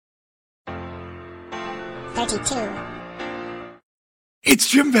32. It's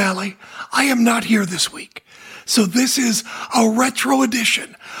Jim Valley. I am not here this week. So this is a retro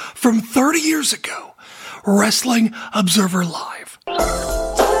edition from 30 years ago, Wrestling Observer Live.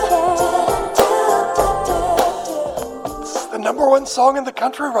 It's the number one song in the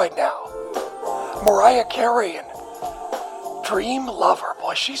country right now. Mariah Carey and Dream Lover.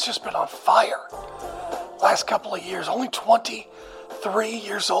 Boy, she's just been on fire last couple of years. Only 23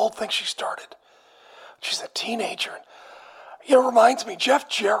 years old, think she started. She's a teenager. It reminds me, Jeff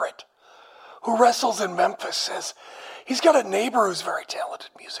Jarrett, who wrestles in Memphis, says he's got a neighbor who's very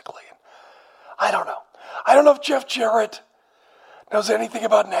talented musically. And I don't know. I don't know if Jeff Jarrett knows anything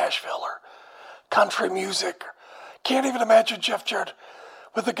about Nashville or country music. Can't even imagine Jeff Jarrett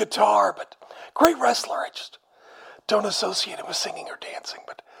with a guitar, but great wrestler. I just don't associate him with singing or dancing.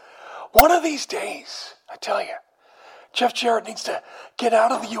 But one of these days, I tell you, Jeff Jarrett needs to get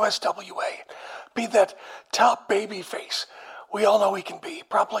out of the USWA, be that top baby face we all know he can be,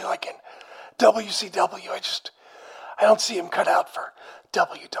 probably like in WCW. I don't see him cut out for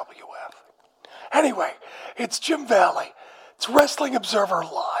WWF. Anyway, it's Jim Valley. It's Wrestling Observer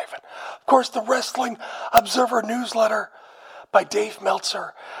Live. And of course, the Wrestling Observer newsletter by Dave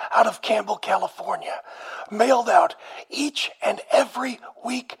Meltzer out of Campbell, California, mailed out each and every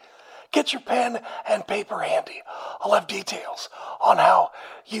week. Get your pen and paper handy. I'll have details on how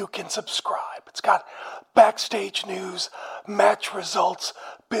you can subscribe. It's got backstage news, match results,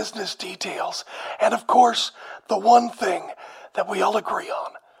 business details, and of course, the one thing that we all agree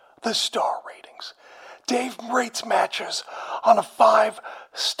on, the star ratings. Dave rates matches on a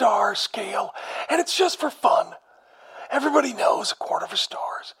 5-star scale, and it's just for fun. Everybody knows a quarter of a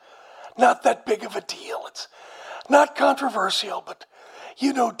star is not that big of a deal. It's not controversial, but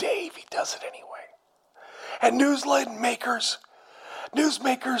you know Dave, he does it anyway. And newsmakers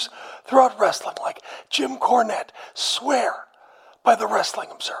throughout wrestling, like Jim Cornette, swear by the Wrestling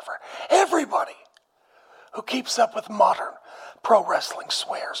Observer. Everybody who keeps up with modern pro wrestling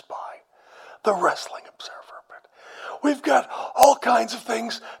swears by the Wrestling Observer. But we've got all kinds of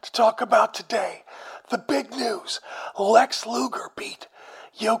things to talk about today. The big news, Lex Luger beat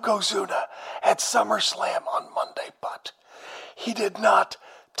Yokozuna at SummerSlam on Monday, but he did not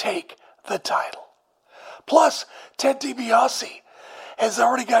take the title. Plus, Ted DiBiase has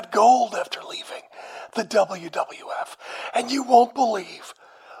already got gold after leaving the WWF, and you won't believe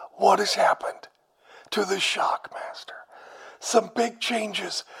what has happened to the Shockmaster. Some big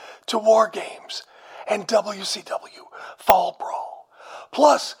changes to War Games and WCW Fall Brawl.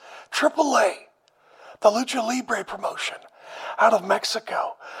 Plus, AAA, the Lucha Libre promotion out of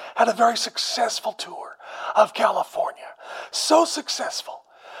Mexico, had a very successful tour of California. So successful,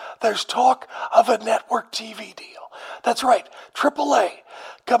 there's talk of a network TV deal. That's right, AAA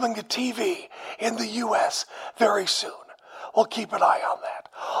coming to TV in the U.S. very soon. We'll keep an eye on that.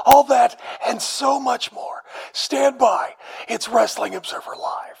 All that and so much more. Stand by. It's Wrestling Observer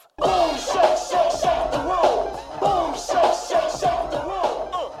Live. Boom, shake, shake, shake the room. Boom, shake, shake, shake the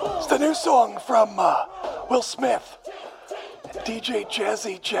room. It's the new song from Will Smith, DJ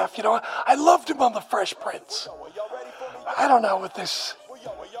Jazzy Jeff. You know, I loved him on The Fresh Prince. I don't know with this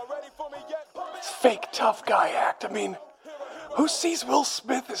fake tough guy act. I mean, who sees Will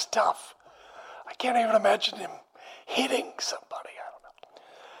Smith as tough? I can't even imagine him hitting somebody. I don't know.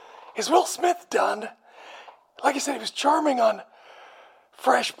 Is Will Smith done? Like I said, he was charming on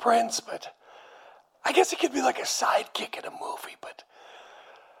Fresh Prince, but I guess he could be like a sidekick in a movie, but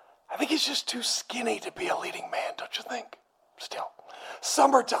I think he's just too skinny to be a leading man, don't you think? Still,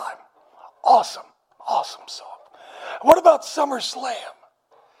 Summertime. Awesome song. What about SummerSlam?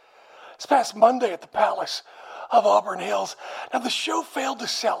 This past Monday at the Palace of Auburn Hills. Now, the show failed to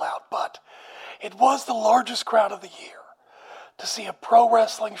sell out, but it was the largest crowd of the year to see a pro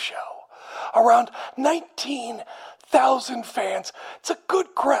wrestling show. Around 19,000 fans. It's a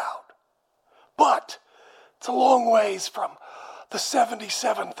good crowd, but it's a long ways from the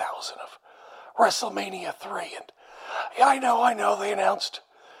 77,000 of WrestleMania 3. And I know, they announced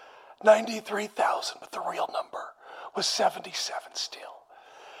 93,000, but the real number was 77 still.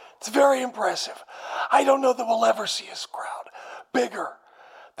 It's very impressive. I don't know that we'll ever see a crowd bigger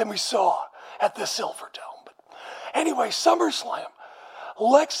than we saw at the Silverdome. But anyway, SummerSlam,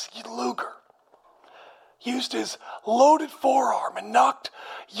 Lex Luger used his loaded forearm and knocked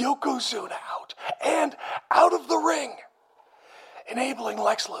Yokozuna out and out of the ring, enabling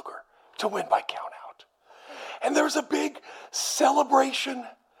Lex Luger to win by countout. And there was a big celebration.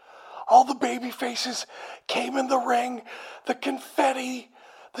 All the baby faces came in the ring, the confetti,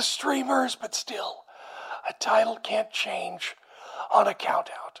 the streamers, but still, a title can't change on a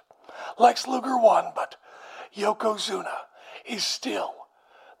countout. Lex Luger won, but Yokozuna is still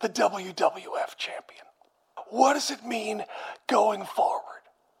the WWF champion. What does it mean going forward?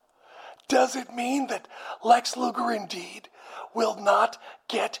 Does it mean that Lex Luger indeed will not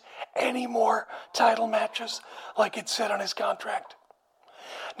get any more title matches like it said on his contract?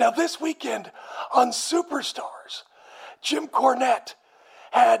 Now this weekend on Superstars, Jim Cornette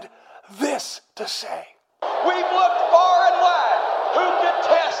had this to say. We've looked far and wide. Who could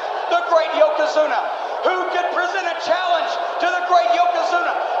test the great Yokozuna? Who could present a challenge to the great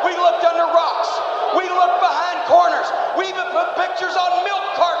Yokozuna? We looked under rocks. We looked behind corners. We even put pictures on milk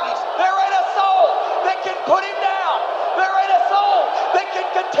cartons. There ain't a soul that can put him down. There ain't a soul that can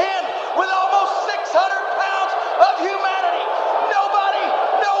contend with almost 600 pounds of humanity. Nobody,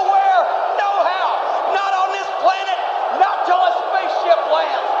 nowhere, no how. Not on this planet, not till a spaceship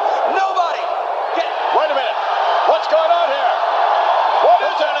lands. Nobody can. Wait a minute. What's going on here? What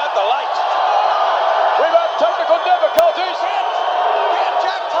is turn out the lights? We've had technical difficulties. Can't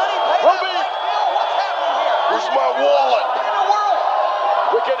Jack Tunney pay that Ruby. light bill? What's happening here? Where's my wallet? What in the world?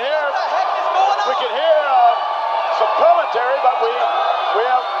 We can hear. What the heck is going on? We can hear some commentary, but we don't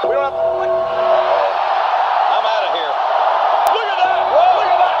have. I'm out of here. Look at that! Look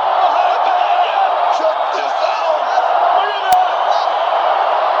at that! Check this out. Look at that!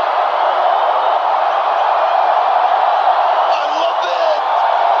 I love it.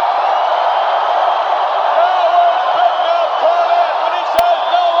 Now where's Big Mouth Cornette when he says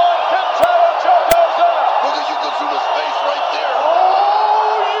no one can challenge Yokozuna? Look at Yokozuna's face right there.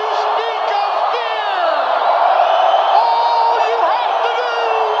 Oh, you speak of fear! All you have to do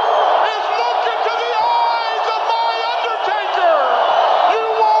is look into the eyes of my Undertaker! You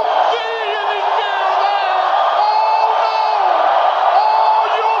won't see any fear there! Oh no! All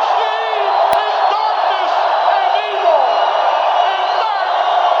you'll see is darkness and evil! In fact,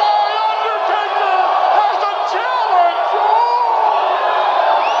 my Undertaker has a challenge!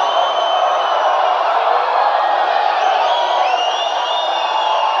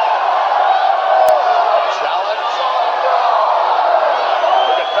 Challenge.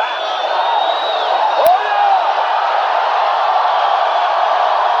 Look at that! Oh yeah!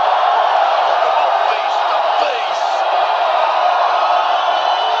 Face to face.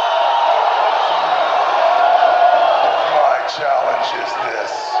 My challenge is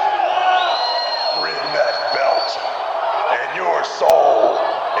this. Bring that belt and your soul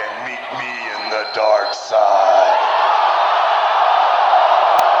and meet me in the dark side.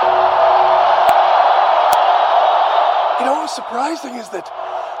 You know what's surprising is that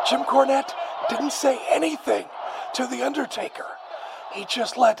Jim Cornette didn't say anything to The Undertaker. He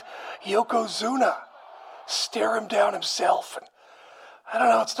just let Yokozuna stare him down himself. And I don't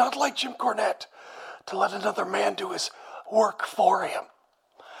know, it's not like Jim Cornette to let another man do his work for him.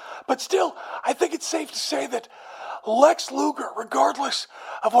 But still, I think it's safe to say that Lex Luger, regardless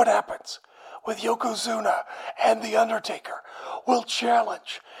of what happens with Yokozuna and The Undertaker, will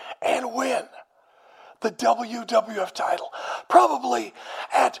challenge and win the WWF title, probably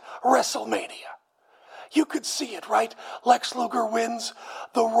at WrestleMania. You could see it, right? Lex Luger wins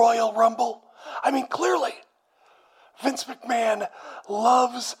the Royal Rumble. I mean, clearly, Vince McMahon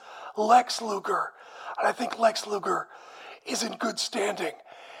loves Lex Luger, and I think Lex Luger is in good standing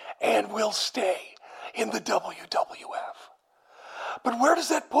and will stay in the WWF. But where does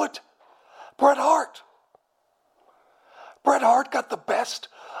that put Bret Hart? Bret Hart got the best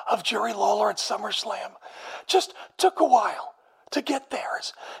of Jerry Lawler at SummerSlam. Just took a while to get there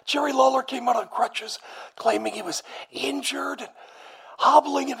as Jerry Lawler came out on crutches, claiming he was injured and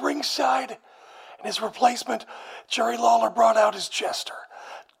hobbling at ringside. And his replacement, Jerry Lawler, brought out his jester,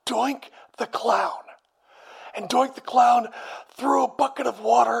 Doink the Clown. And Doink the Clown threw a bucket of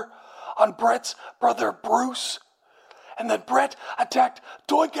water on Bret's brother Bruce. And then Bret attacked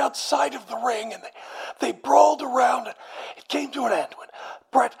Doink outside of the ring, and they brawled around. And it came to an end when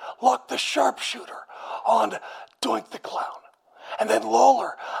Bret locked the sharpshooter on Doink the Clown. And then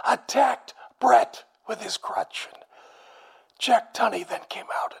Lawler attacked Bret with his crutch. And Jack Tunney then came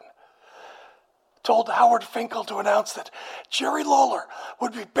out and told Howard Finkel to announce that Jerry Lawler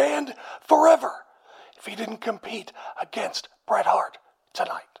would be banned forever if he didn't compete against Bret Hart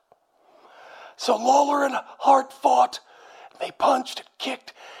tonight. So Lawler and Hart fought. They punched and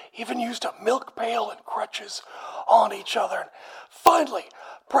kicked, even used a milk pail and crutches on each other. And finally,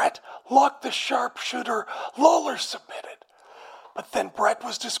 Bret locked the sharpshooter. Lawler submitted. But then Bret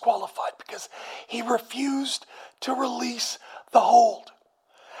was disqualified because he refused to release the hold.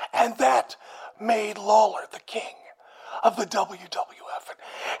 And that made Lawler the king of the WWF. And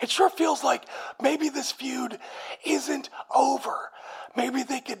it sure feels like maybe this feud isn't over. Maybe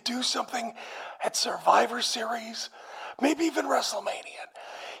they could do something at Survivor Series, maybe even WrestleMania.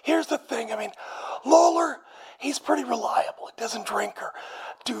 Here's the thing, I mean, Lawler, he's pretty reliable. He doesn't drink or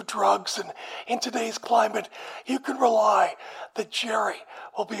do drugs, and in today's climate, you can rely that Jerry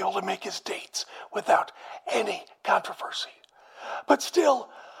will be able to make his dates without any controversy. But still,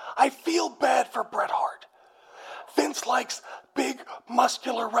 I feel bad for Bret Hart. Vince likes big,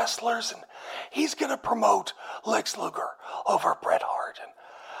 muscular wrestlers, and he's going to promote Lex Luger over Bret Hart. And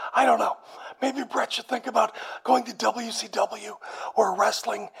I don't know, maybe Bret should think about going to WCW, where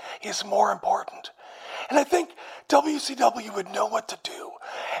wrestling is more important. And I think WCW would know what to do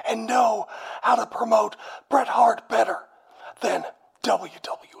and know how to promote Bret Hart better than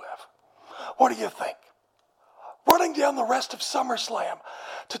WWF. What do you think? Running down the rest of SummerSlam,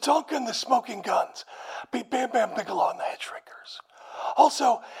 Tatanka and the Smoking Guns beat Bam Bam Bigelow and the Head Shrinkers.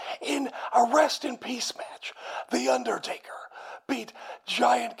 Also, in a Rest in Peace match, The Undertaker beat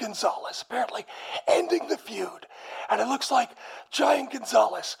Giant Gonzalez, apparently ending the feud. And it looks like Giant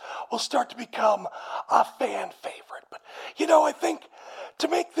Gonzalez will start to become a fan favorite. But, you know, I think to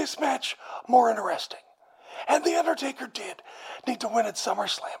make this match more interesting, and The Undertaker did need to win at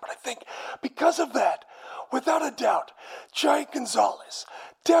SummerSlam, but I think because of that, without a doubt, Giant Gonzalez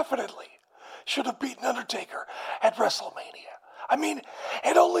definitely should have beaten Undertaker at WrestleMania. I mean,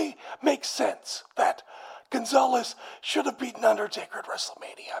 it only makes sense that Gonzalez should have beaten Undertaker at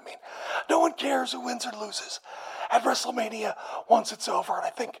WrestleMania. I mean, no one cares who wins or loses at WrestleMania once it's over, and I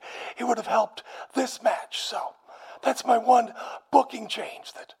think it would have helped this match. So that's my one booking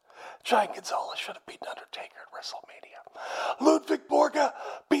change, that Giant Gonzalez should have beaten Undertaker at WrestleMania. Ludwig Borga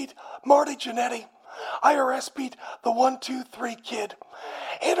beat Marty Jannetty. IRS beat the 1-2-3 Kid.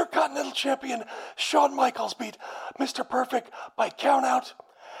 Intercontinental Champion Shawn Michaels beat Mr. Perfect by countout.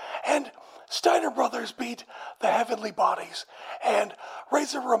 And Steiner Brothers beat the Heavenly Bodies. And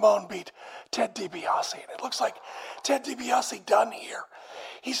Razor Ramon beat Ted DiBiase. And it looks like Ted DiBiase done here.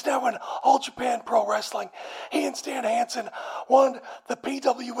 He's now in All Japan Pro Wrestling. He and Stan Hansen won the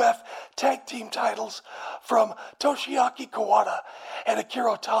PWF Tag Team titles from Toshiaki Kawada and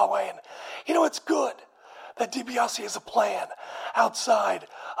Akira Taue. And, you know, it's good that DiBiase has a plan outside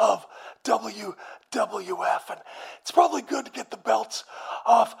of WWF. And it's probably good to get the belts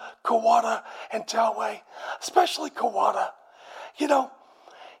off Kawada and Taue, especially Kawada. You know,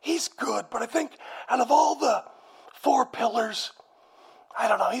 he's good, but I think out of all the four pillars, I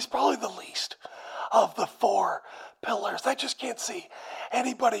don't know, he's probably the least of the four pillars. I just can't see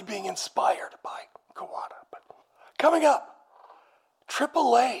anybody being inspired by Kawada. But coming up,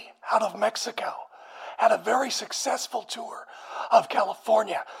 AAA out of Mexico had a very successful tour of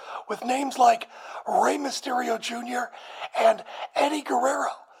California with names like Rey Mysterio Jr. and Eddie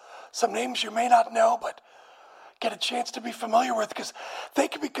Guerrero. Some names you may not know, but get a chance to be familiar with because they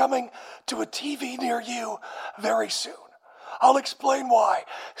could be coming to a TV near you very soon. I'll explain why.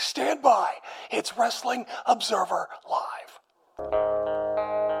 Stand by. It's Wrestling Observer Live.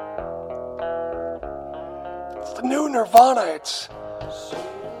 It's the new Nirvana. It's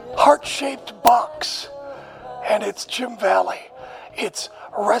heart-shaped box. And it's Jim Valley. It's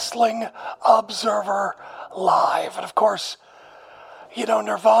Wrestling Observer Live. And of course, you know,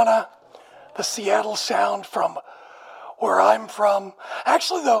 Nirvana, the Seattle sound from where I'm from.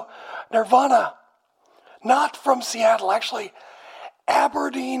 Actually, though, Nirvana, not from Seattle, actually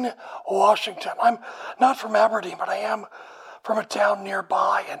Aberdeen, Washington. I'm not from Aberdeen, but I am from a town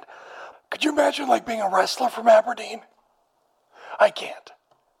nearby. And could you imagine like being a wrestler from Aberdeen? I can't.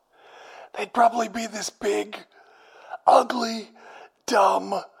 They'd probably be this big, ugly,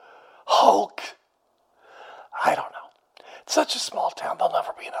 dumb Hulk. I don't know. It's such a small town, there'll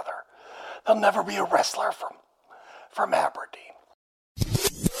never be a wrestler from Aberdeen.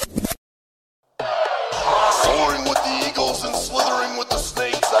 Soaring with the eagles and slithering with the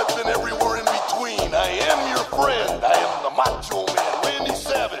snakes. I've been everywhere in between. I am your friend. I am the Macho Man, Randy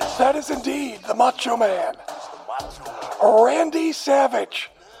Savage. That is indeed the Macho Man. The Macho Man. Randy Savage.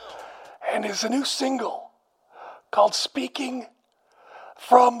 And his new single called Speaking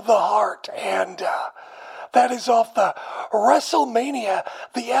from the Heart. And that is off the WrestleMania,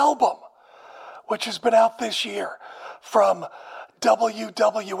 the album, which has been out this year from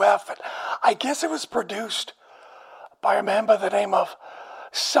WWF. And I guess it was produced by a man by the name of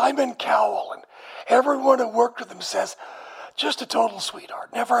Simon Cowell. And everyone who worked with him says, just a total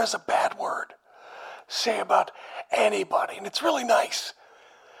sweetheart. Never has a bad word say about anybody. And it's really nice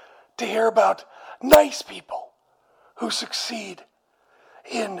to hear about nice people who succeed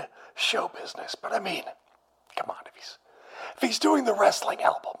in show business. But I mean, Come on, if he's doing the wrestling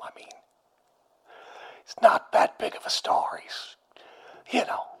album, I mean, he's not that big of a star. He's,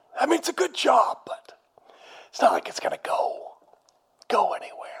 I mean, it's a good job, but it's not like it's going to go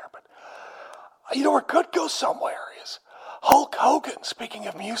anywhere. But, where could go somewhere is Hulk Hogan, speaking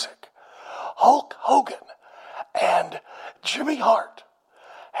of music. Hulk Hogan and Jimmy Hart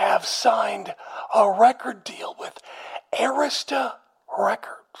have signed a record deal with Arista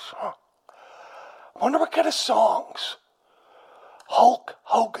Records. Wonder what kind of songs Hulk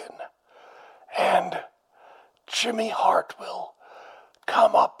Hogan and Jimmy Hart will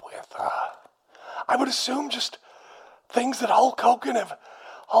come up with. I would assume just things that Hulk Hogan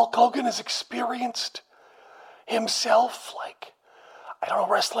has experienced himself, like, I don't know,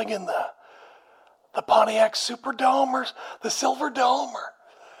 wrestling in the Pontiac Superdome or the Silver Dome, or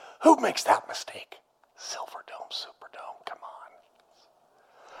who makes that mistake? Silverdome, Superdome, come on.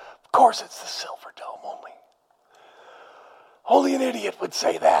 Of course it's the Silverdome, only an idiot would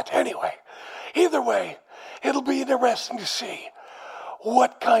say that. Anyway, either way, it'll be interesting to see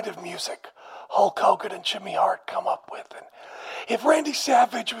what kind of music Hulk Hogan and Jimmy Hart come up with. And if Randy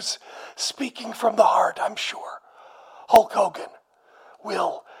Savage was speaking from the heart, I'm sure Hulk Hogan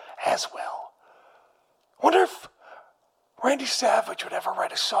will as well. Wonder if Randy Savage would ever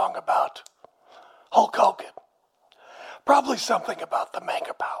write a song about Hulk Hogan. Probably something about the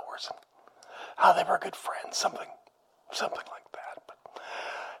Mega Powers and how they were good friends, something like that. But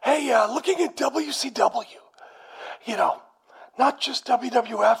hey, looking at WCW, not just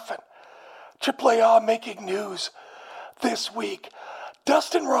WWF and AAA making news this week.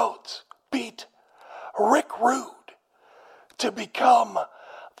 Dustin Rhodes beat Rick Rude to become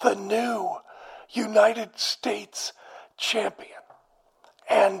the new United States champion.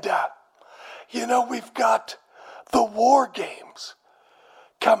 And, we've got the War Games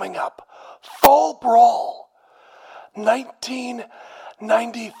coming up. Fall Brawl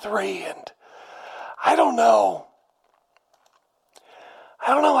 1993. And I don't know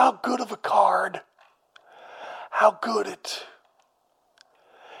how good of a card, how good it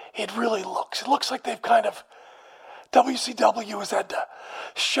really looks. It looks like they've WCW has had to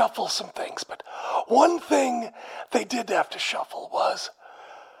shuffle some things, but one thing they did have to shuffle was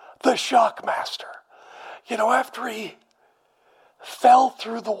the Shockmaster. After he fell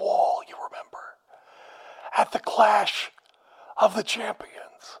through the wall, you remember, at the Clash of the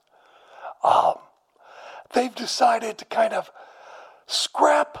Champions, they've decided to kind of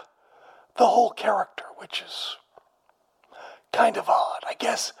scrap the whole character, which is kind of odd. I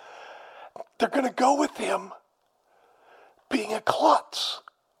guess they're going to go with him being a klutz.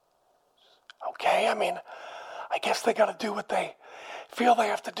 Okay, I mean, I guess they got to do what they feel they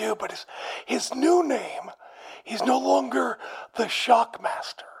have to do, but his new name, he's no longer the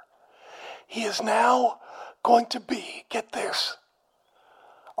Shockmaster. He is now going to be, get this,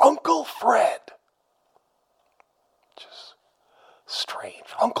 Uncle Fred. Just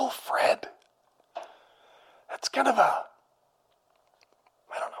strange. Uncle Fred? That's kind of I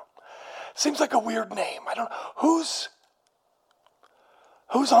don't know. Seems like a weird name. I don't know. Whose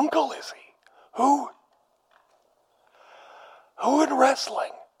uncle is he? Who in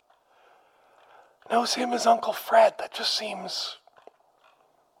wrestling knows him as Uncle Fred? That just seems,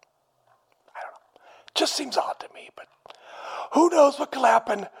 I don't know, just seems odd to me, but who knows what could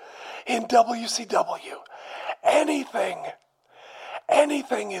happen in WCW. Anything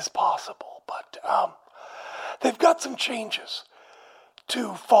is possible, but they've got some changes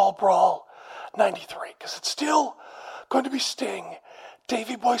to Fall Brawl 93, because it's still going to be Sting,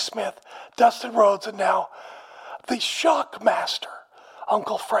 Davey Boy Smith, Dustin Rhodes, and now the Shockmaster,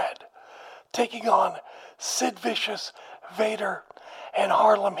 Uncle Fred, taking on Sid Vicious, Vader, and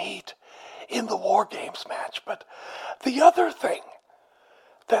Harlem Heat in the War Games match. But the other thing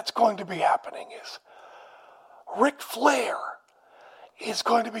that's going to be happening is Ric Flair is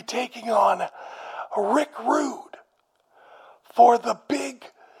going to be taking on Rick Rude for the big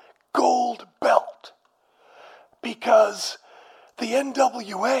gold belt, because the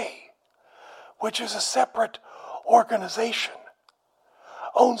NWA, which is a separate organization,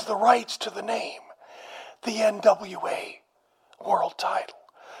 owns the rights to the name, the NWA World Title.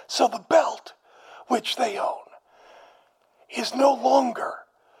 So the belt, which they own, is no longer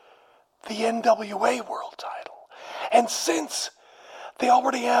the NWA World Title. And since they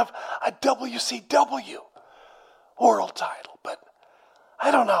already have a WCW World Title, but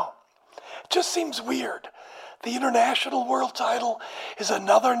I don't know, it just seems weird. The International World Title is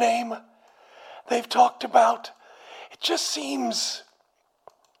another name they've talked about. It just seems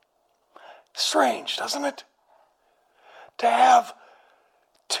strange, doesn't it? To have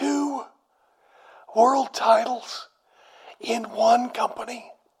two world titles in one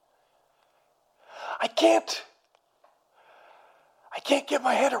company. I can't get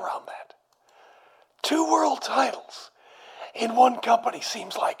my head around that. 2 world titles in one company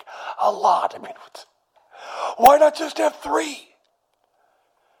seems like a lot. I mean, why not just have 3?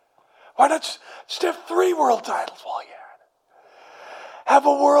 Why not just have 3 world titles while you're at it? Have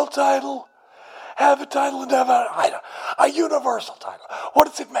a world title, have a title, and have a universal title. What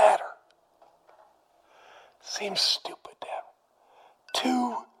does it matter? Seems stupid to have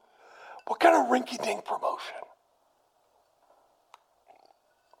 2. What kind of rinky-dink promotion?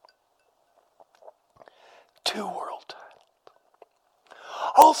 2 world titles.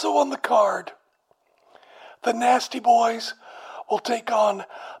 Also on the card, the Nasty Boys will take on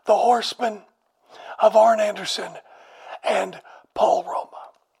the Horsemen of Arn Anderson and Paul Roma.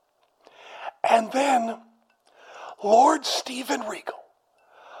 And then Lord Steven Regal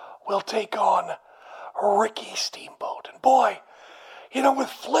will take on Ricky Steamboat. And boy, with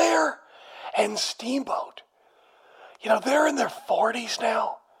Flair and Steamboat, they're in their 40s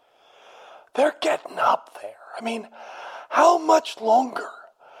now. They're getting up there. I mean, how much longer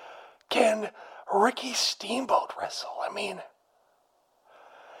can Ricky Steamboat wrestle? I mean,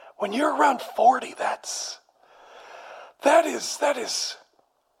 when you're around 40, that's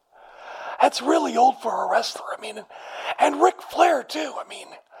really old for a wrestler. I mean, and Ric Flair too. I mean,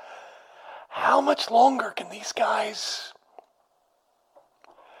 how much longer can these guys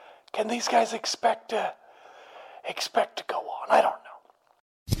expect to go on? I don't know.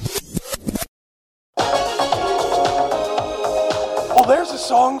 Well, there's a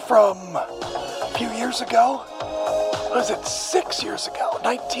song from a few years ago. Was it 6 years ago?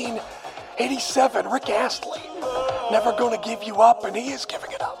 1987. Rick Astley, Never Gonna Give You Up, and he is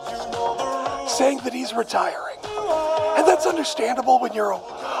giving it up, saying that he's retiring. And that's understandable when you're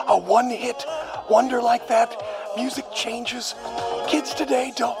a one-hit wonder like that. Music changes. Kids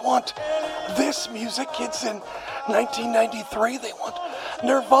today don't want this music. Kids in 1993, they want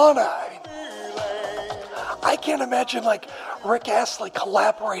Nirvana. I can't imagine like Rick Astley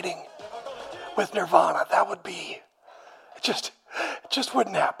collaborating with Nirvana. That would be, it just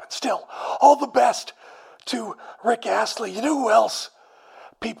wouldn't happen. Still, all the best to Rick Astley. You know who else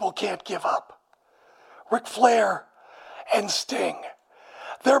people can't give up? Ric Flair and Sting.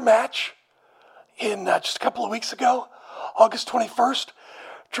 Their match in just a couple of weeks ago, August 21st,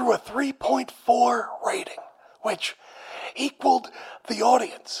 drew a 3.4 rating, which equaled the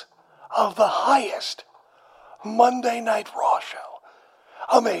audience of the highest Monday Night Raw show.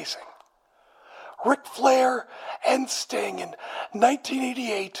 Amazing. Ric Flair and Sting in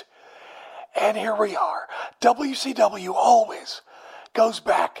 1988, and here we are. WCW always goes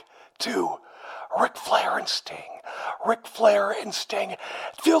back to Ric Flair and Sting. Ric Flair and Sting. It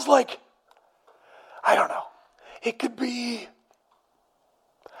feels like, I don't know, it could be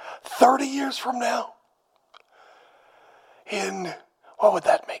 30 years from now. What would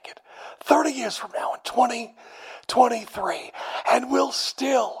that make it? 30 years from now in 2023. And we'll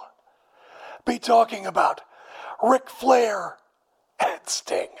still be talking about Ric Flair and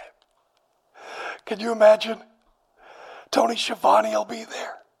Sting. Can you imagine? Tony Schiavone will be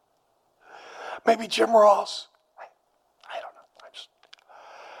there. Maybe Jim Ross. I don't know.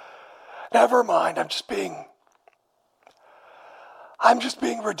 Never mind. I'm just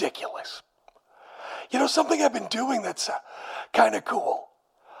being ridiculous. Something I've been doing that's kind of cool.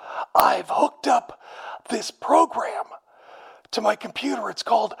 I've hooked up this program to my computer. It's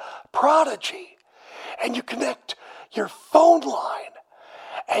called Prodigy. And you connect your phone line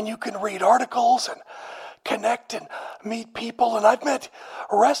and you can read articles and connect and meet people. And I've met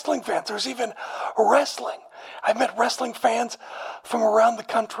wrestling fans. There's even wrestling. I've met wrestling fans from around the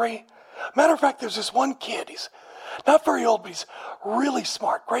country. Matter of fact, there's this one kid. He's not very old, but he's really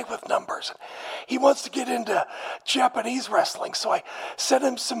smart, great with numbers. He wants to get into Japanese wrestling, so I sent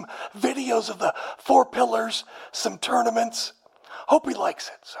him some videos of the 4 pillars, some tournaments. Hope he likes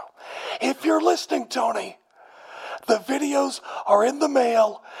it. So, if you're listening, Tony, the videos are in the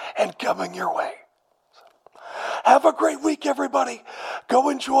mail and coming your way. So, have a great week, everybody. Go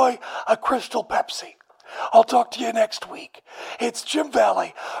enjoy a Crystal Pepsi. I'll talk to you next week. It's Jim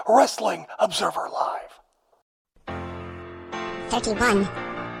Valley, Wrestling Observer Live. 31.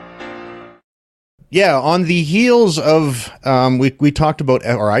 Yeah, on the heels of, we talked about,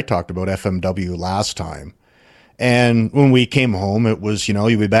 or I talked about FMW last time. And when we came home, it was, you'll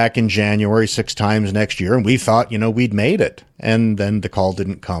be back in January 6 times next year. And we thought, we'd made it. And then the call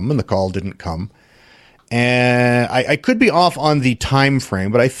didn't come, and the call didn't come. And I could be off on the time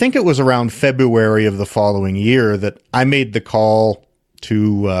frame, but I think it was around February of the following year that I made the call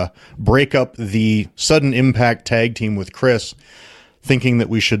to break up the Sudden Impact tag team with Chris, thinking that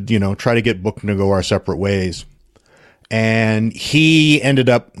we should, try to get booked to go our separate ways. And he ended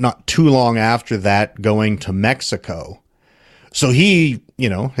up not too long after that going to Mexico. So he,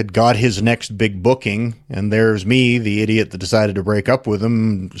 had got his next big booking, and there's me, the idiot that decided to break up with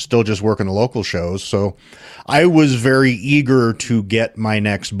him, still just working the local shows. So I was very eager to get my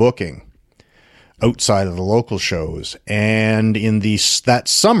next booking outside of the local shows. And in that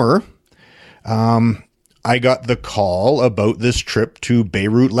summer, I got the call about this trip to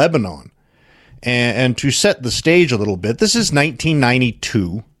Beirut, Lebanon. And to set the stage a little bit, this is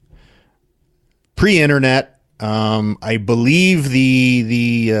 1992, pre-internet. I believe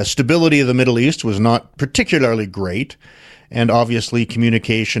the stability of the Middle East was not particularly great, and obviously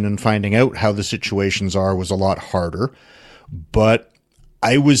communication and finding out how the situations are was a lot harder. But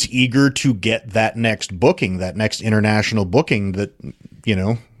I was eager to get that next booking, that next international booking that,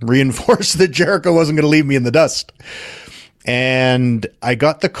 reinforced that Jericho wasn't going to leave me in the dust. And I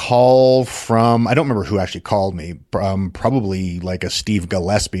got the call from, I don't remember who actually called me, probably like a Steve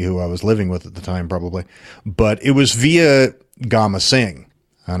Gillespie, who I was living with at the time, probably. But it was via Gama Singh.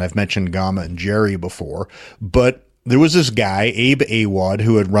 And I've mentioned Gama and Jerry before. But there was this guy, Abe Awad,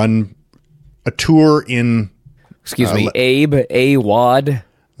 who had run a tour in... Excuse me, Abe Awad?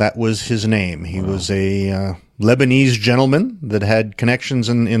 That was his name. He was a Lebanese gentleman that had connections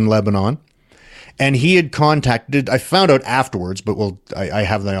in Lebanon. And he had contacted, I found out afterwards, but I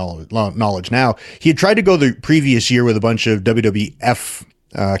have the knowledge now. He had tried to go the previous year with a bunch of WWF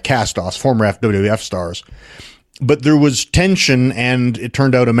cast-offs, former WWF stars. But there was tension, and it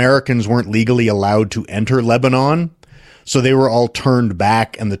turned out Americans weren't legally allowed to enter Lebanon. So they were all turned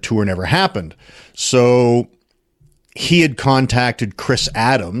back, and the tour never happened. So he had contacted Chris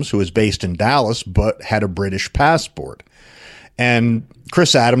Adams, who was based in Dallas, but had a British passport. And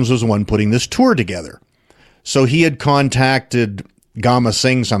Chris Adams was the one putting this tour together. So he had contacted Gama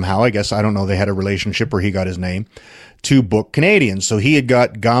Singh somehow. I guess, I don't know, they had a relationship, or he got his name, to book Canadians. So he had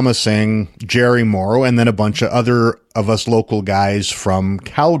got Gama Singh, Jerry Morrow, and then a bunch of other of us local guys from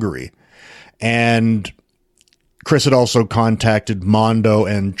Calgary. And Chris had also contacted Mondo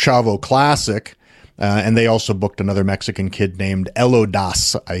and Chavo Classic, and they also booked another Mexican kid named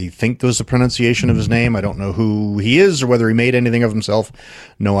Elodas. I think that was the pronunciation of his name. I don't know who he is or whether he made anything of himself.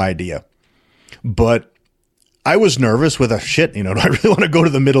 No idea. But I was nervous with do I really want to go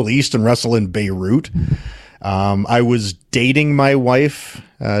to the Middle East and wrestle in Beirut? I was dating my wife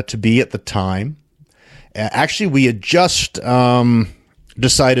to be at the time. Actually, we had just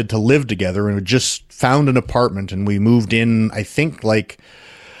decided to live together, and we just found an apartment, and we moved in, I think, like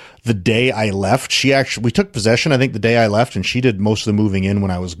the day I left. We took possession, I think, the day I left, and she did most of the moving in when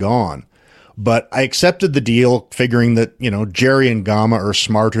I was gone. But I accepted the deal, figuring that, Jerry and Gama are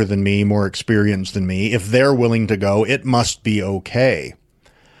smarter than me, more experienced than me. If they're willing to go, it must be okay.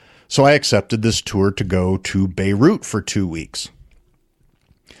 So I accepted this tour to go to Beirut for 2 weeks.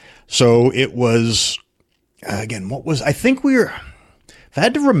 So it was, again, if I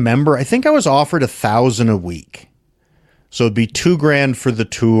had to remember, I think I was offered $1,000 a week. So it'd be $2,000 for the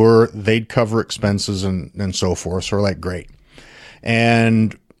tour. They'd cover expenses and so forth. So we're like, great.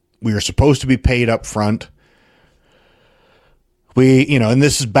 And we were supposed to be paid up front. And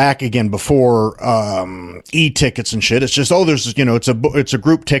this is back again before e-tickets and shit. It's just, it's a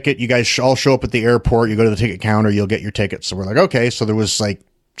group ticket. You guys all show up at the airport. You go to the ticket counter. You'll get your tickets. So we're like, okay. So there was like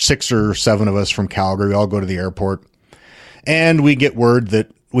 6 or 7 of us from Calgary. We all go to the airport. And we get word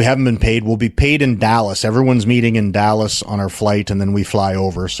that we haven't been paid. We'll be paid in Dallas. Everyone's meeting in Dallas on our flight, and then we fly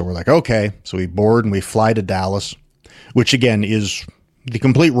over. So we're like, okay. So we board and we fly to Dallas, which again is the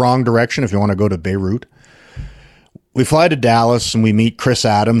complete wrong direction if you want to go to Beirut. We fly to Dallas and we meet Chris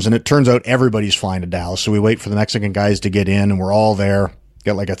Adams, and it turns out everybody's flying to Dallas. So we wait for the Mexican guys to get in, and we're all there.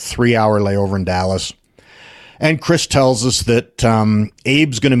 Got like a 3-hour layover in Dallas. And Chris tells us that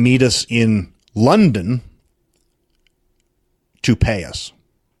Abe's going to meet us in London to pay us.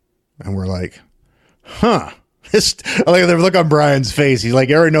 And we're like, huh. I like the look on Brian's face. He's like,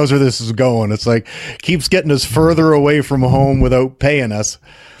 he already knows where this is going. It's like, keeps getting us further away from home without paying us.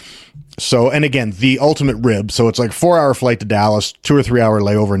 So, and again, the ultimate rib. So it's like 4-hour flight to Dallas, 2 or 3 hour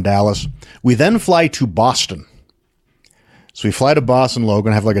layover in Dallas. We then fly to Boston. So we fly to Boston,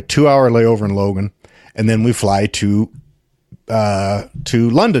 Logan, have like a 2-hour layover in Logan. And then we fly to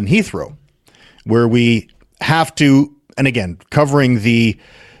London, Heathrow, where we have to, and again, covering the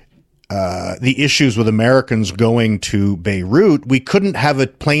issues with Americans going to Beirut, we couldn't have a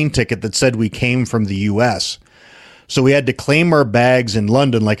plane ticket that said we came from the U.S. So we had to claim our bags in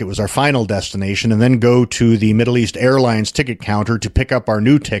London like it was our final destination and then go to the Middle East Airlines ticket counter to pick up our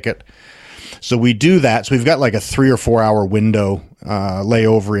new ticket. So we do that. So we've got like a 3 or 4 hour window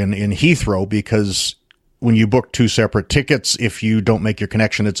layover in Heathrow, because when you book 2 separate tickets, if you don't make your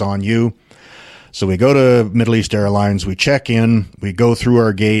connection, it's on you. So we go to Middle East Airlines, we check in, we go through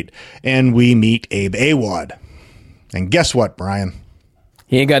our gate, and we meet Abe Awad. And guess what, Brian?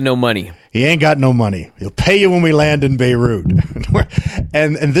 He ain't got no money. He ain't got no money. He'll pay you when we land in Beirut.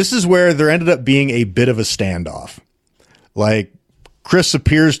 and this is where there ended up being a bit of a standoff. Like, Chris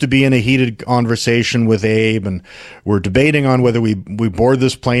appears to be in a heated conversation with Abe, and we're debating on whether we board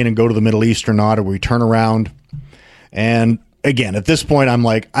this plane and go to the Middle East or not, or we turn around. And again, at this point,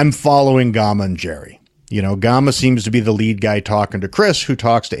 I'm following Gama and Jerry. You know, Gama seems to be the lead guy talking to Chris, who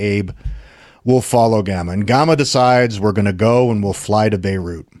talks to Abe. We'll follow Gama. And Gama decides we're going to go and we'll fly to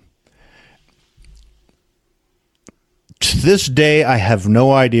Beirut. To this day, I have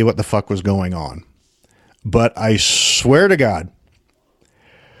no idea what the fuck was going on. But I swear to God,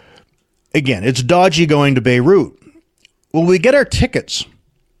 again, it's dodgy going to Beirut. Well, we get our tickets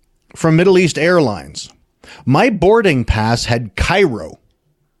from Middle East Airlines. My boarding pass had Cairo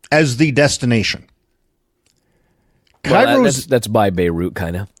as the destination. Well, Cairo's that's by Beirut,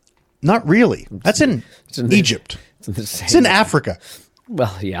 kind of. not really. That's in Egypt. It's in Africa.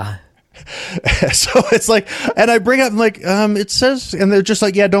 Well, yeah. So it's like, and I bring up, I'm like, it says, and they're just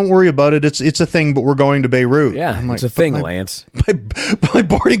like, yeah, don't worry about it. It's a thing, but we're going to Beirut. Yeah, I'm like, it's a thing, Lance. My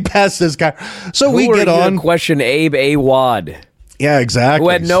boarding pass says guy. So we get on. Question Abe Awad. Yeah, exactly. Who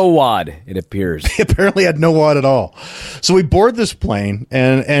had no wad, it appears. He apparently had no wad at all. So we board this plane,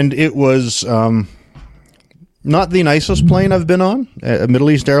 and it was not the nicest plane I've been on, Middle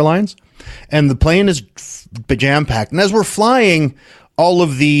East Airlines. And the plane is jam-packed. And as we're flying, all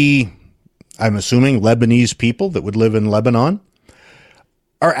of the, I'm assuming, Lebanese people that would live in Lebanon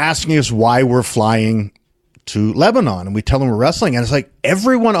are asking us why we're flying to Lebanon. And we tell them we're wrestling. And it's like,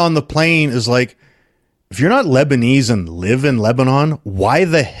 everyone on the plane is like, if you're not Lebanese and live in Lebanon, why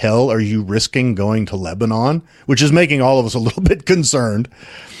the hell are you risking going to Lebanon? Which is making all of us a little bit concerned.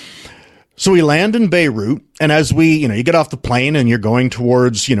 So we land in Beirut, and as we, you get off the plane and you're going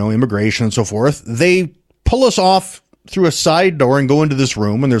towards, immigration and so forth, they pull us off through a side door and go into this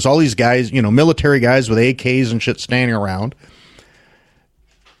room, and there's all these guys, military guys with AKs and shit standing around.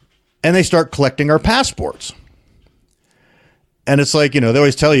 And they start collecting our passports. And it's like, they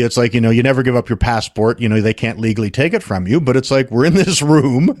always tell you, it's like, you never give up your passport. They can't legally take it from you. But it's like, we're in this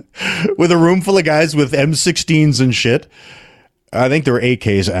room with a room full of guys with M16s and shit. I think they were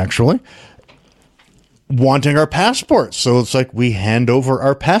AKs, actually, wanting our passports. So it's like, we hand over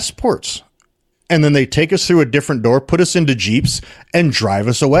our passports. And then they take us through a different door, put us into Jeeps, and drive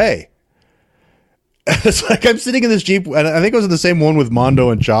us away. It's like, I'm sitting in this Jeep, and I think it was in the same one with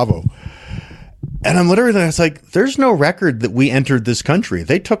Mondo and Chavo. And I'm literally, it's like, there's no record that we entered this country.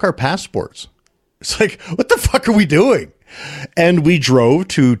 They took our passports. It's like, what the fuck are we doing? And we drove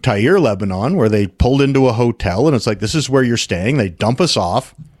to Tyre, Lebanon, where they pulled into a hotel. And it's like, this is where you're staying. They dump us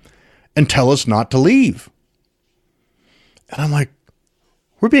off and tell us not to leave. And I'm like,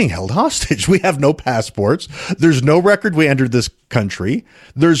 we're being held hostage. We have no passports. There's no record we entered this country.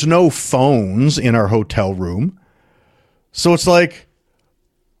 There's no phones in our hotel room. So it's like,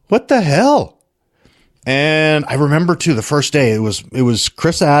 what the hell? And I remember too, the first day it was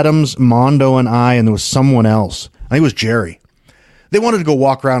Chris Adams, Mondo, and I, and there was someone else. I think it was Jerry. They wanted to go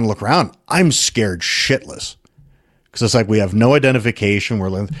walk around and look around. I'm scared shitless because it's like, we have no identification. We're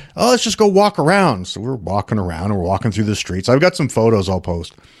like, oh, let's just go walk around. So we're walking around and we're walking through the streets. I've got some photos I'll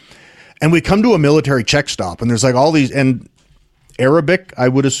post. And we come to a military check stop, and there's like all these, and Arabic, I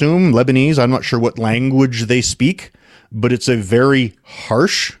would assume, Lebanese. I'm not sure what language they speak, but it's a very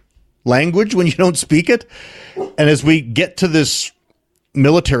harsh language when you don't speak it. And as we get to this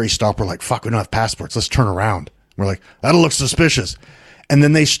military stop, we're like, fuck, we don't have passports. Let's turn around. We're like, that'll look suspicious. And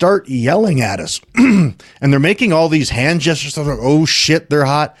then they start yelling at us. And they're making all these hand gestures. Like, oh shit, they're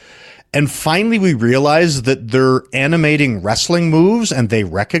hot. And finally we realize that they're animating wrestling moves and they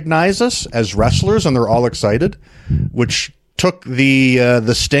recognize us as wrestlers, and they're all excited, which took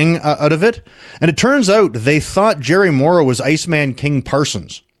the sting out of it. And it turns out they thought Jerry Morrow was Iceman King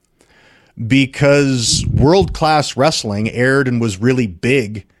Parsons, because World Class Wrestling aired and was really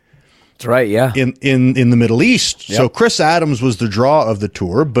big. That's right, yeah. In the Middle East. Yep. So Chris Adams was the draw of the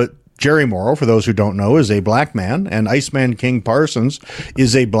tour, but Jerry Morrow, for those who don't know, is a black man, and Iceman King Parsons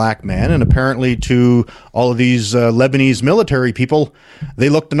is a black man. And apparently to all of these Lebanese military people, they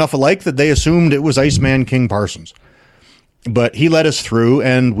looked enough alike that they assumed it was Iceman King Parsons. But he let us through,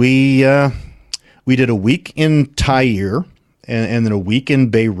 and we We did a week in Tyre and then a week in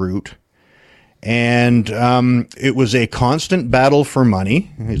Beirut. And it was a constant battle for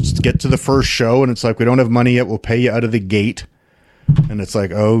money. It's get to the first show, and it's like, we don't have money yet. We'll pay you out of the gate. And it's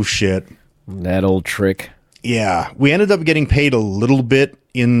like, oh, shit. That old trick. Yeah. We ended up getting paid a little bit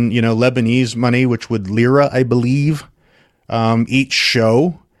in, Lebanese money, which would lira, I believe, each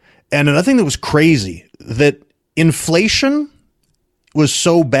show. And another thing that was crazy, that inflation was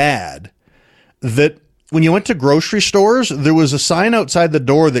so bad that when you went to grocery stores, there was a sign outside the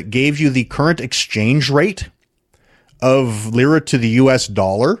door that gave you the current exchange rate of lira to the US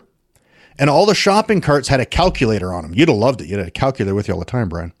dollar. And all the shopping carts had a calculator on them. You'd have loved it. You had a calculator with you all the time,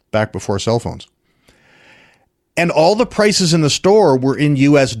 Brian, back before cell phones. And all the prices in the store were in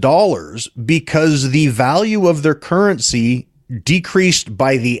US dollars because the value of their currency decreased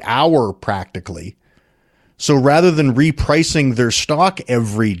by the hour practically. So rather than repricing their stock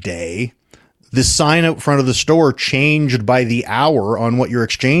every day, the sign out front of the store changed by the hour on what your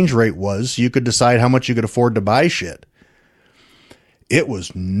exchange rate was. So you could decide how much you could afford to buy shit. It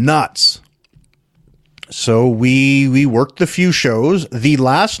was nuts. So we worked the few shows. The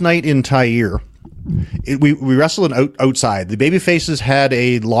last night in Tyre, we wrestled outside. The Babyfaces had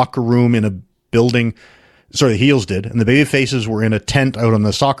a locker room in a building. Sorry, the heels did. And the Babyfaces were in a tent out on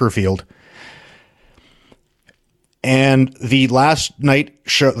the soccer field. And the last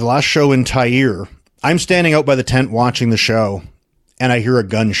show in Tyre, I'm standing out by the tent watching the show, and I hear a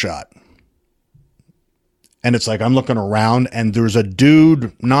gunshot. And it's like, I'm looking around, and there's a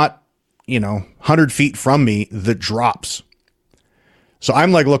dude not, 100 feet from me that drops. So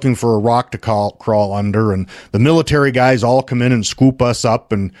I'm like looking for a rock to crawl under, and the military guys all come in and scoop us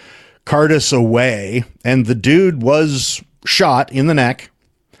up and cart us away. And the dude was shot in the neck.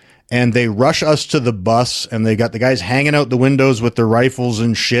 And they rush us to the bus, and they got the guys hanging out the windows with their rifles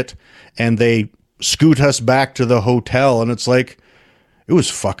and shit, and they scoot us back to the hotel, and it's like, it was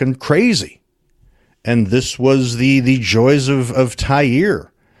fucking crazy. And this was the joys of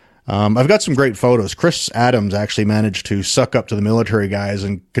Tyre. I've got some great photos. Chris Adams actually managed to suck up to the military guys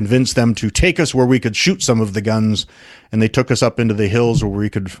and convince them to take us where we could shoot some of the guns, and they took us up into the hills where we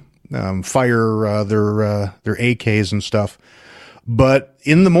could fire their AKs and stuff. But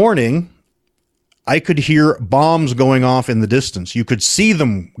in the morning, I could hear bombs going off in the distance. You could see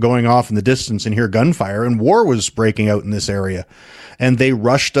them going off in the distance and hear gunfire, and war was breaking out in this area. And they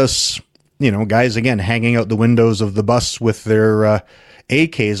rushed us, guys, again, hanging out the windows of the bus with their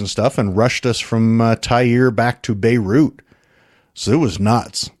AKs and stuff, and rushed us from Tyre back to Beirut. So it was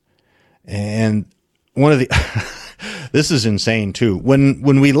nuts. And one of the... this is insane, too. When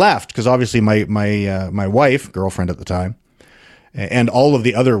we left, because obviously my wife, girlfriend at the time, and all of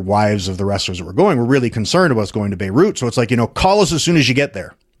the other wives of the wrestlers that were going were really concerned about us going to Beirut. So it's like, call us as soon as you get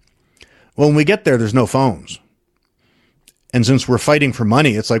there. Well, when we get there, there's no phones. And since we're fighting for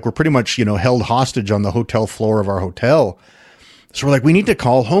money, it's like we're pretty much, held hostage on the hotel floor of our hotel. So we're like, we need to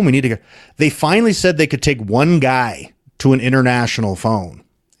call home. We need to go. They finally said they could take one guy to an international phone.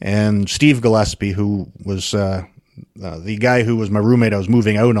 And Steve Gillespie, who was the guy who was my roommate I was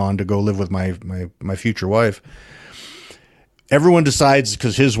moving out on to go live with my future wife, everyone decides,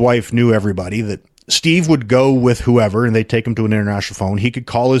 because his wife knew everybody, that Steve would go with whoever and they'd take him to an international phone. He could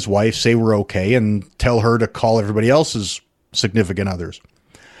call his wife, say we're okay, and tell her to call everybody else's significant others,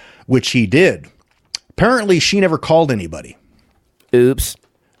 which he did. Apparently, she never called anybody. Oops.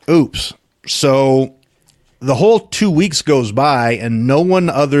 So the whole 2 weeks goes by, and no one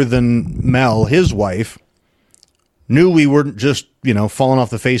other than Mel, his wife, knew we weren't just, falling off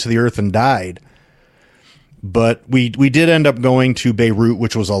the face of the earth and died. But we did end up going to Beirut,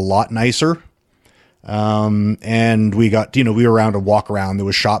 which was a lot nicer. And we got, we were around to walk around. There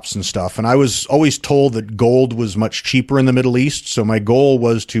was shops and stuff. And I was always told that gold was much cheaper in the Middle East. So my goal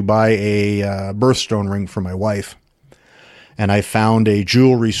was to buy a birthstone ring for my wife. And I found a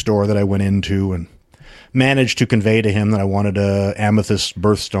jewelry store that I went into and managed to convey to him that I wanted a amethyst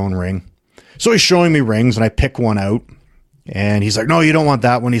birthstone ring. So he's showing me rings, and I pick one out. And he's like, no, you don't want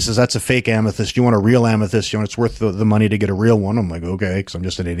that one. He says, that's a fake amethyst. You want a real amethyst. It's worth the money to get a real one. I'm like, okay, because I'm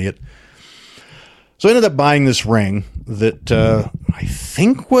just an idiot. So I ended up buying this ring that I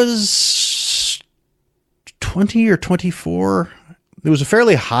think was 20 or 24. It was a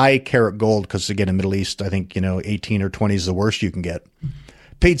fairly high carat gold because, again, in the Middle East, I think, 18 or 20 is the worst you can get.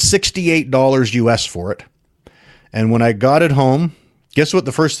 Paid $68 US for it. And when I got it home, guess what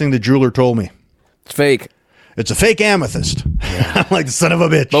the first thing the jeweler told me? It's fake. It's a fake amethyst. Yeah. I'm like, son of a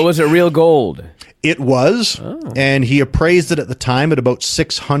bitch. But was it real gold? It was, and he appraised it at the time at about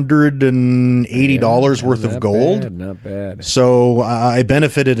 $680 worth of gold. Not bad. So I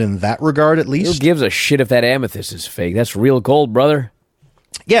benefited in that regard, at least. Who gives a shit if that amethyst is fake? That's real gold, brother.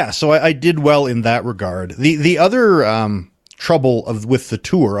 Yeah, so I did well in that regard. The other trouble with the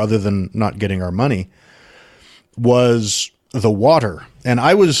tour, other than not getting our money, was the water. And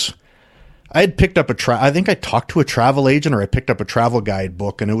I had picked up I think I talked to a travel agent, or I picked up a travel guide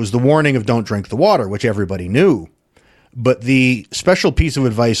book, and it was the warning of don't drink the water, which everybody knew. But the special piece of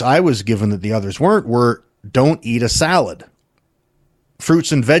advice I was given that the others weren't were don't eat a salad.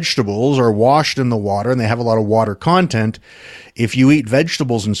 Fruits and vegetables are washed in the water, and they have a lot of water content. If you eat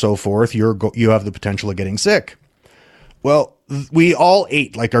vegetables and so forth, you have the potential of getting sick. Well, we all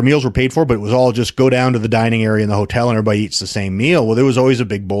ate, like our meals were paid for, but it was all just go down to the dining area in the hotel and everybody eats the same meal. Well, there was always a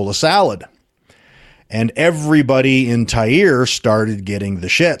big bowl of salad. And everybody in Tyre started getting the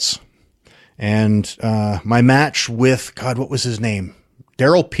shits. And my match with, God, what was his name?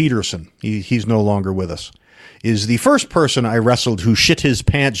 Daryl Peterson, he's no longer with us, is the first person I wrestled who shit his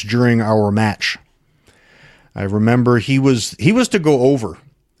pants during our match. I remember he was to go over.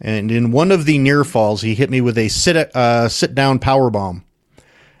 And in one of the near falls, he hit me with a sit-down power bomb.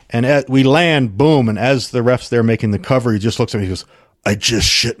 And we land, boom, and as the ref's there making the cover, he just looks at me and goes, I just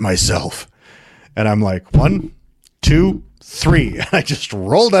shit myself. And I'm like, 1, 2, 3. And I just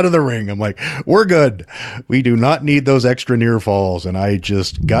rolled out of the ring. I'm like, we're good. We do not need those extra near falls. And I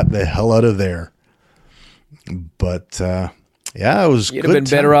just got the hell out of there. But, yeah, it was good. You'd have been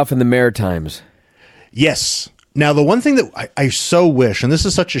better off in the Maritimes. Yes. Now, the one thing that I so wish, and this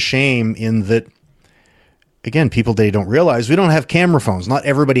is such a shame in that, again, people today don't realize we don't have camera phones. Not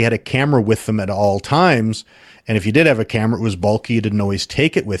everybody had a camera with them at all times. And if you did have a camera, it was bulky. You didn't always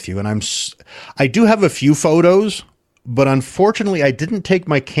take it with you. And I do have a few photos, but unfortunately, I didn't take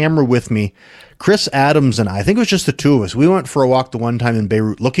my camera with me. Chris Adams and I think it was just the two of us. We went for a walk the one time in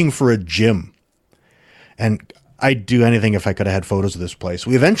Beirut looking for a gym. And I'd do anything if I could have had photos of this place.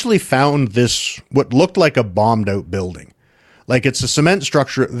 We eventually found this, what looked like a bombed out building. Like it's a cement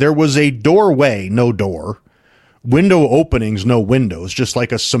structure. There was a doorway, no door. Window openings, no windows, just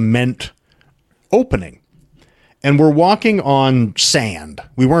like a cement opening. And we're walking on sand.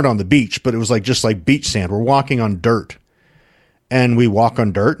 We weren't on the beach, but it was just like beach sand. We're walking on dirt. And we walk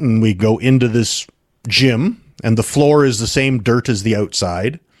on dirt and we go into this gym, and the floor is the same dirt as the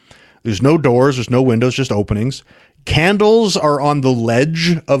outside. There's no doors, there's no windows, just openings. Candles are on the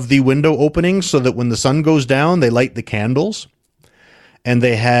ledge of the window openings so that when the sun goes down, they light the candles. And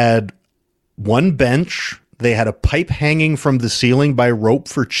they had one bench. They had a pipe hanging from the ceiling by rope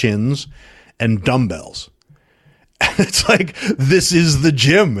for chins and dumbbells. It's like, this is the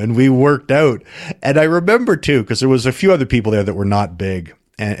gym, and we worked out. And I remember, too, because there was a few other people there that were not big.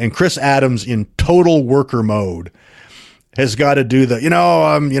 And Chris Adams, in total worker mode, has got to do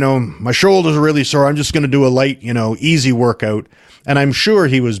my shoulders are really sore. I'm just going to do a light, easy workout. And I'm sure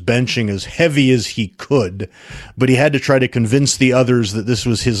he was benching as heavy as he could, but he had to try to convince the others that this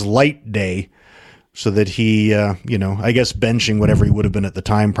was his light day so that he, I guess benching whatever he would have been at the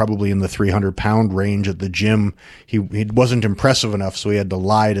time, probably in the 300-pound range at the gym. He wasn't impressive enough, so he had to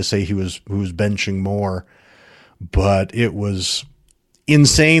lie to say he was benching more. But it was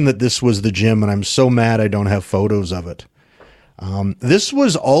insane that this was the gym, and I'm so mad I don't have photos of it. This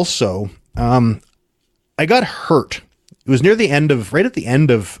was also, I got hurt. It was right at the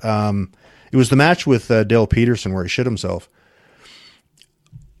end of, it was the match with Dale Peterson where he shit himself.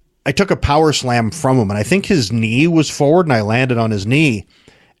 I took a power slam from him, and I think his knee was forward, and I landed on his knee,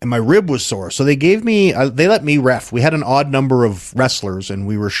 and my rib was sore. So they let me ref. We had an odd number of wrestlers, and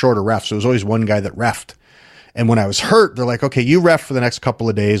we were short of refs. So it was always one guy that refed. And when I was hurt, they're like, okay, you ref for the next couple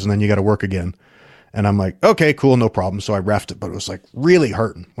of days, and then you got to work again. And I'm like, okay, cool, no problem. So I refed it, but it was really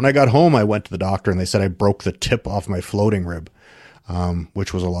hurting. When I got home, I went to the doctor, and they said I broke the tip off my floating rib,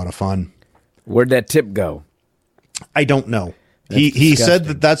 which was a lot of fun. Where'd that tip go? I don't know. He said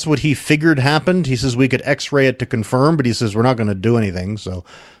that's what he figured happened. He says we could x-ray it to confirm, but he says we're not going to do anything. So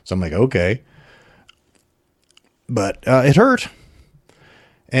I'm like, okay. But it hurt.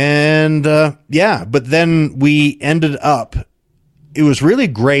 And but then we ended up, it was really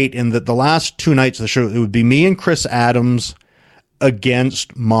great in that the last two nights of the show, it would be me and Chris Adams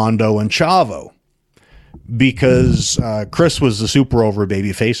against Mondo and Chavo. Because Chris was the super over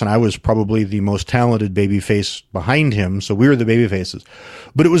babyface, and I was probably the most talented babyface behind him, so we were the babyfaces.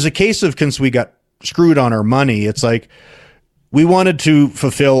 But it was a case of, since we got screwed on our money, it's like we wanted to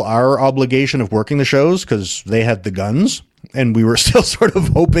fulfill our obligation of working the shows because they had the guns, and we were still sort of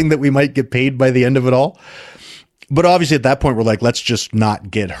hoping that we might get paid by the end of it all. But obviously at that point, we're like, let's just not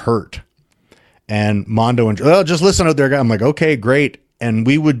get hurt. And Mondo and, well, just listen out there, guy. I'm like, okay, great. And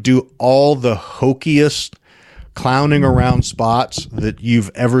we would do all the hokiest clowning around spots that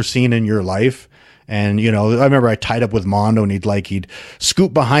you've ever seen in your life. And, you know, I remember I tied up with Mondo and he'd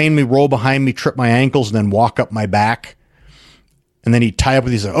scoot behind me, roll behind me, trip my ankles, and then walk up my back. And then he'd tie up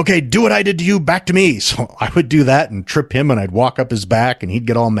with, he's like, okay, do what I did to you, back to me. So I would do that and trip him, and I'd walk up his back and he'd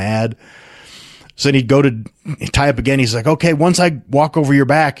get all mad. So then he'd go to tie up again. He's like, okay, once I walk over your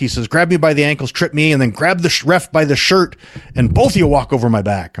back, he says, grab me by the ankles, trip me, and then grab the ref by the shirt, and both of you walk over my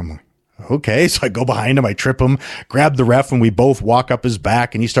back. I'm like, okay. So I go behind him, I trip him, grab the ref, and we both walk up his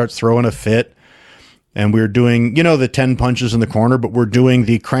back, and he starts throwing a fit. And we're doing, you know, the 10 punches in the corner, but we're doing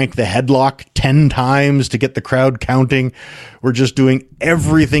the crank the headlock 10 times to get the crowd counting. We're just doing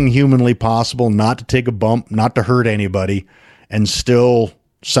everything humanly possible not to take a bump, not to hurt anybody, and still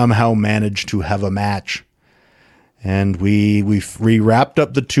somehow managed to have a match. And we wrapped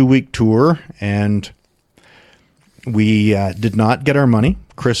up the 2-week tour, and we did not get our money.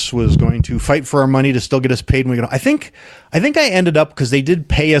 Chris was going to fight for our money to still get us paid when we got. I think I ended up, because they did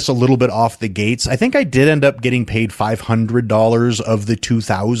pay us a little bit off the gates. I think I did end up getting paid $500 of the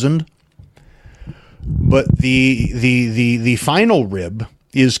 $2,000. But the final rib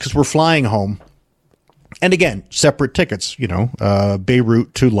is because we're flying home. And again, separate tickets, you know,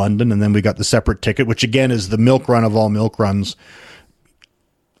 Beirut to London, and then we got the separate ticket, which again is the milk run of all milk runs.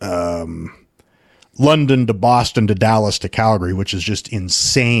 London to Boston to Dallas to Calgary, which is just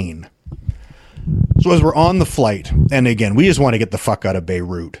insane. So as we're on the flight, and again, we just want to get the fuck out of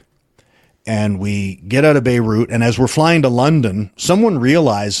Beirut. And we get out of Beirut, and as we're flying to London, someone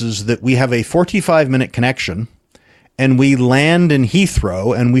realizes that we have a 45-minute connection, and we land in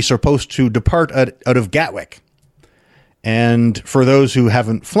Heathrow, and we're supposed to depart out of Gatwick. And for those who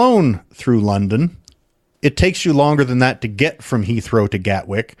haven't flown through London, it takes you longer than that to get from Heathrow to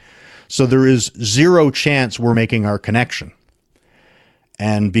Gatwick. So there is zero chance we're making our connection.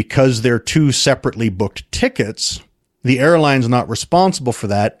 And because they're two separately booked tickets, the airline's not responsible for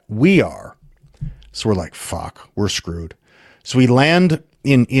that. We are. So we're like, fuck, we're screwed. So we land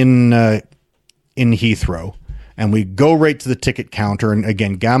in Heathrow, and we go right to the ticket counter. And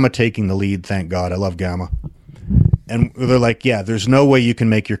again, Gamma taking the lead. Thank God. I love Gamma. And they're like, yeah, there's no way you can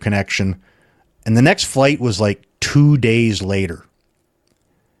make your connection. And the next flight was like 2 days later.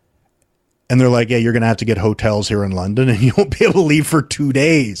 And they're like, yeah, you're going to have to get hotels here in London, and you won't be able to leave for 2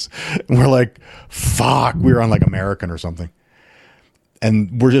 days. And we're like, fuck, we were on like American or something.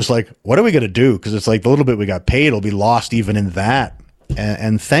 And we're just like, what are we going to do? Because it's like the little bit we got paid will be lost even in that.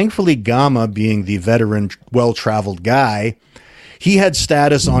 And thankfully, Gamma, being the veteran, well-traveled guy, he had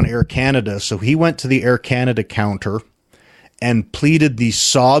status on Air Canada. So he went to the Air Canada counter and pleaded the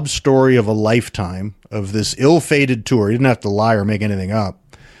sob story of a lifetime of this ill-fated tour. He didn't have to lie or make anything up.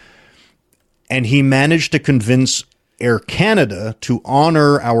 And he managed to convince Air Canada to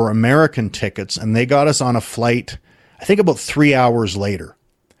honor our American tickets, and they got us on a flight, I think about 3 hours later.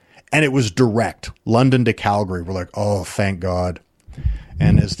 And it was direct, London to Calgary. We're like, oh, thank God.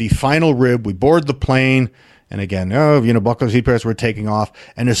 And as the final rib, we board the plane, and again, buckle seatbelts, we're taking off.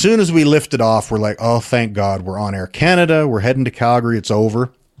 And as soon as we lifted off, we're like, oh, thank God, we're on Air Canada, we're heading to Calgary, it's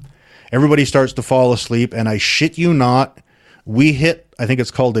over. Everybody starts to fall asleep, and I shit you not, we hit, I think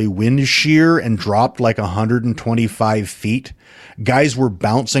it's called a wind shear, and dropped like 125 feet. Guys were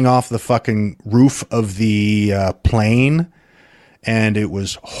bouncing off the fucking roof of the plane, and it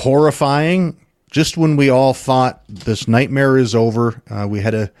was horrifying. Just when we all thought this nightmare is over, we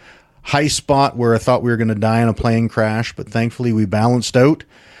had a high spot where I thought we were going to die in a plane crash, but thankfully we balanced out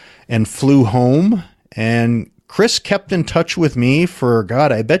and flew home. And Chris kept in touch with me for,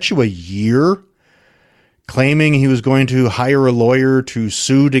 God, I bet you a year, claiming he was going to hire a lawyer to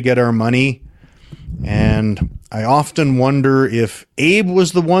sue to get our money. And I often wonder if Abe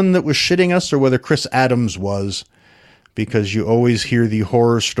was the one that was shitting us or whether Chris Adams was, because you always hear the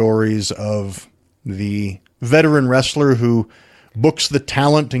horror stories of the veteran wrestler who books the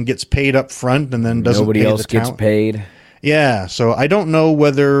talent and gets paid up front and then doesn't Nobody pay else the gets talent. paid. Yeah, so I don't know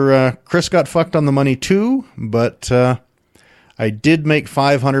whether Chris got fucked on the money too, but I did make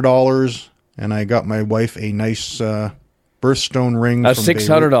 $500, and I got my wife a nice birthstone ring. A from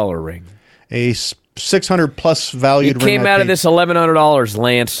 $600 ring. A $600 plus valued You ring. came out of this $1,100,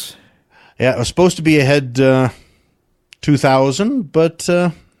 Lance. Yeah, it was supposed to be ahead $2,000, but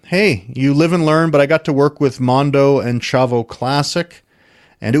hey, you live and learn. But I got to work with Mondo and Chavo Classic,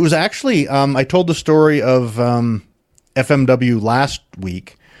 and it was actually, I told the story of FMW last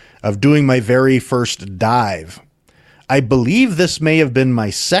week of doing my very first dive. I believe this may have been my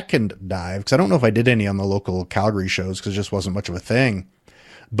second dive, because I don't know if I did any on the local Calgary shows, because it just wasn't much of a thing.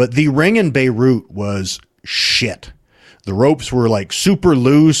 But the ring in Beirut was shit. The ropes were like super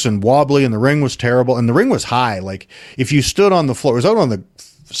loose and wobbly, and the ring was terrible. And the ring was high. Like if you stood on the floor, it was out on the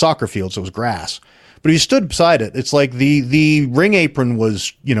soccer field, so it was grass. But if you stood beside it, it's like the ring apron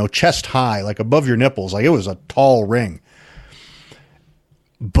was, chest high, like above your nipples. Like it was a tall ring.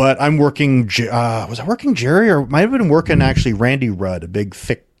 But I'm working, was I working Jerry, or might have been working actually Randy Rudd, a big,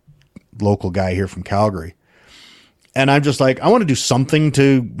 thick local guy here from Calgary. And I'm just like, I want to do something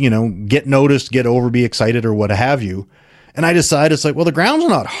to, get noticed, get over, be excited, or what have you. And I decided, it's like, well, the ground's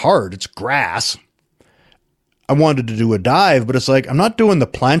not hard. It's grass. I wanted to do a dive, but it's like, I'm not doing the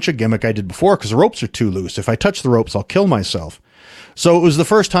plancha gimmick I did before because the ropes are too loose. If I touch the ropes, I'll kill myself. So it was the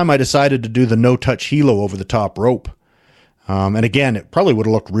first time I decided to do the no-touch helo over the top rope. And again, it probably would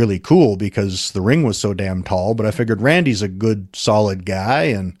have looked really cool because the ring was so damn tall, but I figured Randy's a good, solid guy,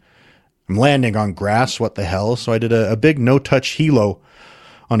 and I'm landing on grass, what the hell? So I did a big no-touch helo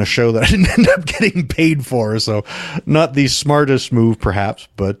on a show that I didn't end up getting paid for, so not the smartest move, perhaps,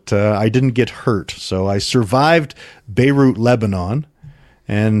 but I didn't get hurt. So I survived Beirut, Lebanon,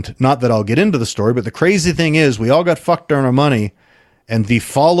 and not that I'll get into the story, but the crazy thing is we all got fucked on our money, and the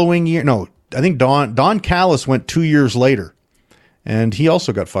following year, no, I think Don Callis went 2 years later, and he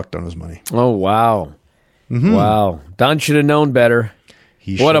also got fucked on his money. Oh, wow. Mm-hmm. Wow. Don should have known better.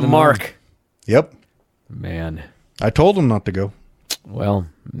 What a mark. Known. Yep. Man. I told him not to go. Well,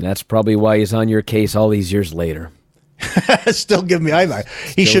 that's probably why he's on your case all these years later. Still give me...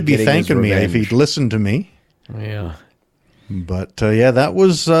 he should be thanking me if he'd listened to me. Yeah. But, that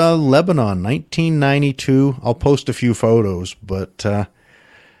was Lebanon, 1992. I'll post a few photos, but...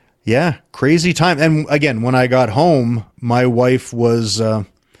 yeah, crazy time. And again, when I got home, my wife was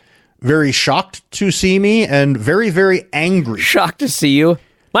very shocked to see me and very, very angry. Shocked to see you?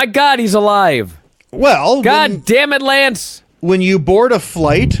 My God, he's alive. Well, God damn it, Lance. When you board a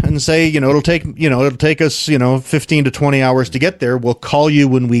flight and say, it'll take us, 15 to 20 hours to get there, we'll call you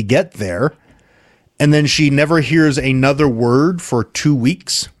when we get there. And then she never hears another word for 2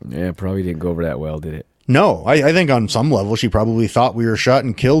 weeks. Yeah, probably didn't go over that well, did it? No, I think on some level she probably thought we were shot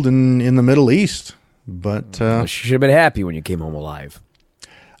and killed in the Middle East. But she should have been happy when you came home alive.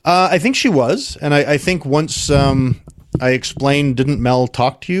 I think she was, and I think once I explained, didn't Mel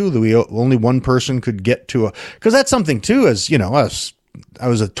talk to you that only one person could get to a? Because that's something too. As I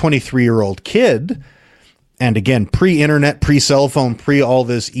was a 23-year-old kid, and again, pre-internet, pre-cell phone, pre all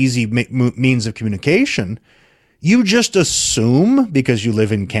this easy means of communication. You just assume, because you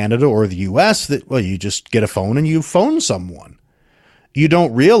live in Canada or the US, that, well, you just get a phone and you phone someone. You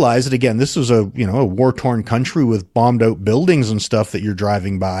don't realize that, again, this was a war-torn country with bombed-out buildings and stuff that you're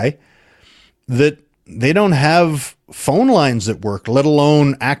driving by, that they don't have phone lines that work, let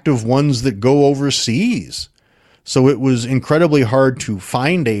alone active ones that go overseas. So it was incredibly hard to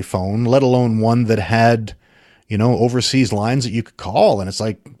find a phone, let alone one that had, overseas lines that you could call. And it's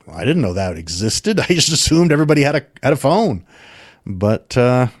like, I didn't know that existed. I just assumed everybody had a phone. But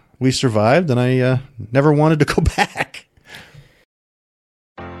we survived, and I never wanted to go back.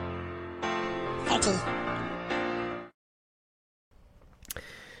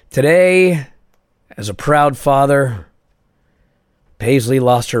 Today, as a proud father, Paisley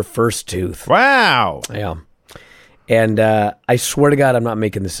lost her first tooth. Wow. Yeah. And I swear to God, I'm not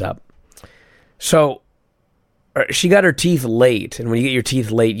making this up. So she got her teeth late, and when you get your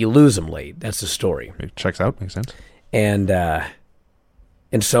teeth late, you lose them late. That's the story. It checks out. Makes sense. And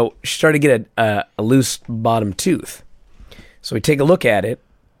so she started to get a loose bottom tooth. So we take a look at it,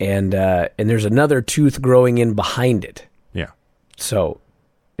 and there's another tooth growing in behind it. Yeah. So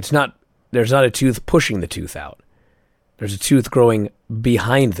there's not a tooth pushing the tooth out. There's a tooth growing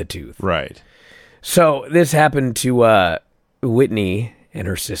behind the tooth. Right. So this happened to Whitney and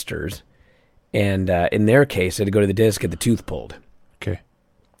her sisters. And in their case, they had to go to the dentist to get the tooth pulled. Okay.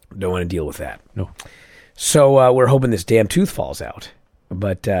 Don't want to deal with that. No. So we're hoping this damn tooth falls out.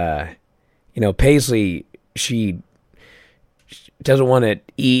 But, Paisley, she doesn't want to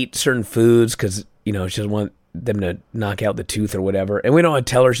eat certain foods because, she doesn't want them to knock out the tooth or whatever. And we don't want to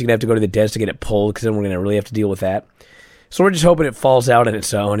tell her she's going to have to go to the dentist to get it pulled because then we're going to really have to deal with that. So we're just hoping it falls out on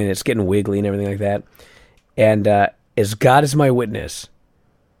its own and it's getting wiggly and everything like that. And as God is my witness,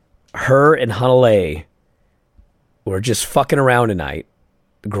 her and Hanalei were just fucking around tonight,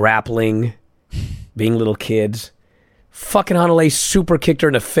 grappling, being little kids. Fucking Hanalei super kicked her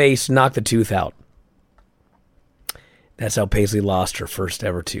in the face, knocked the tooth out. That's how Paisley lost her first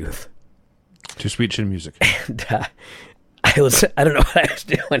ever tooth. Too sweet chin music. And I don't know what I was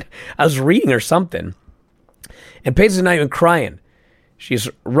doing. I was reading her something. And Paisley's not even crying. She just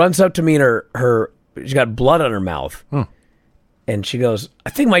runs up to me and her she's got blood on her mouth. And she goes, I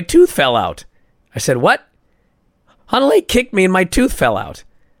think my tooth fell out. I said, what? Hanalei kicked me and my tooth fell out.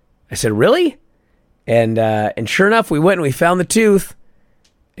 I said, really? And sure enough, we went and we found the tooth,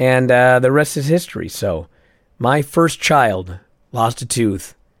 and the rest is history. So my first child lost a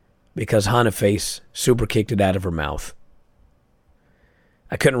tooth because Hana Face super kicked it out of her mouth.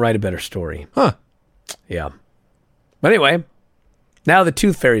 I couldn't write a better story. Huh. Yeah. But anyway, now the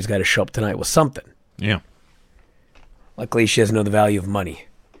tooth fairy's got to show up tonight with something. Yeah. Luckily, she doesn't know the value of money.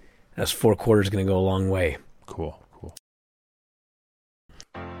 That's 4 quarters going to go a long way. Cool.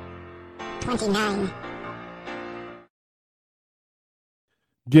 29.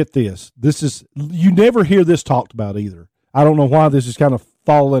 Get this. This is, you never hear this talked about either. I don't know why this is kind of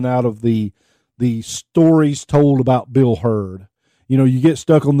fallen out of the stories told about Bill Hurd. You know, you get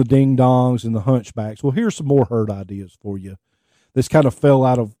stuck on the ding-dongs and the hunchbacks. Well, here's some more Hurd ideas for you. This kind of fell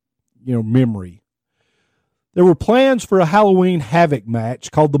out of, memory. There were plans for a Halloween Havoc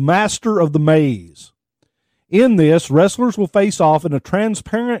match called the Master of the Maze. In this, wrestlers will face off in a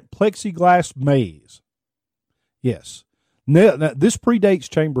transparent plexiglass maze. Yes. Now, this predates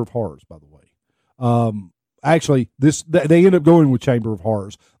Chamber of Horrors, by the way. Actually, they end up going with Chamber of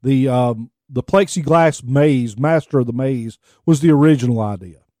Horrors. The plexiglass maze, Master of the Maze, was the original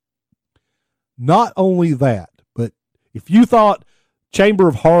idea. Not only that, but if you thought Chamber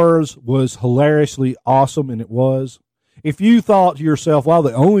of Horrors was hilariously awesome, and it was, if you thought to yourself, wow,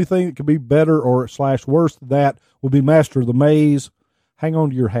 the only thing that could be better or / worse than that would be Master of the Maze, hang on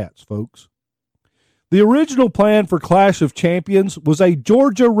to your hats, folks. The original plan for Clash of Champions was a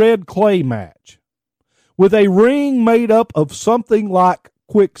Georgia red clay match with a ring made up of something like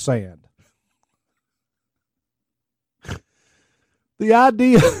quicksand. The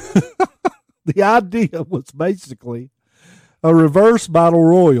idea was basically a reverse battle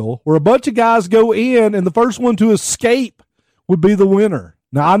royal where a bunch of guys go in and the first one to escape would be the winner.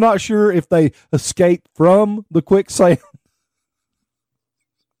 Now, I'm not sure if they escape from the quicksand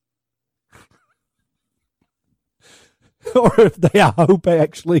or if I hope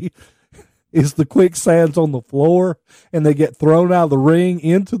actually is the quicksand's on the floor and they get thrown out of the ring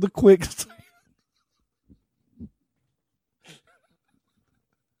into the quicksand.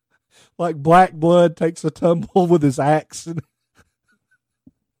 Like Black Blood takes a tumble with his axe and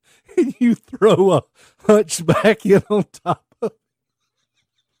you throw a hunchback in on top of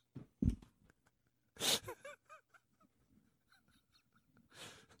it.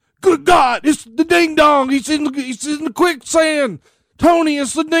 Good God, it's the ding dong. He's in the quicksand. Tony,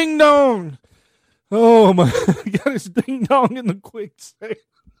 it's the ding dong. Oh my God, it's ding dong in the quicksand.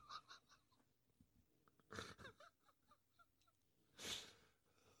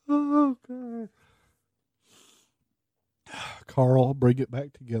 Oh God. Carl, bring it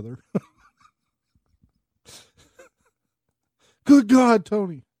back together. Good God,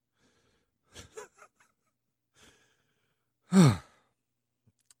 Tony.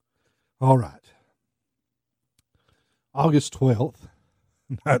 All right. August 12th,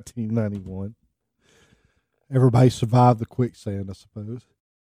 1991. Everybody survived the quicksand, I suppose.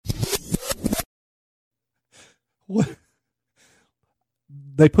 What?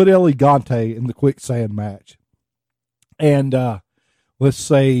 They put El Gigante in the quicksand match. And let's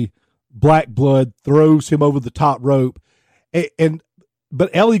say Black Blood throws him over the top rope. But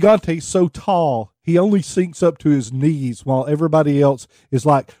El Gigante's so tall, he only sinks up to his knees while everybody else is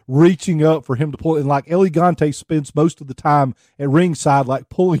like reaching up for him to pull. And like El Gigante spends most of the time at ringside, like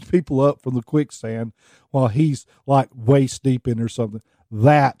pulling people up from the quicksand while he's like waist deep in or something.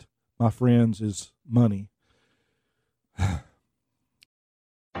 That, my friends, is money.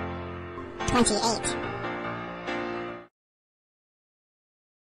 28.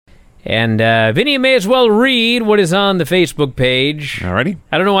 And Vinny, you may as well read what is on the Facebook page. Alrighty.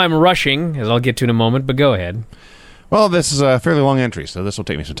 I don't know why I'm rushing, as I'll get to in a moment, but go ahead. Well, this is a fairly long entry, so this will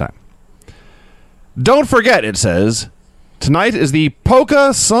take me some time. Don't forget, it says, tonight is the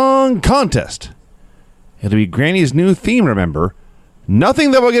Polka Song Contest. It'll be Granny's new theme, remember.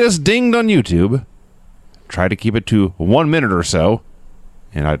 Nothing that will get us dinged on YouTube. Try to keep it to 1 minute or so.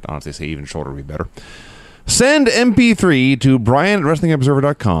 And I'd honestly say even shorter would be better. Send MP3 to Bryan at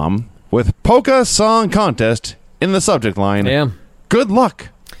WrestlingObserver.com with Polka Song Contest in the subject line. Yeah. Good luck.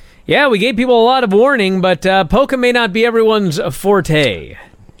 Yeah, we gave people a lot of warning, but polka may not be everyone's forte.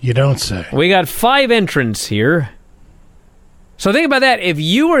 You don't say. We got 5 entrants here. So think about that. If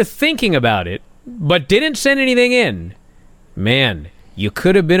you were thinking about it, but didn't send anything in, man, you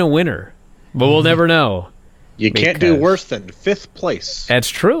could have been a winner. But we'll never know. You can't do worse than 5th place. That's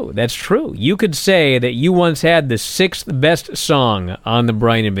true. That's true. You could say that you once had the 6th best song on the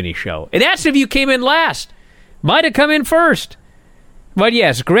Bryan and Vinny show. And that's if you came in last. Might have come in first. But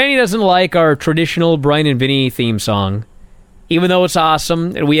yes, Granny doesn't like our traditional Bryan and Vinny theme song. Even though it's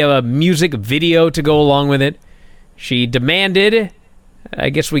awesome, and we have a music video to go along with it, she demanded, I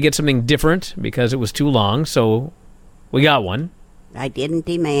guess we get something different because it was too long, so we got one. I didn't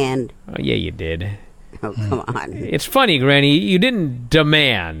demand. Oh, yeah, you did. Oh, come on. It's funny, Granny, you didn't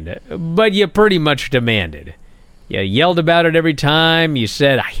demand, but you pretty much demanded. You yelled about it every time. You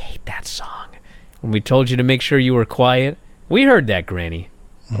said, I hate that song. When we told you to make sure you were quiet. We heard that, Granny.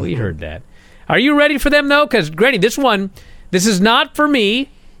 We heard that. Are you ready for them, though? Because, Granny, this is not for me,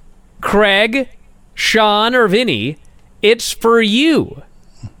 Craig, Sean, or Vinny. It's for you.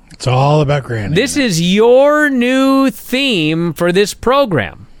 It's all about Granny. This is your new theme for this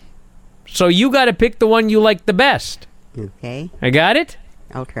program. So you got to pick the one you like the best. Okay. I got it?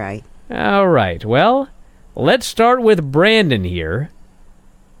 I'll try. All right. Well, let's start with Brandon here,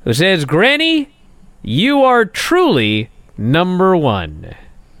 who says, Granny, you are truly number one.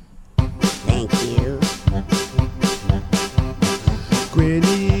 Thank you.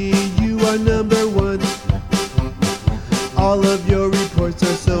 Granny, you are number one. All of your reports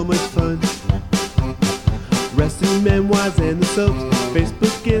are so much fun. Wrestling memoirs and the soaps,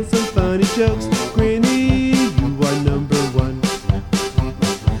 Facebook and some funny jokes. Granny, you are number one.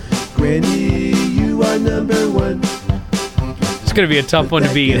 Granny, you are number one. It's going to be a tough one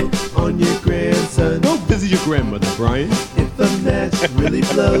to beat. On your grandson. Don't visit your grandmother, Brian. If a match really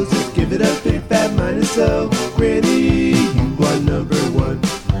blows, just give it a big fat minus so. Granny, you are number one.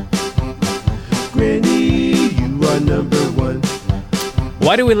 Granny, you are number one.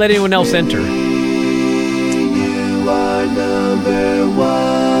 Why do we let anyone else enter? You are number one.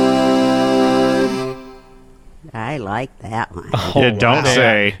 I like that one. Oh, You don't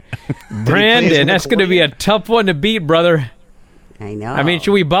say. Brandon, that's going to be a tough one to beat, brother. I know. I mean,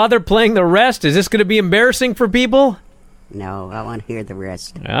 should we bother playing the rest? Is this going to be embarrassing for people? No, I want to hear the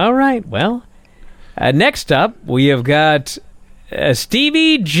rest. All right, well. Next up, we have got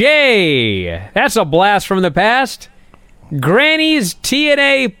Stevie J. That's a blast from the past. Granny's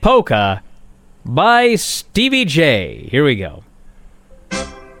TNA Polka by Stevie J. Here we go.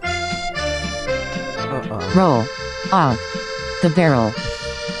 Roll off the barrel.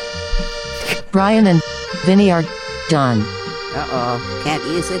 Bryan and Vinny are done. Uh-oh, can't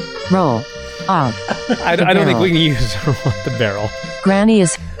use it? Roll off I don't think we can use the barrel. Granny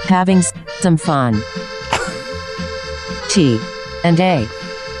is having some fun. T&A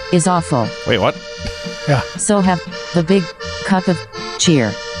is awful. Wait, what? Yeah. So have the big cup of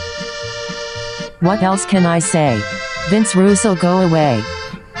cheer. What else can I say? Vince Russo, go away.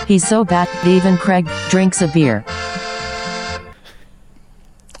 He's so bad, even Craig drinks a beer.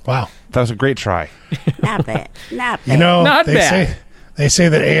 Wow. That was a great try. Not bad. Not bad. You know, Not bad. They say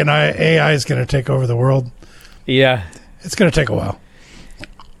that AI is going to take over the world. Yeah. It's going to take a while.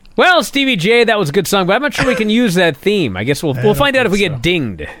 Well, Stevie J, that was a good song, but I'm not sure we can use that theme. I guess we'll find out if we get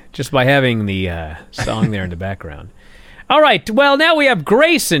dinged just by having the song there in the background. All right, well, now we have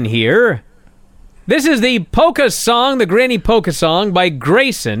Grayson here. This is the polka song, the Granny Polka song by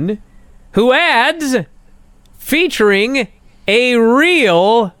Grayson, who adds, featuring a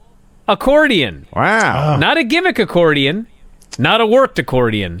real accordion. Wow. Not a gimmick accordion, not a worked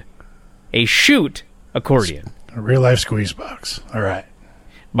accordion, a shoot accordion. A real-life squeeze box. All right.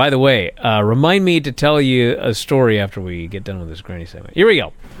 By the way, remind me to tell you a story after we get done with this Granny segment. Here we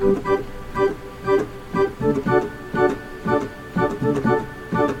go.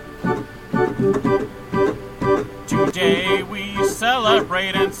 Today we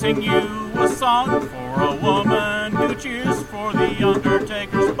celebrate and sing you a song for a woman who cheers for the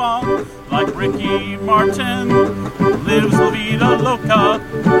Undertaker's bong. Like Ricky Martin, lives La Vida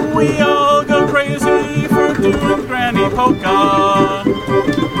Loca. We all go crazy for doing Granny Polka.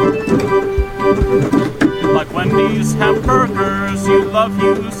 Like Wendy's hamburgers, you love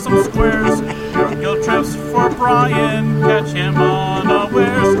you some squares. Your guilt trips for Brian, catch him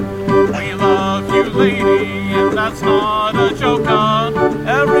unawares. We love you, lady, and that's not a joke.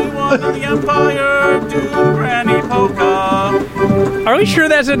 Everyone in the Empire do Granny Polka. Are we sure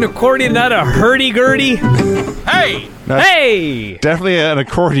that's an accordion, not a hurdy-gurdy? Hey! Hey! Definitely an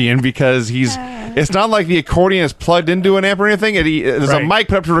accordion because it's not like the accordion is plugged into an amp or anything. There's a mic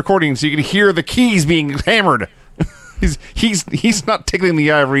put up to the recording so you can hear the keys being hammered. He's not tickling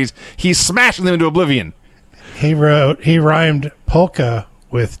the ivories. He's smashing them into oblivion. He rhymed polka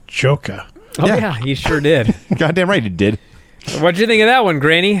with joka. Oh, yeah, he sure did. Goddamn right he did. What'd you think of that one,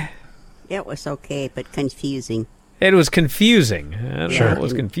 Granny? It was okay, but confusing. It was confusing. I don't know Sure. what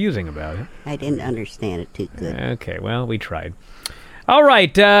was confusing about it. I didn't understand it too good. Okay, well, we tried. All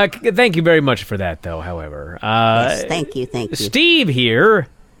right. Thank you very much for that, though, however. Yes, thank you. Steve here,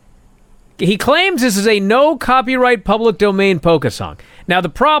 he claims this is a no-copyright public domain polka song. Now, the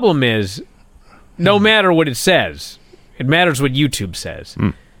problem is, no matter what it says, it matters what YouTube says.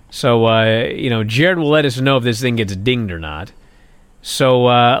 So, Jared will let us know if this thing gets dinged or not. So,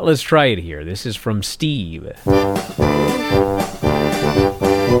 let's try it here. This is from Steve.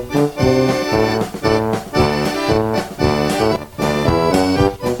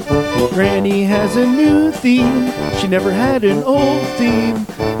 Granny has a new theme. She never had an old theme.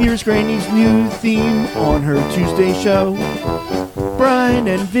 Here's Granny's new theme on her Tuesday show. Bryan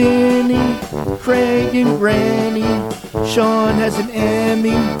and Vinny, Craig and Granny. Sean has an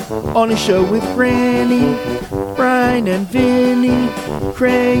Emmy on a show with Granny. Bryan and Vinny,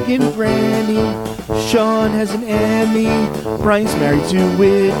 Craig and Granny. Sean has an Emmy. Brian's married to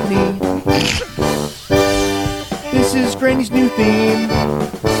Whitney. This is Granny's new theme.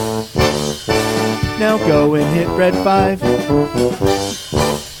 Now go and hit red 5.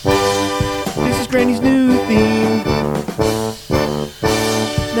 This is Granny's new theme.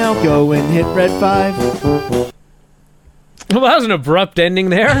 Now go and hit red 5. Well, that was an abrupt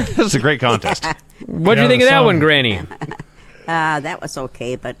ending there. This is a great contest. What do you think of that one, Granny? That was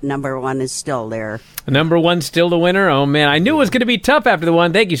okay, but number 1 is still there. Number 1 still the winner? Oh, man. I knew it was going to be tough after the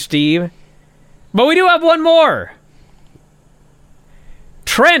one. Thank you, Steve. But we do have one more.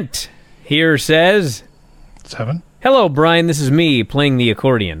 Trent here says... 7. Hello, Brian. This is me playing the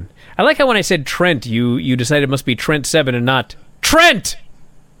accordion. I like how when I said Trent, you decided it must be Trent 7 and not Trent!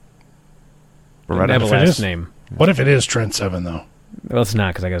 Right, have a last name. What if it is Trent 7, though? Well, it's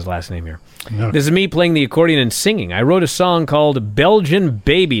not, because I got his last name here. No. This is me playing the accordion and singing. I wrote a song called Belgian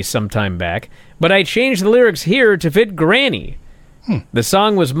Baby some time back, but I changed the lyrics here to fit Granny. The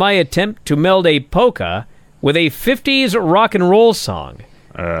song was my attempt to meld a polka with a 50s rock and roll song.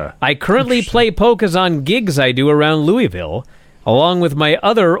 I currently play polkas on gigs I do around Louisville, along with my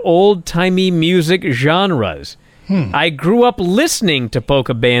other old-timey music genres. I grew up listening to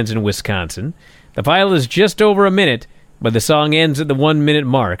polka bands in Wisconsin. The file is just over a minute, but the song ends at the 1-minute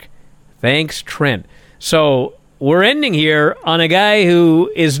mark. Thanks, Trent. So, we're ending here on a guy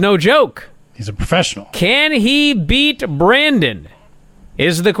who is no joke. He's a professional. Can he beat Brandon?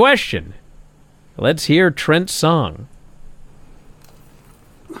 Is the question. Let's hear Trent's song.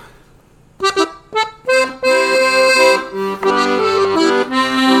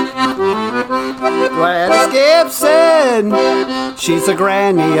 Gladys Gibson, she's a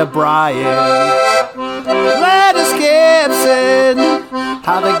granny of Bryan. Gladys Gibson,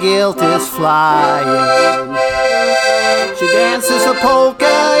 how the guilt is flying. She dances a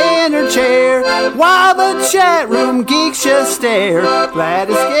polka in her chair while the chat room geeks just stare.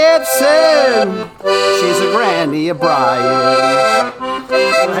 Gladys Gibson, she's a granny of Bryan.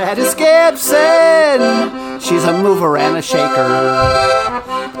 Gladys Gibson, she's a mover and a shaker.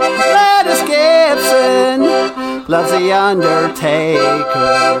 Gladys Gibson loves the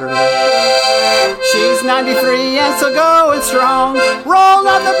Undertaker. She's 93 and still going strong. Roll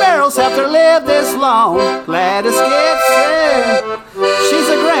out the barrels after lived this long. Gladys Gibson, she's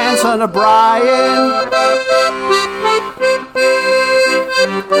a grandson of Bryan.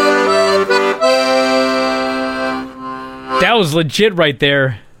 That was legit right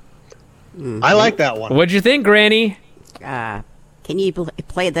there. I like that one. What'd you think, Granny? Can you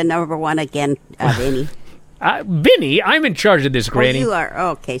play the number 1 again, Vinny? Vinny, I'm in charge of this, Granny. Oh, you are?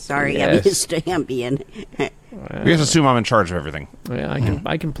 Okay, sorry. Yes. I'm used to him being... You guys assume I'm in charge of everything. Yeah,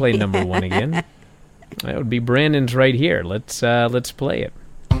 I can play number 1 again. That would be Brandon's right here. Let's play it.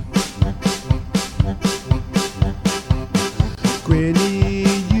 Granny,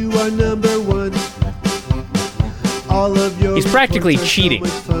 you are number 1. All of your He's practically cheating.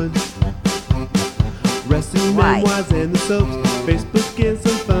 Wrestling memoirs and the soaps, Facebook and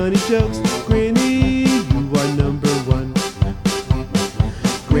some funny jokes. Granny, you are number 1.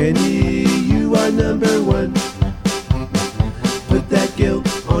 Granny, you are number 1. Put that guilt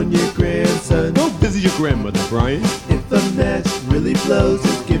on your grandson. Go visit your grandmother, Brian. If a match really blows,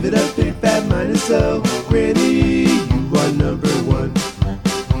 just give it a big fat minus so. Granny, you are number 1.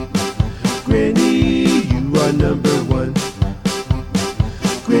 Granny, you are number 1.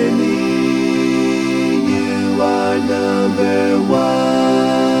 Granny, you are number 1.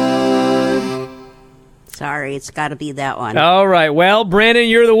 Sorry, it's got to be that one. All right. Well, Brandon,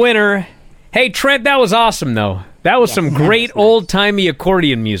 you're the winner. Hey, Trent, that was awesome, though. That was some great old-timey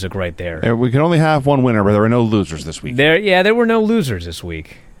accordion music right there. We can only have one winner, but there were no losers this week. There were no losers this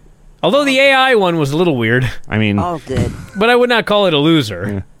week. Although the AI one was a little weird. I mean... Oh, good. But I would not call it a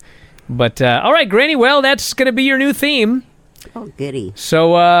loser. Yeah. But, all right, Granny, well, that's going to be your new theme. Oh, goody.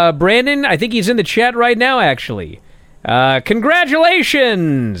 So, Brandon, I think he's in the chat right now, actually.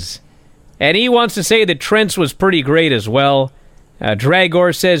 Congratulations! And he wants to say that Trent's was pretty great as well.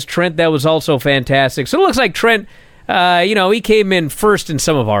 Dragor says, Trent, that was also fantastic. So it looks like Trent, he came in first in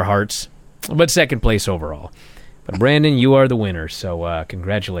some of our hearts, but second place overall. But Brandon, you are the winner, so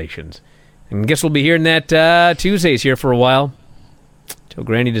congratulations. And I guess we'll be hearing that Tuesdays here for a while, till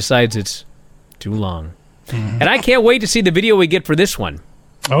Granny decides it's too long. And I can't wait to see the video we get for this one.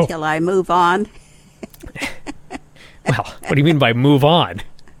 Oh. Till I move on. Well, what do you mean by move on?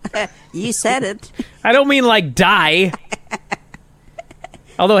 You said it. I don't mean like die.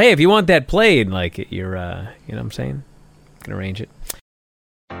 Although, hey, if you want that played, like you're, you know what I'm saying? You can arrange it.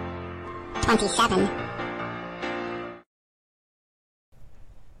 27.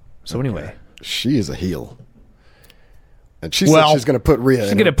 So anyway. She is a heel. And she said she's going to put Rhea in her place.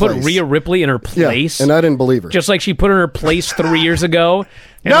 She's going to put Rhea Ripley in her place? Yeah, and I didn't believe her. Just like she put her in her place 3 years ago?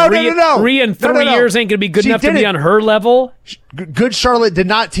 And No. Rhea in 3 years ain't going to be good enough to be on her level? Good Charlotte did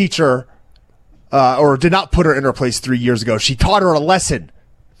not teach her, or did not put her in her place 3 years ago. She taught her a lesson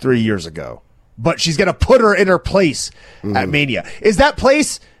 3 years ago. But she's going to put her in her place at Mania. Is that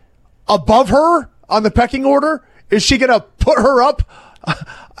place above her on the pecking order? Is she going to put her up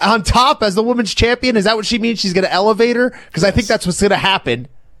on top as the women's champion? Is that what she means? She's going to elevate her? Because I think that's what's going to happen.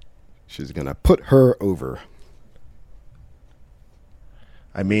 She's going to put her over.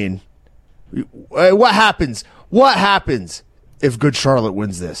 I mean, what happens? What happens if Good Charlotte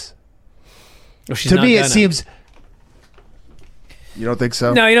wins this? Well, to me, it seems... You don't think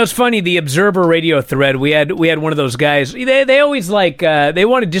so? No, it's funny. The Observer radio thread, we had one of those guys. They always they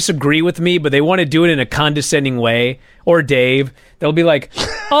want to disagree with me, but they want to do it in a condescending way. Or Dave, they'll be like,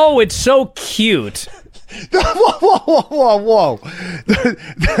 "Oh, it's so cute." Whoa!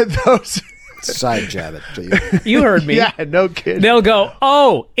 Those side jab it. You heard me. Yeah, no kidding. They'll go,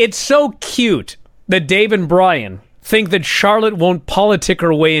 "Oh, it's so cute that Dave and Bryan think that Charlotte won't politic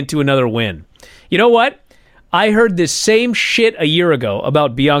her way into another win." You know what? I heard this same shit a year ago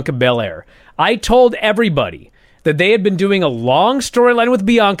about Bianca Belair. I told everybody that they had been doing a long storyline with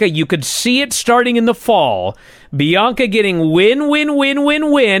Bianca. You could see it starting in the fall. Bianca getting win,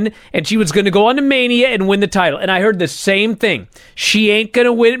 and she was going to go on to Mania and win the title. And I heard the same thing. She ain't going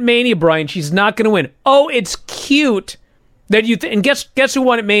to win at Mania, Bryan. She's not going to win. Oh, it's cute that you... and guess who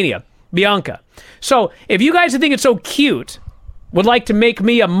won at Mania? Bianca. So if you guys think it's so cute, would like to make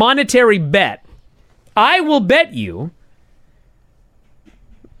me a monetary bet, I will bet you...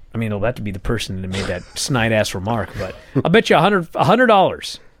 I mean, it'll have to be the person that made that snide-ass remark, but I'll bet you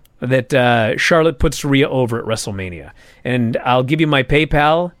 $100 that Charlotte puts Rhea over at WrestleMania. And I'll give you my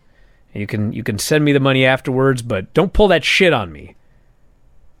PayPal, and you can send me the money afterwards, but don't pull that shit on me.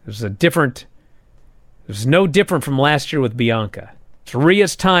 It was no different from last year with Bianca. It's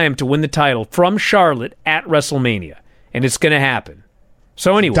Rhea's time to win the title from Charlotte at WrestleMania, and it's going to happen.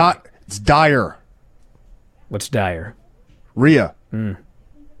 So anyway. It's dire. What's dire? Rhea.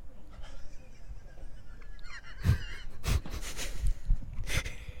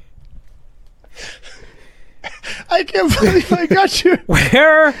 I can't believe I got you.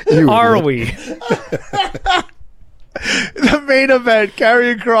 Where are we? The main event,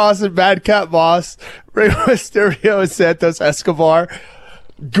 Karrion Kross and Madcap Moss, Rey Mysterio and Santos Escobar.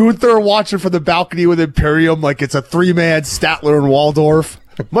 Gunther watching from the balcony with Imperium like it's a three-man Statler and Waldorf.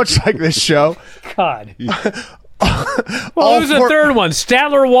 Much like this show. God. Well, who's the third one?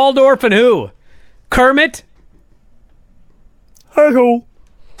 Statler, Waldorf, and who? Kermit? Hello.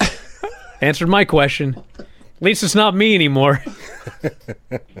 Answered my question. At least it's not me anymore.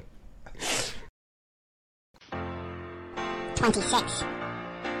 26.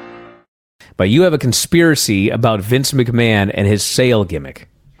 But you have a conspiracy about Vince McMahon and his sale gimmick.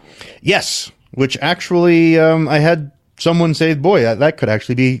 Yes, which actually I had someone say, boy, that could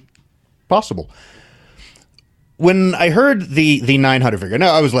actually be possible. When I heard the 900 figure,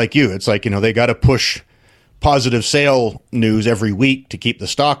 now I was like you. It's like, they got to push positive sale news every week to keep the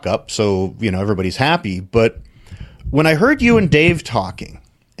stock up so, everybody's happy. But when I heard you and Dave talking,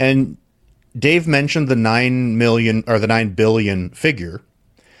 and Dave mentioned the 9 million or the 9 billion figure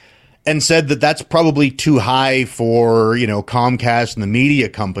and said that that's probably too high for, Comcast and the media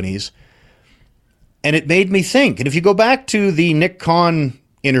companies. And it made me think. And if you go back to the Nick Khan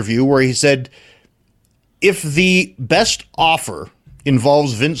interview where he said, if the best offer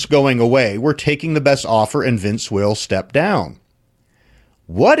involves Vince going away, we're taking the best offer and Vince will step down.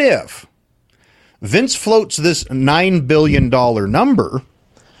 What if Vince floats this $9 billion number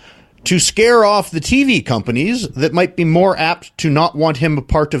to scare off the TV companies that might be more apt to not want him a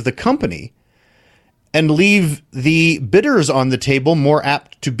part of the company? and leave the bidders on the table more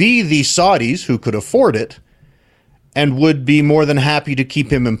apt to be the Saudis who could afford it and would be more than happy to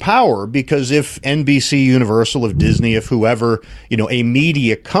keep him in power, because if NBC Universal, if Disney, if whoever, a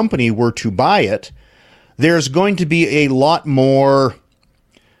media company were to buy it, there's going to be a lot more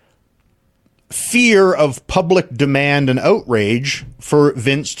fear of public demand and outrage for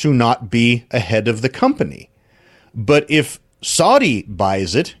Vince to not be ahead of the company. But if Saudi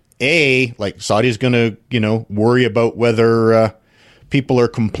buys it, Saudi's going to, worry about whether people are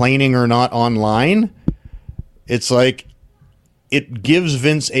complaining or not online. It's like it gives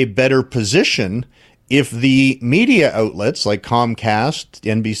Vince a better position if the media outlets like Comcast,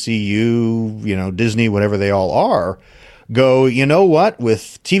 NBCU, Disney, whatever they all are, go, you know what,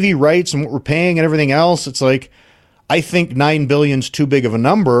 with TV rights and what we're paying and everything else, it's like, I think $9 billion's too big of a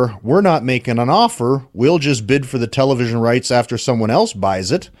number. We're not making an offer. We'll just bid for the television rights after someone else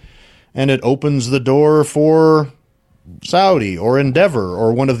buys it. And it opens the door for Saudi or Endeavor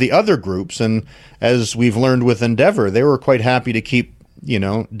or one of the other groups. And as we've learned with Endeavor, they were quite happy to keep,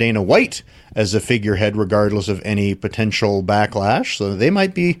 Dana White as a figurehead regardless of any potential backlash. So they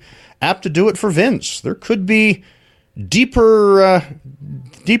might be apt to do it for Vince. There could be deeper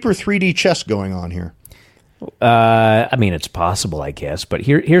 3D chess going on here. It's possible, I guess. But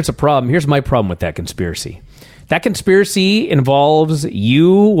here's a problem. Here's my problem with that conspiracy. That conspiracy involves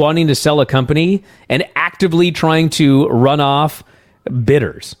you wanting to sell a company and actively trying to run off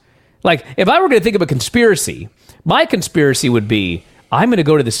bidders. Like, if I were going to think of a conspiracy, my conspiracy would be, I'm going to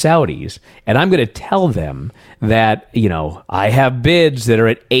go to the Saudis and I'm going to tell them that, I have bids that are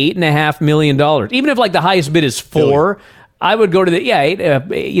at $8.5 million. Even if the highest bid is $4 billion, I would go to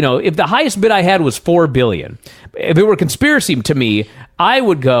if the highest bid I had was $4 billion. If it were a conspiracy to me, I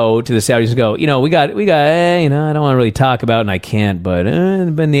would go to the Saudis and go, we got, I don't want to really talk about it and I can't, but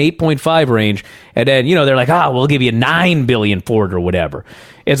in the 8.5 range. And then, they're like, we'll give you $9 billion for it or whatever.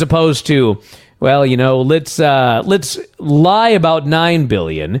 As opposed to, well, let's lie about $9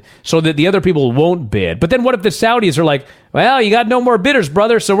 billion so that the other people won't bid. But then what if the Saudis are like, well, you got no more bidders,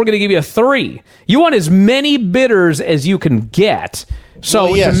 brother, so we're going to give you $3 billion. You want as many bidders as you can get.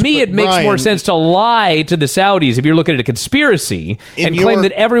 So to me, it makes more sense to lie to the Saudis if you're looking at a conspiracy and claim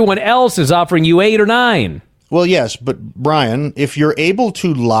that everyone else is offering you 8 or 9. Well, yes, but Brian, if you're able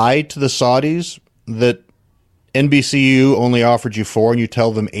to lie to the Saudis that NBCU only offered you 4 and you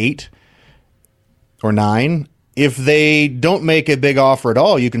tell them 8 or 9, if they don't make a big offer at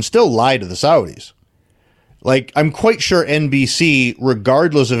all, you can still lie to the Saudis. I'm quite sure NBC,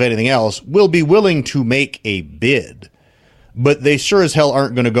 regardless of anything else, will be willing to make a bid. But they sure as hell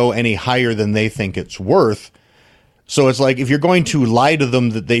aren't going to go any higher than they think it's worth. So it's like, if you're going to lie to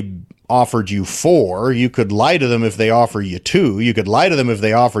them that they offered you 4, you could lie to them if they offer you 2. You could lie to them if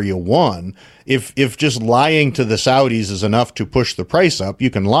they offer you 1. If just lying to the Saudis is enough to push the price up, you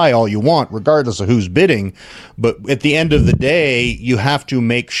can lie all you want, regardless of who's bidding. But at the end of the day, you have to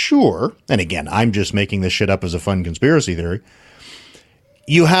make sure, and again, I'm just making this shit up as a fun conspiracy theory,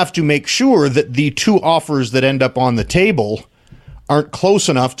 you have to make sure that the 2 offers that end up on the table aren't close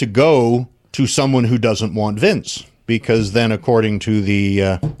enough to go to someone who doesn't want Vince. Because then, according to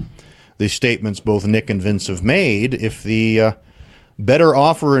the statements both Nick and Vince have made, if the better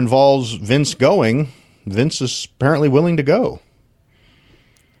offer involves Vince going, Vince is apparently willing to go.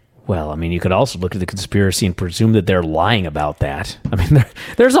 Well, you could also look at the conspiracy and presume that they're lying about that.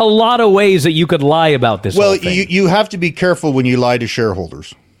 There's a lot of ways that you could lie about this whole thing. You have to be careful when you lie to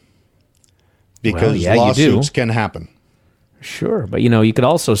shareholders. Because lawsuits can happen. Sure, but you could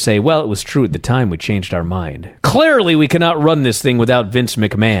also say, well, it was true at the time, we changed our mind. Clearly, we cannot run this thing without Vince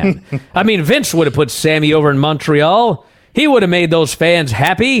McMahon. Vince would have put Sammy over in Montreal. He would have made those fans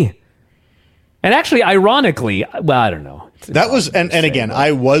happy. And actually, ironically, well, I don't know. That was, and again,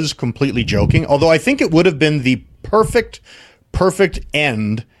 I was completely joking, although I think it would have been the perfect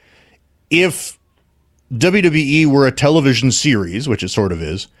end if WWE were a television series, which it sort of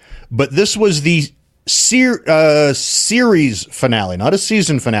is, but this was the series finale, not a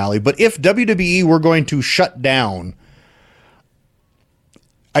season finale. But if WWE were going to shut down,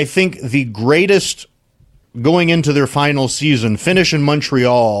 I think the greatest going into their final season finish in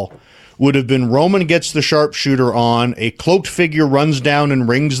Montreal would have been Roman gets the sharpshooter on, a cloaked figure runs down and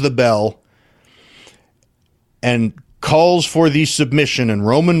rings the bell and calls for the submission, and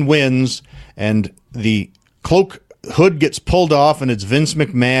Roman wins, and the cloak hood gets pulled off, and it's Vince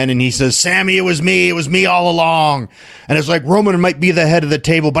McMahon, and he says, Sammy, it was me all along. And it's like, Roman might be the head of the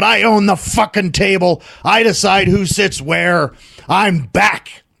table, but I own the fucking table. I decide who sits where. I'm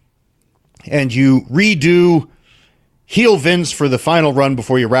back. And you redo Heal Vince for the final run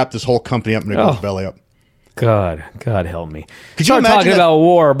before you wrap this whole company up and it goes belly up. God help me. Could you Start imagine talking about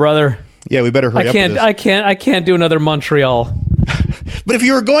war, brother? Yeah, we better hurry up with this. I can't do another Montreal. But if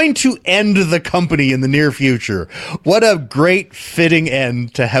you were going to end the company in the near future, what a great fitting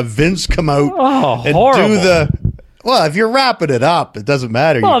end to have Vince come out and horrible. do the... Well, if you're wrapping it up, it doesn't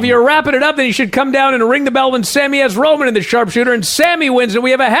matter. Well, if you're wrapping it up, then you should come down and ring the bell when Sammy has Roman in the sharpshooter and Sammy wins and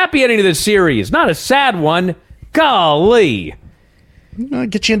we have a happy ending to this series. Not a sad one. Golly.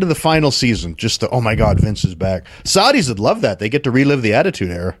 Get you into the final season. Just to, oh my God, Vince is back. Saudis would love that. They get to relive the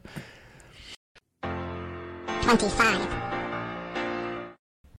Attitude Era. 25.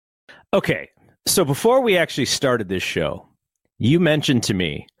 Okay, so before we actually started this show, you mentioned to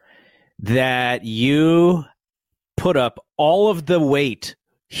me that you put up all of the weight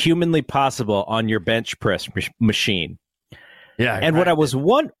humanly possible on your bench press machine. Yeah, and what I was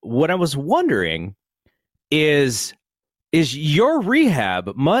wondering is your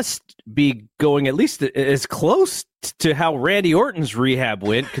rehab must be going at least as close to how Randy Orton's rehab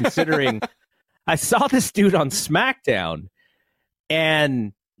went, considering I saw this dude on SmackDown,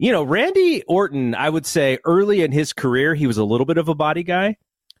 and Randy Orton, I would say early in his career, he was a little bit of a body guy,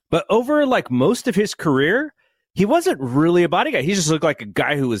 but over like most of his career, he wasn't really a body guy. He just looked like a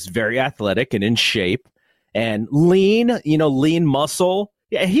guy who was very athletic and in shape and lean, lean muscle.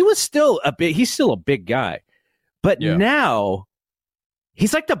 Yeah, he's still a big guy. But now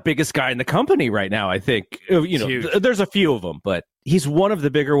he's like the biggest guy in the company right now, I think. There's a few of them, but he's one of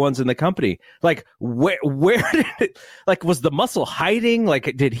the bigger ones in the company. Like, where did it, like, was the muscle hiding?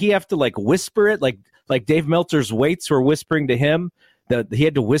 Like, did he have to like whisper it? Like Dave Meltzer's weights were whispering to him that he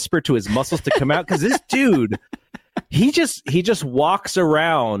had to whisper to his muscles to come out? Because this dude, he just walks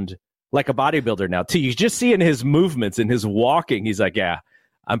around like a bodybuilder now too. You just see in his movements and his walking, he's like, yeah,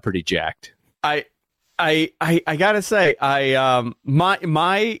 I'm pretty jacked. I gotta say,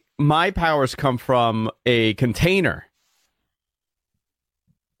 my powers come from a container.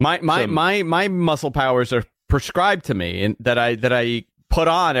 My muscle powers are prescribed to me, and that I put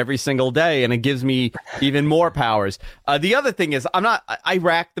on every single day, and it gives me even more powers. The other thing is, I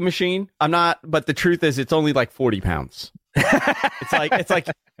rack the machine. But the truth is, it's only like 40 pounds.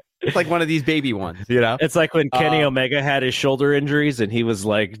 It's like one of these baby ones, It's like when Kenny Omega had his shoulder injuries and he was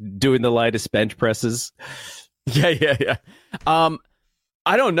like doing the lightest bench presses. Yeah. I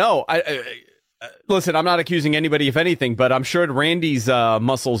don't know. Listen, I'm not accusing anybody of anything, but I'm sure Randy's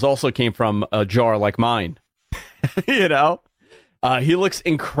muscles also came from a jar like mine. He looks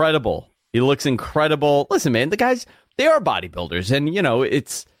incredible. Listen, man, the guys, they are bodybuilders, and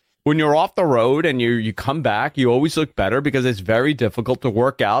it's when you're off the road and you come back, you always look better because it's very difficult to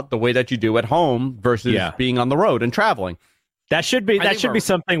work out the way that you do at home versus being on the road and traveling. That should be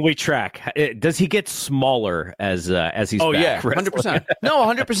something we track. Does he get smaller as he's back? Yeah, 100%. No,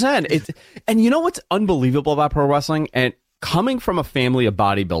 100%. And you know what's unbelievable about pro wrestling? And coming from a family of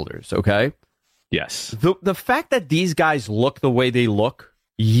bodybuilders, okay? Yes. The fact that these guys look the way they look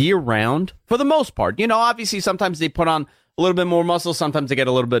year round, for the most part, obviously sometimes they put on a little bit more muscle, sometimes they get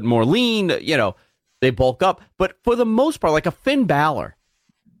a little bit more lean, they bulk up. But for the most part, like a Finn Balor,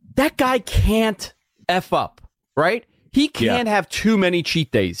 that guy can't F up, right? He can't have too many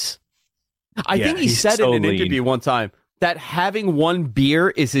cheat days. I think he said in an interview one time that having one beer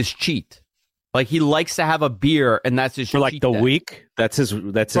is his cheat. Like, he likes to have a beer, and that's his cheat. For like the week? That's his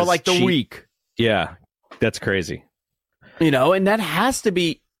like the week. Yeah, that's crazy. And that has to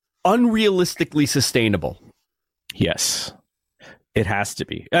be unrealistically sustainable. Yes, it has to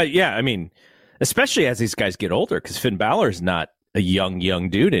be. Yeah, I mean, especially as these guys get older, because Finn Balor is not a young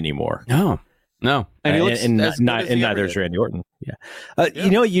dude anymore. No, and he looks neither is Randy Orton. Yeah,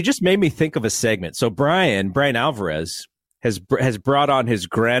 you just made me think of a segment. So Brian Alvarez has brought on his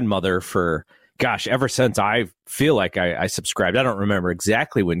grandmother for, gosh, ever since I feel like I subscribed. I don't remember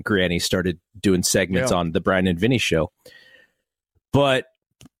exactly when Granny started doing segments on the Bryan and Vinny show, but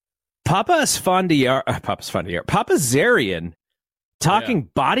Papa Zarian talking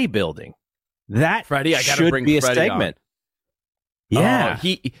bodybuilding. That Freddie, I gotta bring be a Freddie segment. On.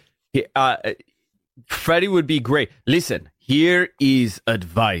 Yeah, Freddie would be great. Listen, here is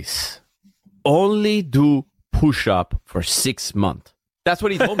advice: only do push-up for 6 months. That's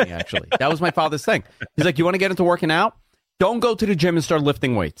what he told me. Actually, that was my father's thing. He's like, "You want to get into working out? Don't go to the gym and start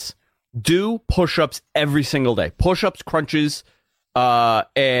lifting weights. Do push-ups every single day. Push-ups, crunches."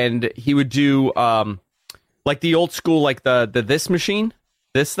 And he would do like the old school, like the this machine,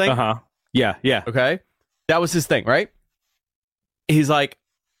 this thing. Yeah. Okay, that was his thing, right? He's like,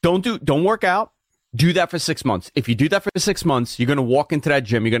 don't work out. Do that for 6 months. If you do that for 6 months, you're gonna walk into that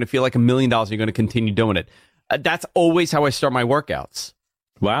gym. You're gonna feel like $1 million. You're gonna continue doing it. that's always how I start my workouts.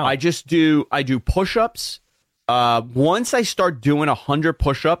 Wow. I do push-ups. Once I start doing 100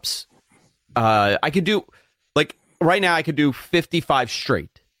 push-ups, I could do, like, right now I could do 55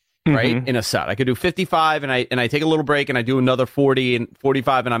 straight, right, in a set. I could do 55, and I take a little break, and I do another 40 and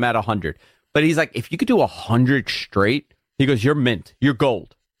 45, and I'm at 100. But he's like, if you could do 100 straight, he goes, you're mint, you're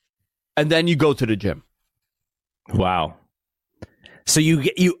gold. And then you go to the gym. Wow. So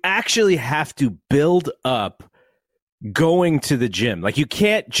you actually have to build up going to the gym. Like, you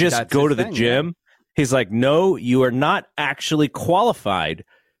can't just go to the gym. Yeah. He's like, no, you are not actually qualified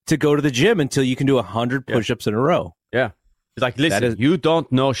to go to the gym until you can do 100 push-ups in a row. Yeah. He's like, listen, you don't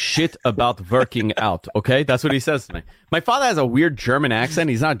know shit about working out, okay? That's what he says to me. My father has a weird German accent.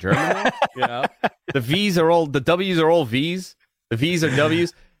 He's not German, you know? The W's are all V's. The V's are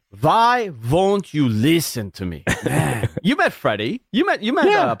W's. Why won't you listen to me? Man, you met Freddie. You met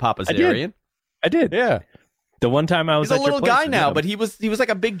Papa Zarian. I did. Yeah. The one time I was He's a little guy now, but he was like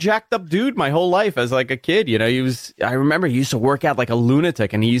a big jacked up dude my whole life as like a kid. You know, I remember he used to work out like a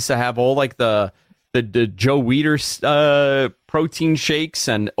lunatic, and he used to have all like the Joe Weider protein shakes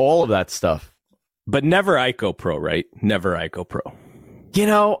and all of that stuff. But never Ico Pro, right? Never Ico Pro. You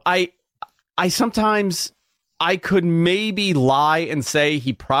know, I sometimes I could maybe lie and say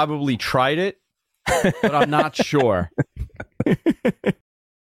he probably tried it, but I'm not sure.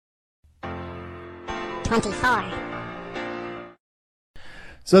 24.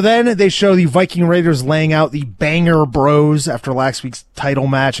 So then they show the Viking Raiders laying out the Banger Bros after last week's title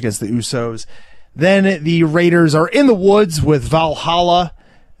match against the Usos. Then the Raiders are in the woods with Valhalla,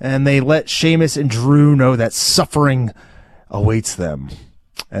 and they let Sheamus and Drew know that suffering awaits them.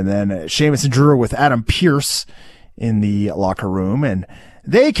 And then Sheamus and Drew are with Adam Pearce in the locker room, and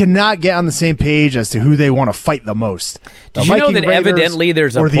they cannot get on the same page as to who they want to fight the most. Did you know that evidently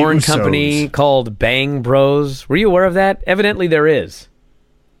there's a porn company called Bang Bros? Were you aware of that? Evidently there is.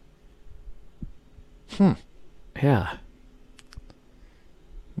 Yeah.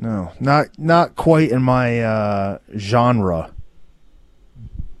 No, not quite in my genre.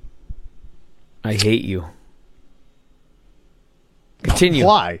 I hate you. Continue.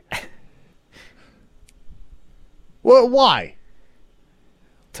 Why? Well, why?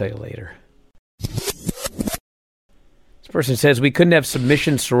 I'll tell you later. This person says we couldn't have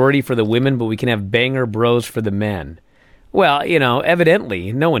submission sorority for the women, but we can have Banger Bros for the men. Well, you know,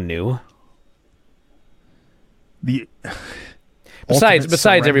 evidently, no one knew.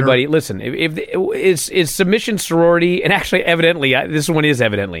 Besides everybody, listen, if it's submission sorority, and actually, evidently, this one is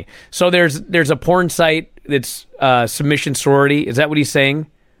evidently. So there's a porn site that's submission sorority. Is that what he's saying?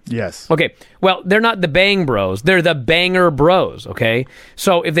 Yes. Okay. Well, they're not the Bang Bros. They're the Banger Bros. Okay.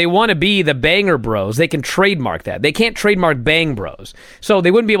 So if they want to be the Banger Bros, they can trademark that. They can't trademark Bang Bros. So they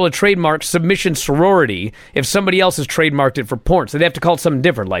wouldn't be able to trademark submission sorority if somebody else has trademarked it for porn. So they have to call it something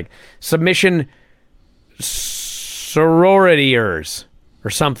different, like submission sororitiers or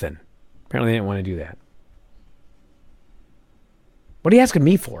something. Apparently they didn't want to do that. What are you asking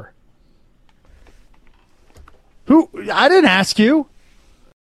me for? Who? I didn't ask you.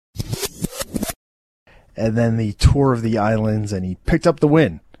 And then the tour of the islands, and he picked up the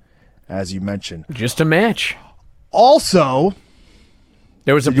win, as you mentioned. Just a match. Also,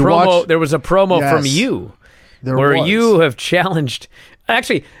 there was a promo. There was a promo from you where you have challenged.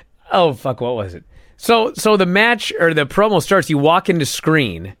 Actually, oh fuck, what was it? So the match or the promo starts. You walk into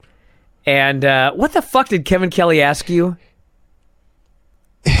screen, and what the fuck did Kevin Kelly ask you?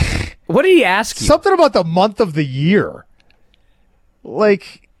 What did he ask you? Something about the month of the year.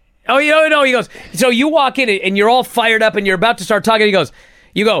 Like, oh, no, he goes, so you walk in and you're all fired up and you're about to start talking.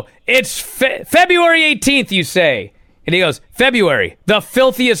 You go, it's February 18th, you say. And he goes, February, the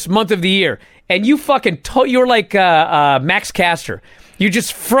filthiest month of the year. And you fucking, you're like Max Caster. You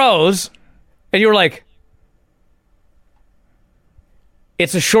just froze and you were like,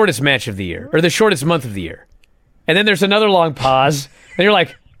 it's the shortest match of the year or the shortest month of the year. And then there's another long pause and you're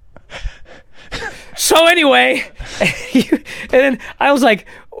like, so anyway, and then I was like,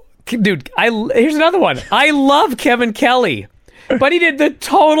 dude, here's another one. I love Kevin Kelly, but he did the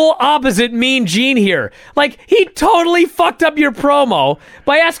total opposite Mean Gene here. Like, he totally fucked up your promo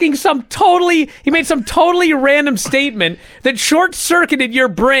by asking he made some totally random statement that short-circuited your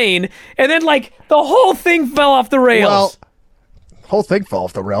brain, and then, like, the whole thing fell off the rails. Well, the whole thing fell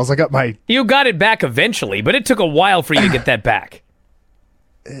off the rails. You got it back eventually, but it took a while for you to get that back.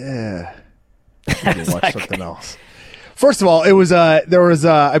 Yeah. Watch something else. First of all, it was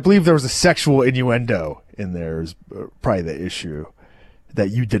I believe there was a sexual innuendo in there. Is probably the issue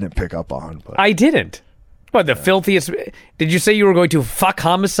that you didn't pick up on. But I didn't. What, the filthiest? Did you say you were going to fuck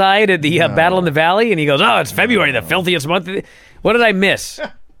Homicide at the Battle in the Valley? And he goes, oh, it's February, the filthiest month. What did I miss?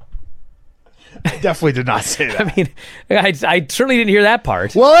 I definitely did not say that. I mean, I certainly didn't hear that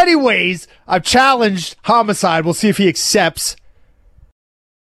part. Well, anyways, I've challenged Homicide. We'll see if he accepts.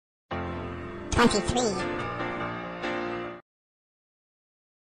 23.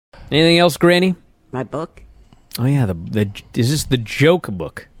 Anything else, Granny? My book? Oh, yeah. Is this the joke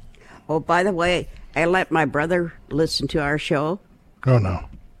book? Oh, by the way, I let my brother listen to our show. Oh, no.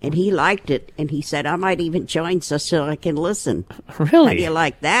 And he liked it. And he said, I might even join so I can listen. Really? How do you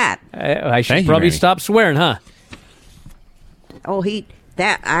like that? I should probably stop swearing, huh? Oh,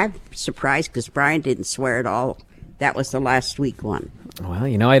 I'm surprised because Brian didn't swear at all. That was the last week one. Well,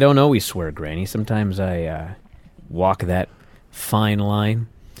 I don't always swear, Granny. Sometimes I walk that fine line.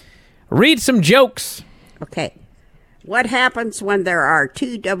 Read some jokes. Okay. What happens when there are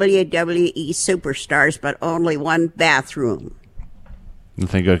 2 WWE superstars but only one bathroom?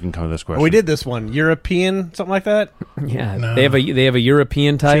 Nothing good can come to this question. We did this one. European, something like that? Yeah. No. They have a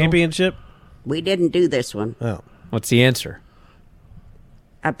European title? Championship? We didn't do this one. Oh. What's the answer?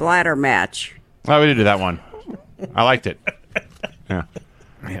 A bladder match. Oh, we did do that one. I liked it. Yeah.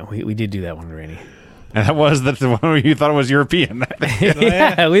 Yeah, we did do that one, Granny. And that was the one where you thought it was European.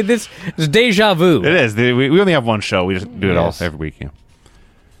 Yeah, this is deja vu. It is. We only have one show. We just do it all every week. Yeah.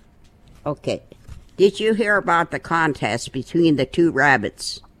 Okay. Did you hear about the contest between the two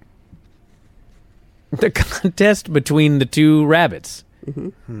rabbits? The contest between the two rabbits?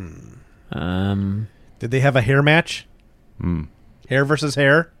 Mm-hmm. Did they have a hair match? Hair versus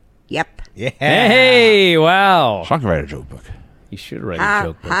hair? Yep. Yeah. Hey, wow. Sean can write a joke book. You should write a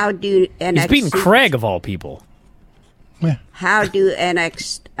joke book. How do NXT... He's beating Craig, of all people. Yeah. How do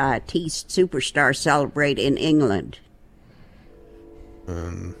NXT superstars celebrate in England?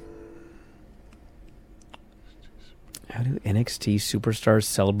 How do NXT superstars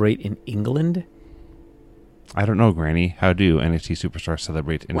celebrate in England? I don't know, Granny. How do NXT superstars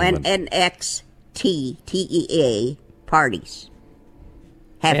celebrate in When England? NXT, TEA, parties.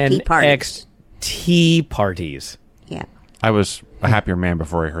 Have tea parties. NXT parties. Yeah. I was a happier man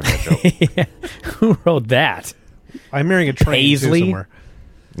before I heard that joke. Yeah. Who wrote that? I'm hearing a train Paisley? somewhere.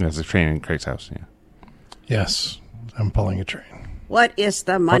 There's a train in Craig's house, yeah. Yes, I'm pulling a train. What is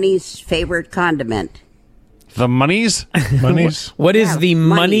the money's favorite condiment? The monies? Monies? What is the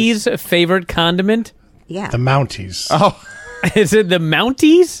money's favorite condiment? Yeah. The Mounties. Oh. Is it the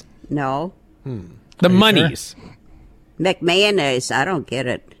Mounties? No. The monies. McMayonnaise. I don't get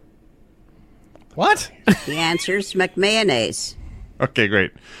it. What? The answer's McMayonnaise. Okay,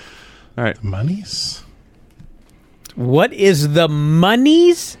 great. All right. The Monies? What is the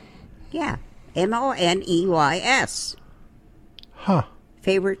monies? Yeah. MONEYS. Huh.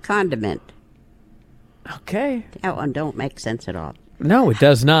 Favorite condiment. Okay. That one don't make sense at all. No, it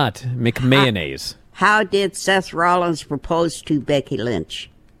does not. McMayonnaise. How did Seth Rollins propose to Becky Lynch?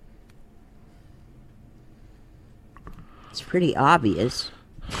 It's pretty obvious.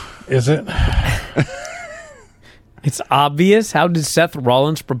 Is it? It's obvious. How did Seth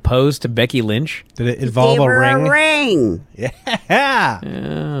Rollins propose to Becky Lynch? Did it involve Gave a her ring? a ring. Yeah.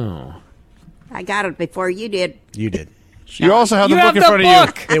 Oh. I got it before you did. You did. You also have the You book have in the front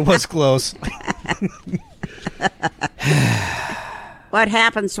book! of you. It was close. What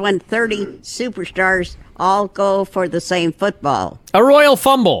happens when 30 superstars all go for the same football? A royal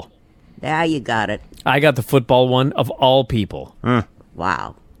fumble. Yeah, you got it. I got the football one of all people.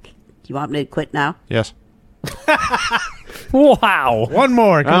 Wow. Do you want me to quit now? Yes. Wow. One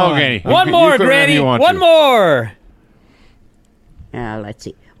more. Come on. Okay. One more, Granny. One more. Let's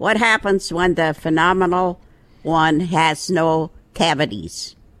see. What happens when the phenomenal one has no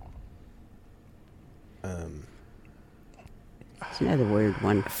cavities? It's another weird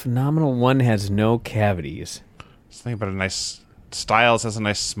one. Phenomenal one has no cavities. Think about a nice Styles has a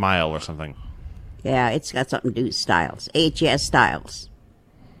nice smile or something. Yeah, it's got something to do with Styles. HS Styles.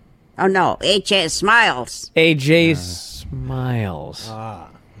 Oh, no. HS Smiles. AJ Smiles. Ah,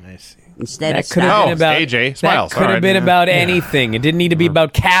 I see. Instead That of could have been Styles. about AJ Smiles. That could have been about anything. It didn't need to be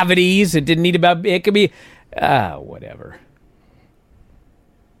about cavities. It didn't need about. It could be. Whatever.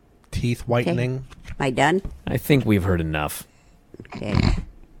 Teeth whitening. Am I done? I think we've heard enough. Okay.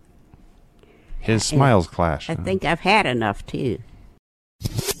 His smiles clash. I think I've had enough, too.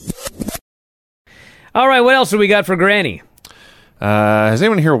 All right, what else do we got for Granny? Has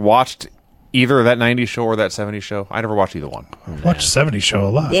anyone here watched either that 90s show or that 70s show? I never watched either one. Watch 70 show a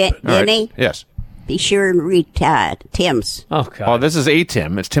lot. Vinny? Yes. Be sure and read Tim's. Oh, God. Oh, this is a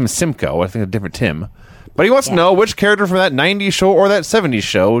Tim. It's Tim Simcoe. I think a different Tim. But he wants to know which character from that 90s show or that 70s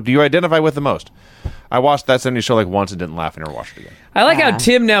show do you identify with the most? I watched that 70s show like once and didn't laugh and never watched it again. I like how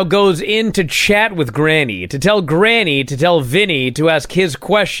Tim now goes in to chat with Granny, to tell Granny to tell Vinny to ask his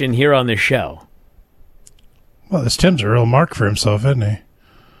question here on the show. Well, this Tim's a real mark for himself, isn't he?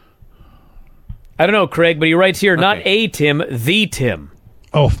 I don't know, Craig, but he writes here, not a Tim, the Tim.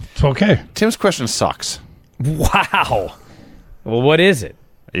 Oh, okay. Tim's question sucks. Wow. Well, what is it?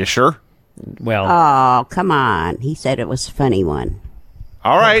 Are you sure? Well. Oh, come on. He said it was a funny one.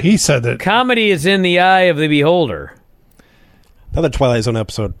 All right. He said that. Comedy is in the eye of the beholder. Another Twilight Zone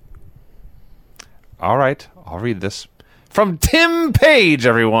episode. All right. I'll read this. From Tim Page,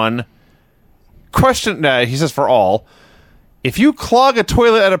 everyone. Question, he says for all. If you clog a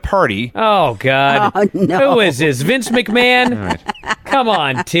toilet at a party... Oh, God. Oh, no. Who is this? Vince McMahon? Right. Come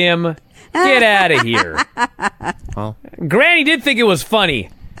on, Tim. Get out of here. Well. Granny did think it was funny.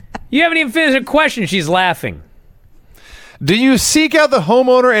 You haven't even finished a question. She's laughing. Do you seek out the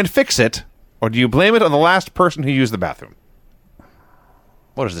homeowner and fix it, or do you blame it on the last person who used the bathroom?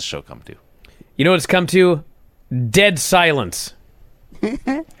 What does this show come to? You know what it's come to? Dead silence.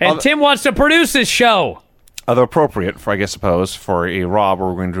 And Tim wants to produce this show. Although appropriate, for I guess, suppose, for a Raw where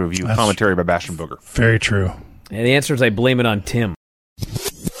we're going to review commentary by Bastion Booger. Very true. And the answer is I blame it on Tim.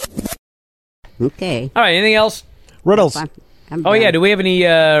 Okay. All right, anything else? Riddles. I'm Oh, done. yeah, do we have any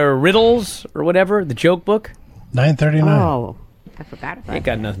riddles or whatever? The joke book? 9:39. Oh, I forgot about Ain't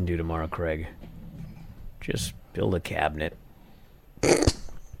got nothing to do tomorrow, Craig. Just build a cabinet.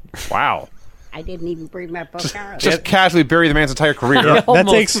 Wow. I didn't even bring my book out. Just casually bury the man's entire career. That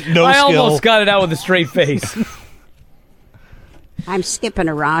takes no I skill. almost got it out with a straight face. I'm skipping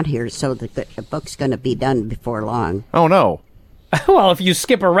around here, so the book's going to be done before long. Oh, no. Well, if you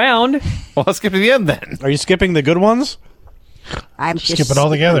skip around... Well, let's skip to the end, then. Are you skipping the good ones? I'm Skip just it all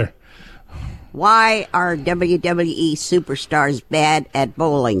together. Why are WWE superstars bad at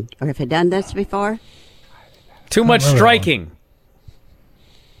bowling? Or have you done this before? Too much striking.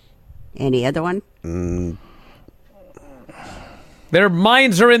 Any other one? Their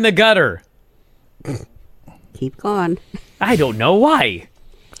minds are in the gutter. Keep going. I don't know why.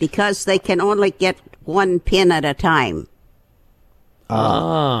 Because they can only get one pin at a time.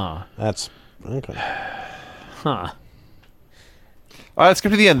 That's okay. Huh. Let's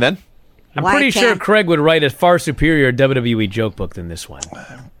skip to the end, then. I'm Why pretty sure can't- Craig would write a far superior WWE joke book than this one.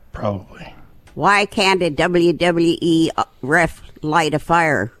 Probably. Why can't a WWE ref light a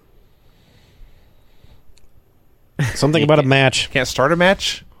fire? Something about a match. Can't start a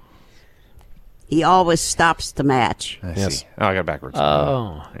match? He always stops the match. I Yes. see. Oh, I got it backwards.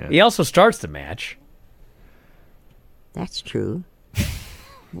 Oh. Yeah. He also starts the match. That's true.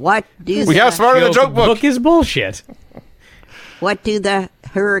 What do We have smarter than joke book. Book is bullshit. What do the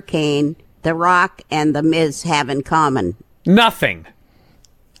Hurricane, The Rock, and The Miz have in common? Nothing.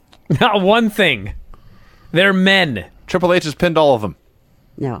 Not one thing. They're men. Triple H has pinned all of them.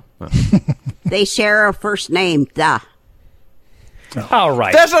 No. They share a first name, Duh. All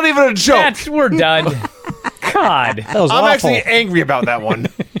right. That's not even a joke. We're done. God. That was I'm awful. actually angry about that one.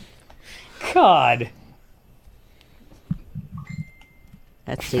 God.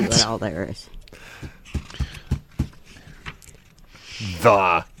 Let's see what all there is.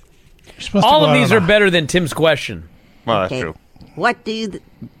 The. All of these are better than Tim's question. Well, that's Okay. true.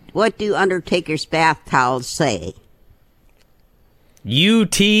 What do Undertaker's bath towels say?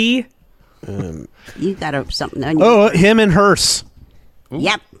 UT. You got something on you. Oh, him and Hearse.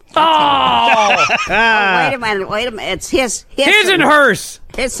 Yep. Oh! Wait a minute. It's his and hers.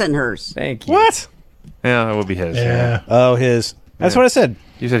 His and hers. Thank you. What? Yeah, that would be his. Yeah. Oh, his. That's what I said.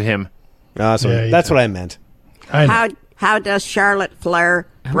 You said him. That's Yeah, you that's did. what I meant. I know. How does Charlotte Flair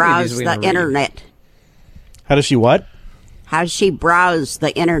many of browse these are we the gonna read? internet? How does she what? How does she browse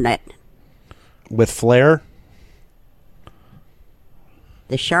the internet? With Flair?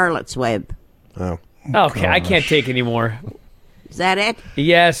 The Charlotte's Web. Oh. Okay, I can't take any more. Is that it?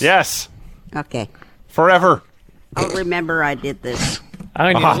 Yes. Yes. Okay. Forever. I'll remember I did this.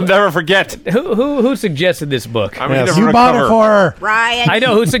 I'll never forget. Who suggested this book? I'm gonna never recover. for her. Brian. I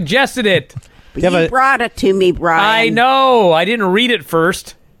know who suggested it. You brought it to me, Brian. I know. I didn't read it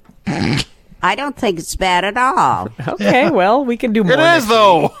first. I don't think it's bad at all. Okay, well, we can do more. It is, next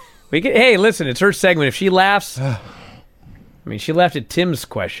though. week. We can. Hey, listen, it's her segment. If she laughs, I mean, she laughed at Tim's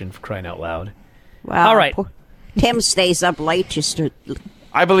question, for crying out loud. Well, All right. Tim stays up late just to.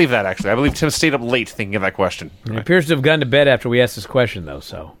 I believe that, actually. I believe Tim stayed up late thinking of that question. He appears to have gone to bed after we asked this question, though.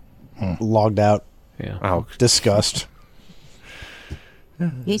 So, Logged out. yeah. Oh, Disgust.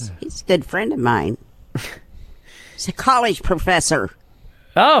 He's a good friend of mine. He's a college professor.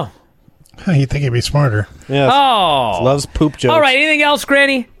 Oh, You think he'd be smarter? Yeah. Oh. Loves poop jokes. All right. Anything else,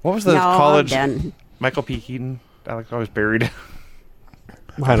 Granny? What was the No, I'm college? done. Michael P. Keaton. Alex always buried.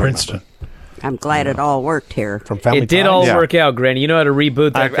 Princeton. I'm glad it all worked here. From Family It did Ties? all Yeah. work out, Granny. You know how to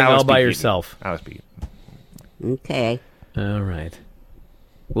reboot that thing I was all by P. Keaton. yourself. I was Pete. Okay. All right.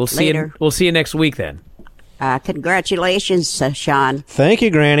 We'll see Later. you. We'll see you next week then. Congratulations, Sean. Thank you,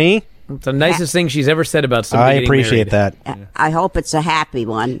 Granny. It's the nicest thing she's ever said about somebody. I getting appreciate married. that. I hope it's a happy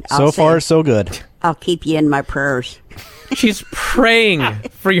one. So far, so good. I'll keep you in my prayers. She's praying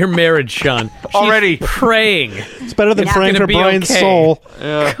for your marriage, Sean. She's Already praying. It's better than It's praying gonna for be Brian's okay. soul.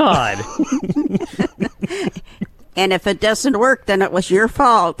 God. And if it doesn't work, then it was your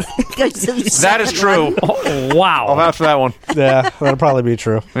fault. That is true. Oh, wow. I'll vouch for that one. Yeah, that'll probably be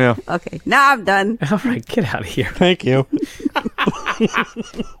true. Yeah. Okay, now I'm done. All right, get out of here. Thank you.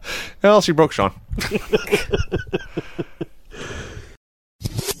 Well, she broke Sean.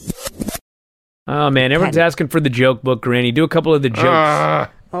 Oh man, everyone's asking for the joke book, Granny. Do a couple of the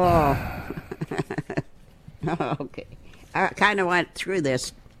jokes. Oh. Okay. I kind of went through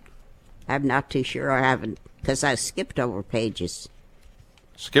this. I'm not too sure I haven't, because I skipped over pages.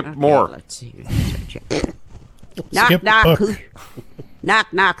 Skip more. Let's see. Knock, Skip knock. book.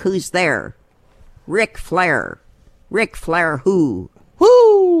 Knock, knock. Who's there? Ric Flair. Ric Flair who?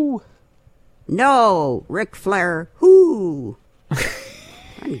 Who? No, Ric Flair who? I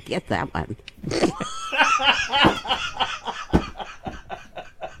didn't get that one.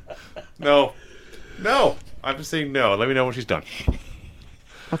 No. No. I'm just saying no. Let me know when she's done.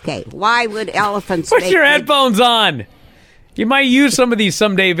 Okay, why would elephants Put make your big- headphones on. You might use some of these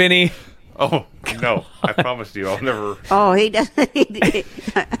someday, Vinny. Oh, no. I promised you. I'll never. Oh, he doesn't.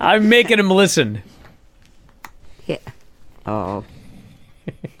 I'm making him listen. Yeah. Oh.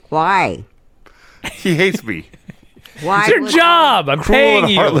 Why? He hates me. Why It's your would- job. I'm Cruel paying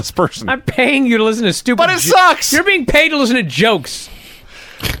and you. heartless person. I'm paying you to listen to stupid. But it sucks. You're being paid to listen to jokes.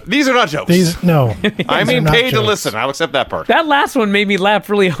 These are not jokes. No. I These mean, are not paid to jokes. listen. I'll accept that part. That last one made me laugh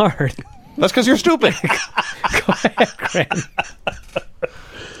really hard. That's because you're stupid. Go ahead, Granny.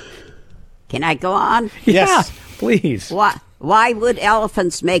 Can I go on? Yes, please. Why would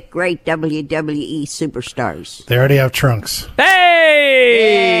elephants make great WWE superstars? They already have trunks.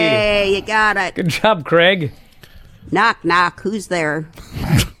 Hey! Hey, you got it. Good job, Craig. Knock, knock. Who's there?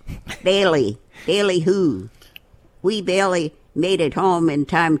 Bailey. Bailey who? Wee Bailey made it home in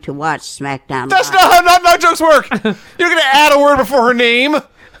time to watch SmackDown That's Live. not how jokes work. You're going to add a word before her name.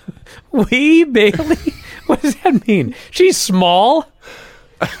 Wee Bailey? What does that mean? She's small?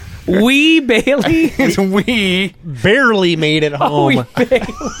 Wee Bailey? It's wee. Barely made it Oh, home. Wee Bailey.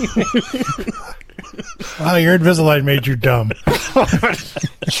 Wow, your Invisalign made you dumb.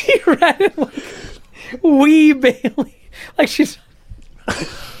 She read it like Wee Bailey. Like she's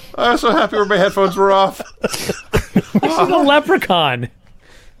I'm so happy when my headphones were off. she's a leprechaun.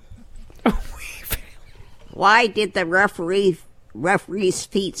 Why did the referee's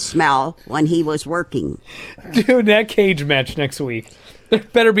feet smell when he was working? Dude, that cage match next week. There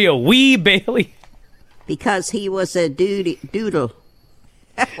better be a Wee Bailey. Because he was a doodle.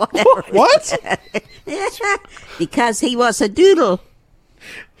 Whatever. What? Because he was a doodle.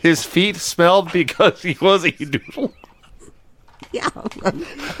 His feet smelled because he was a doodle. Yeah,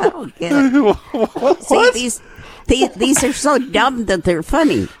 I don't get it. What? See, these are so dumb that they're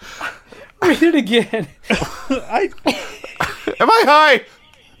funny. Read it again. Am I high?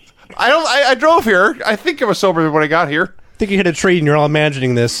 I drove here. I think I was sober when I got here. I think you hit a tree and you're all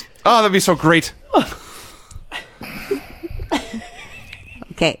imagining this. Oh, that'd be so great.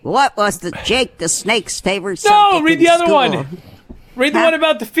 Okay, what was the Jake the Snake's favorite subject No, read in the other school? one. Read the one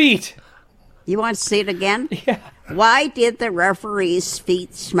about the feet. You want to see it again? Yeah. Why did the referee's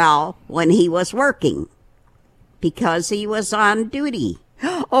feet smell when he was working? Because he was on duty.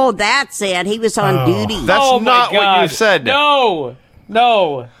 Oh, that's it. He was on duty. That's Oh my not what God. you said. No.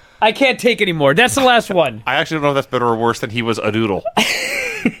 I can't take anymore. That's the last one. I actually don't know if that's better or worse than he was a doodle.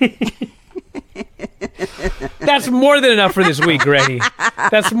 That's more than enough for this week, Granny.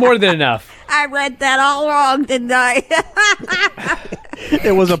 That's more than enough. I read that all wrong, didn't I?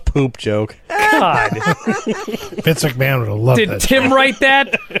 It was a poop joke. God. Vince McMahon would have loved Did that. Tim write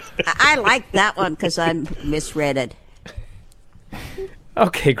that? I like that one because I misread it.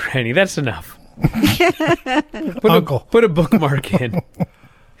 Okay, Granny, that's enough. Uncle. Put a bookmark in.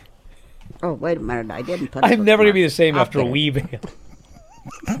 Oh, wait a minute. I didn't put I'm never going to be the same I'll after a get it. Wee Bailey.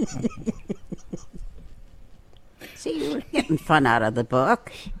 See, you were getting fun out of the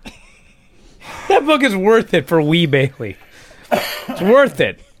book. That book is worth it for Wee Bailey. It's worth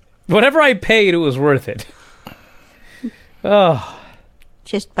it. Whatever I paid, it was worth it. Oh.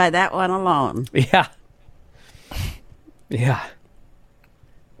 Just by that one alone. Yeah. Yeah.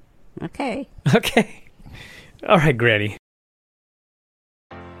 Okay. Okay. All right, Granny.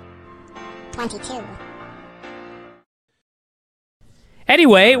 22.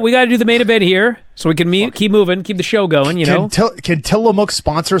 Anyway, we got to do the main event here so we can keep moving, keep the show going, you know. Can Tillamook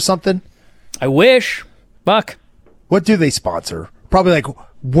sponsor something? I wish. Buck. What do they sponsor? Probably like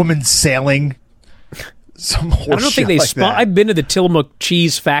women's sailing. Some I don't think they sponsor. I've been to the Tillamook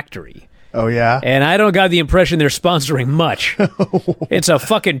Cheese Factory. Oh, yeah? And I don't got the impression they're sponsoring much. It's a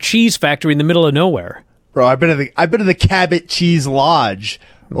fucking cheese factory in the middle of nowhere. Bro, I've been to the Cabot Cheese Lodge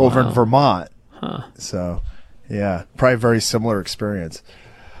over in Vermont. Huh. So, yeah, probably a very similar experience.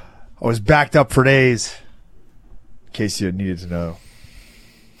 I was backed up for days, in case you needed to know.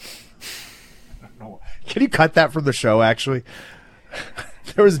 Can you cut that from the show, actually?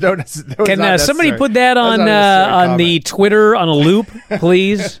 There was no. Can somebody put that on the Twitter on a loop,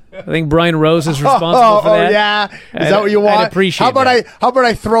 please? I think Brian Rose is responsible for that. Oh, yeah. Is that what you want? I'd appreciate How about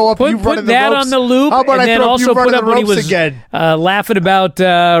I throw up you running the ropes? Put that on the loop, How about and I then throw also up you put up running when the he ropes was again? Laughing about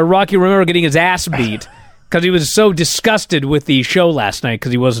Rocky Romero getting his ass beat because he was so disgusted with the show last night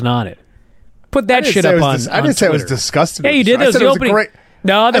because he wasn't on it. Put that shit up on I didn't say I was Twitter. disgusted. Yeah, you did. That was the opening.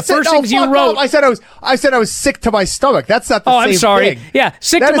 No, the first things you wrote. I said I was sick to my stomach. That's not the same thing. I'm sorry. Yeah,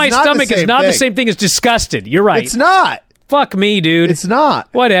 sick to my stomach is not the same thing as disgusted. You're right. It's not. Fuck me, dude. It's not.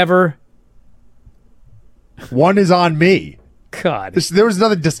 Whatever. One is on me. God. There was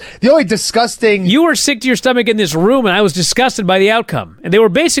another. The only disgusting. You were sick to your stomach in this room, and I was disgusted by the outcome. And they were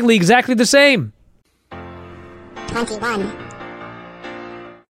basically exactly the same. 21.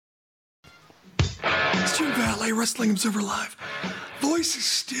 It's Jim Valet, Wrestling Observer Live. Voice is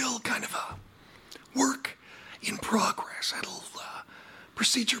still kind of a work in progress. I had a little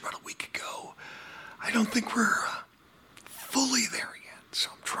procedure about a week ago. I don't think we're fully there yet, so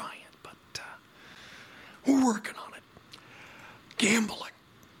I'm trying, but we're working on it. Gambling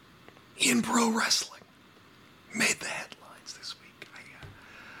in pro wrestling made the headlines this week.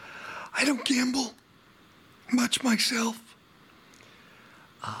 I don't gamble much myself.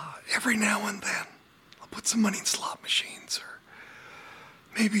 Every now and then, I'll put some money in slot machines or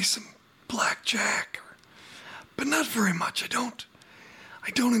maybe some blackjack, but not very much. I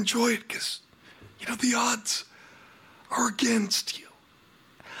don't enjoy it because, the odds are against you.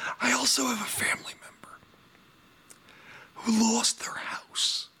 I also have a family member who lost their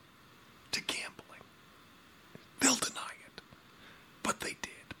house to gambling. They'll deny it, but they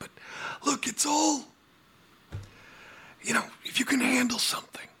did. But look, it's all, if you can handle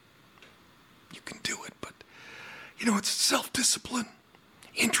something, you can do it. But, it's self-discipline,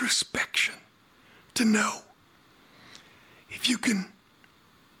 introspection to know if you can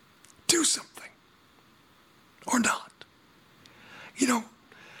do something or not.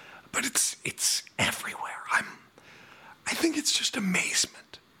 But it's everywhere. I think it's just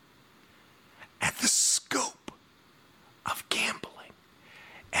amazement at the scope of gambling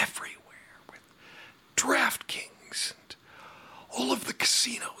everywhere with DragonKings and all of the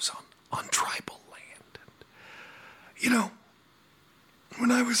casinos on tribal land. And,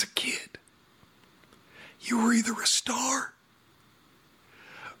 when I was a kid, you were either a star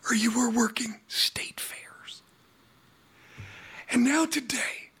or you were working state fairs. And now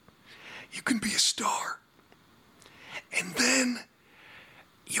today, you can be a star and then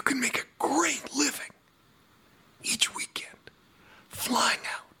you can make a great living each weekend flying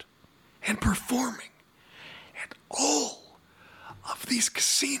out and performing at all of these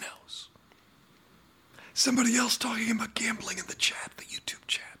casinos. Somebody else talking about gambling in the chat, the YouTube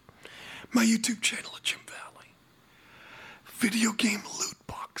chat. My YouTube channel at Jim Valley. Video game loot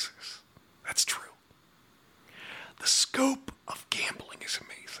boxes. That's true. The scope of gambling is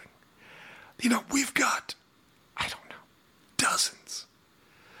amazing. We've got, dozens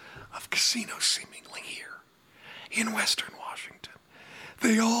of casinos seemingly here in Western Washington.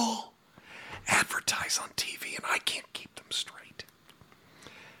 They all advertise on TV, and I can't keep them straight.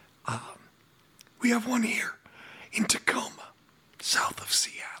 We have one here in Tacoma, south of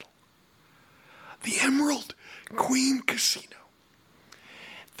Seattle. The Emerald Queen Casino.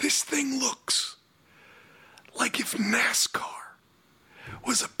 This thing looks like if NASCAR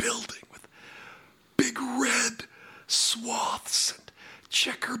was a building with big red swaths and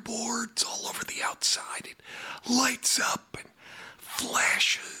checkerboards all over the outside. It lights up and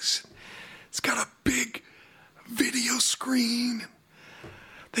flashes. It's got a big video screen.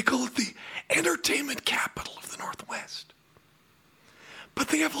 They call it the entertainment capital of the Northwest. But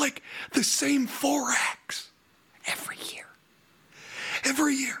they have the same 4 acts every year.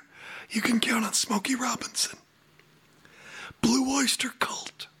 Every year, you can count on Smokey Robinson, Blue Oyster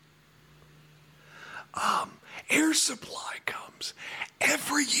Cult. Air Supply comes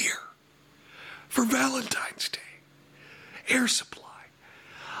every year for Valentine's Day. Air Supply.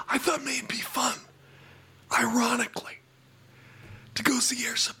 I thought maybe it'd be fun, ironically, to go see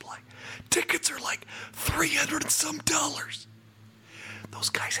Air Supply. Tickets are like $300 and some dollars. Those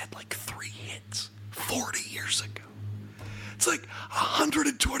guys had like 3 hits 40 years ago. It's like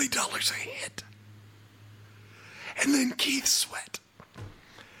 $120 a hit. And then Keith Sweat.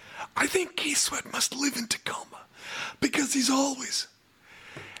 I think Keith Sweat must live in Tacoma because he's always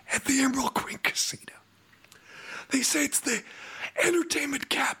at the Emerald Queen Casino. They say it's the entertainment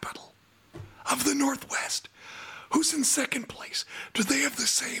capital of the Northwest. Who's in second place? Do they have the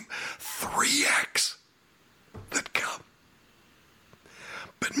same 3 acts that come?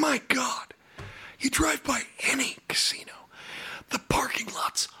 But my God, you drive by any casino, the parking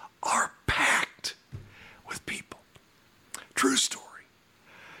lots are packed with people. True story.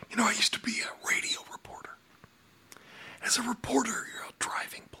 You know, I used to be a radio reporter. As a reporter, you're out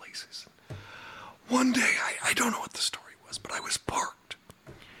driving places. One day, I don't know what the story was, but I was parked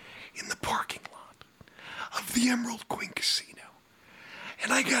in the parking lot of the Emerald Queen Casino.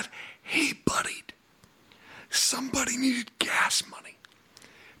 And I got hey-buddied. Somebody needed gas money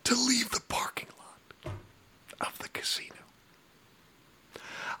to leave the parking lot of the casino.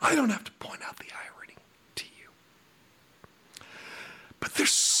 I don't have to point out the irony to you. But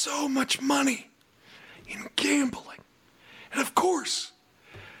there's so much money in gambling. And of course,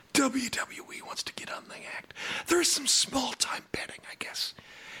 WWE wants to get on the act. There is some small-time betting, I guess,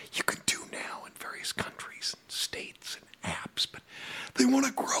 you can do now in various countries and states and apps, but they want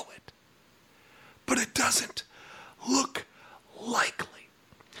to grow it. But it doesn't look likely.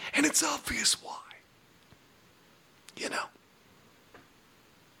 And it's obvious why. You know,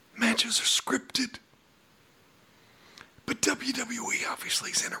 matches are scripted. But WWE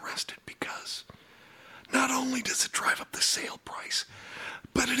obviously is interested because not only does it drive up the sale price,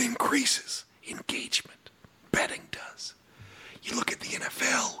 but it increases engagement. Betting does. You look at the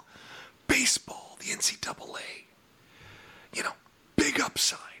NFL, baseball, the NCAA, you know, big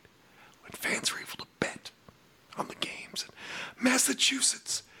upside when fans are able to bet on the games. And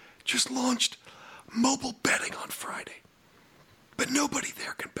Massachusetts just launched mobile betting on Friday, but nobody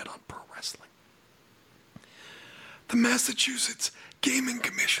there can bet on pro wrestling. The Massachusetts Gaming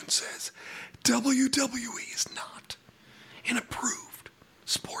Commission says WWE is not an approved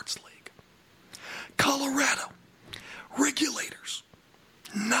sports league. Colorado regulators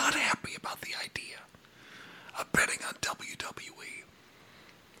not happy about the idea of betting on WWE.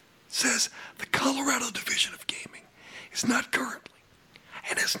 Says the Colorado Division of Gaming is not currently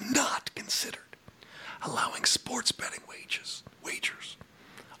and has not considered allowing sports betting wagers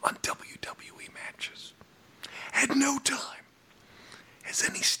on WWE matches. At no time has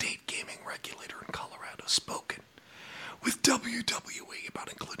any state gaming regulator in Colorado spoken with WWE about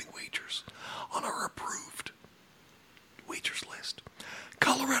including wagers on our approved wagers list.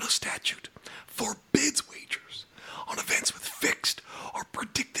 Colorado statute forbids wagers on events with fixed or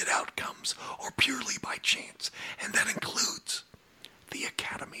predicted outcomes or purely by chance, and that includes the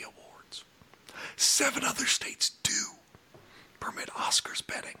Academy Awards. 7 other states do permit Oscars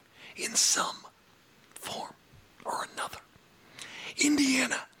betting in some form or another.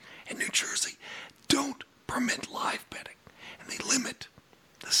 Indiana and New Jersey don't permit live betting, and they limit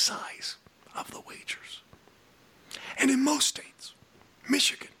the size of the wagers. And in most states,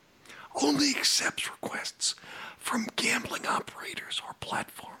 Michigan only accepts requests from gambling operators or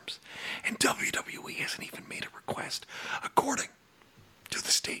platforms, and WWE hasn't even made a request according to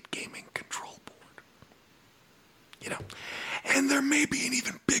the State Gaming Control Board. You know, and there may be an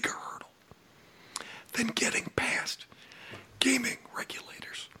even bigger hurdle than getting past gaming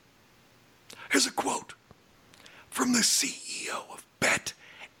regulators. Here's a quote from the CEO of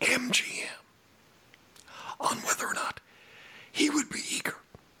BetMGM on whether or not he would be eager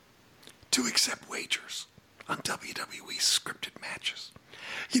to accept wagers on WWE's scripted matches.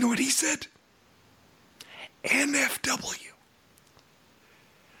 You know what he said? NFW.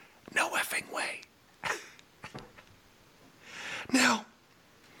 No effing way. Now,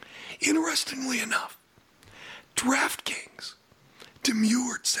 interestingly enough, DraftKings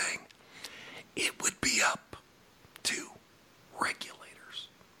demurred, saying it would be up to regulators.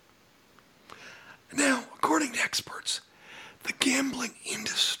 Now, according to experts, the gambling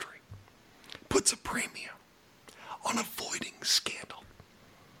industry puts a premium on avoiding scandal.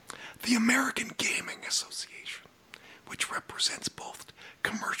 The American Gaming Association, which represents both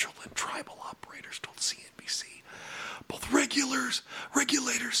commercial and tribal operators, told CNBC, both regulators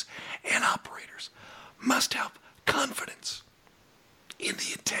and operators must have confidence in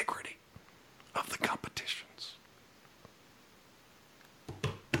the integrity of the competitions.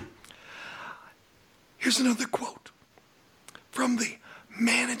 Here's another quote from the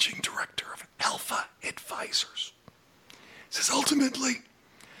managing director of Alpha Advisors. It says, ultimately,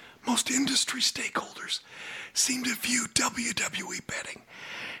 most industry stakeholders seem to view WWE betting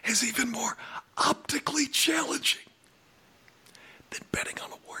as even more optically challenging than betting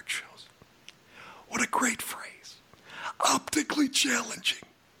on award shows. What a great phrase. Optically challenging.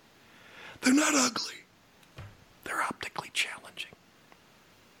 They're not ugly. They're optically challenging.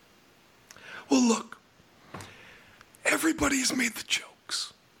 Well, look, everybody has made the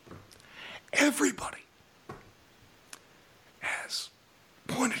jokes. Everybody has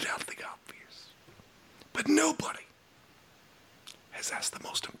pointed out the obvious. But nobody has asked the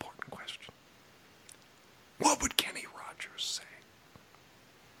most important question. What would Kenny Rogers say?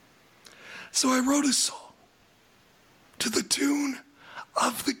 So I wrote a song to the tune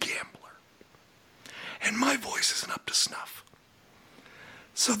of The Gambler. And my voice isn't up to snuff.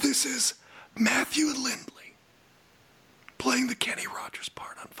 So this is Matthew Lindley playing the Kenny Rogers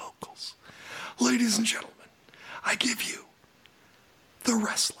part on vocals. Ladies and gentlemen, I give you The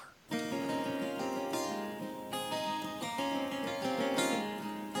Wrestler.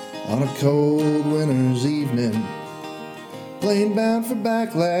 On a cold winter's evening, plane bound for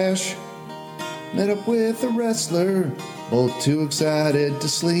Backlash, met up with a wrestler, both too excited to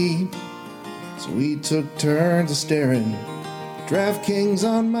sleep. So we took turns of staring at DraftKings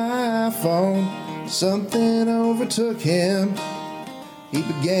on my iPhone. Something overtook him. He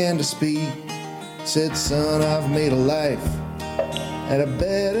began to speak. Said, son, I've made a life at a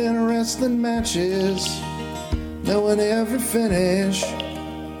bet in wrestling matches, knowing every finish,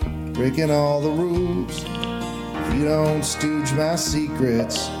 breaking all the rules. If you don't stooge my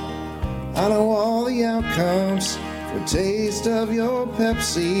secrets, I know all the outcomes. For a taste of your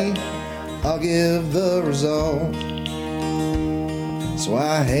Pepsi, I'll give the result. So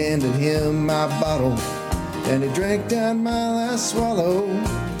I handed him my bottle, and he drank down my last swallow.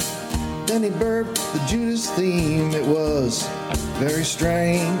 Then he burped the Judas theme. It was very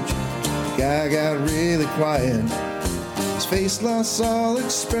strange. The guy got really quiet. His face lost all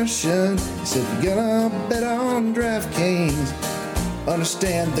expression. He said, if you're gonna bet on DraftKings,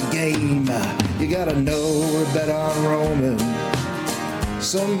 understand the game. You gotta know to bet on Roman,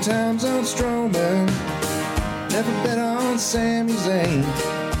 sometimes on Strowman. Never bet on Sami Zayn.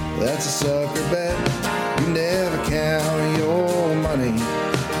 That's a sucker bet. You never count your money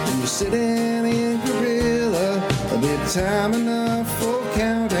when you're sitting in Gorilla. There'll be time enough for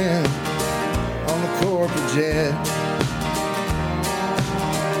counting on the corporate jet.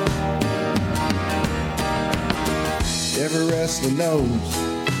 Every wrestler knows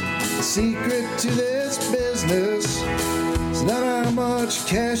the secret to this business. It's not how much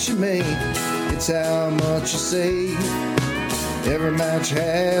cash you make, it's how much you save. Every match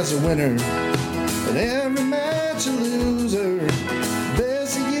has a winner, and every match a loser. The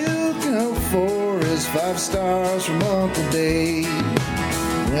best that you can hope for is 5 stars from Uncle Dave.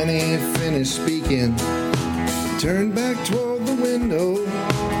 When he finished speaking, he turned back toward the window,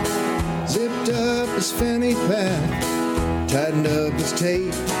 zipped up his fanny pack, tightened up his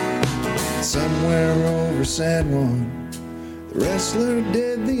tape. Somewhere over San Juan, the wrestler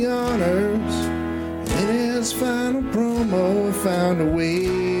did the honors. In his final promo, found a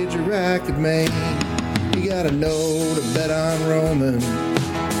wager I could make. You gotta know to bet on Roman,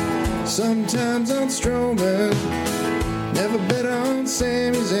 sometimes on Strowman. Never bet on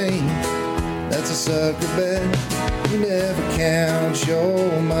Sami Zayn. That's a sucker bet. You never count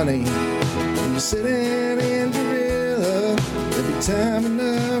your money when you're sitting in Gorilla. There'll be time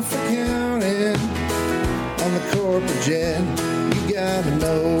enough for counting on the corporate jet. You gotta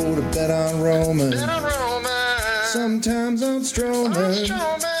know to bet on Roman, sometimes on Strowman.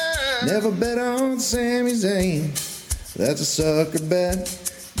 Never bet on Sami Zayn. That's a sucker bet.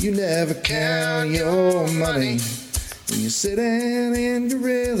 You never count your money when you're sitting in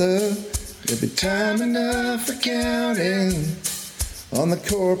Gorilla. There'll be time enough for counting on the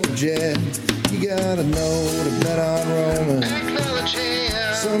corporate jet. You gotta know to bet on Roman,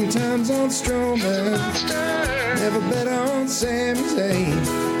 sometimes on Strowman. Never bet on Sami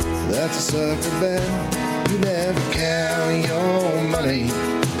Zayn. That's a sucker bet. You never count your money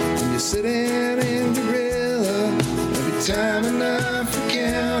when you're sitting in Gorilla. There'll be time enough for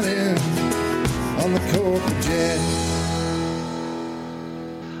counting on the corporate jet.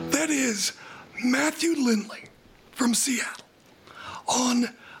 That is Matthew Lindley from Seattle on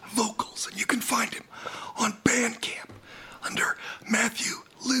vocals, and you can find him on Bandcamp under Matthew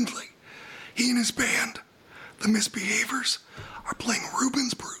Lindley. He and his band, The Misbehaviors, are playing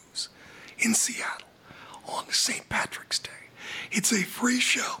Reuben's Brews in Seattle on St. Patrick's Day. It's a free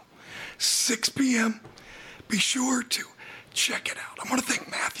show, 6 p.m. Be sure to check it out. I want to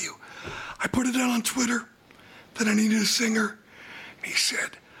thank Matthew. I put it out on Twitter that I needed a singer, and he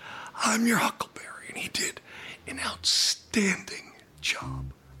said, I'm your Huckleberry, and he did an outstanding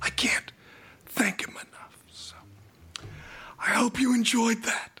job. I can't thank him enough. So I hope you enjoyed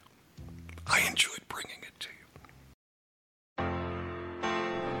that. I enjoyed bringing it to you.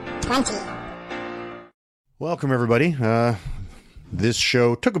 20. Welcome, everybody. This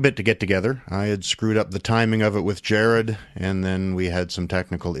show took a bit to get together. I had screwed up the timing of it with Jared, and then we had some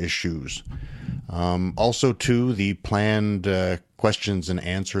technical issues. Also, too, the planned questions and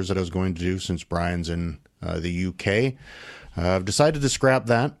answers that I was going to do since Brian's in the UK. I've decided to scrap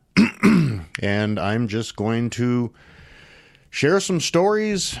that, and I'm just going to share some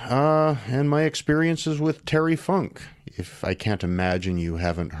stories and my experiences with Terry Funk. If I can't imagine you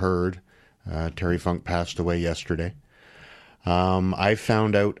haven't heard, Terry Funk passed away yesterday. I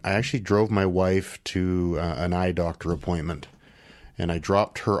found out, I actually drove my wife to an eye doctor appointment, and I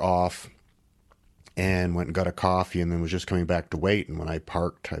dropped her off and went and got a coffee and then was just coming back to wait. And when I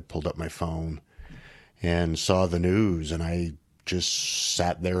parked, I pulled up my phone and saw the news, and I just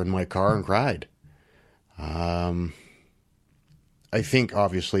sat there in my car and cried. I think,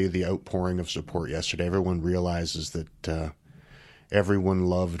 obviously, the outpouring of support yesterday, everyone realizes that everyone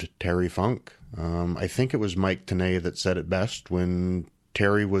loved Terry Funk. I think it was Mike Tenay that said it best when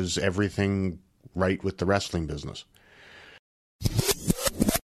Terry was everything right with the wrestling business.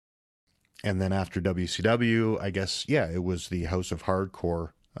 And then after WCW, I guess, yeah, it was the House of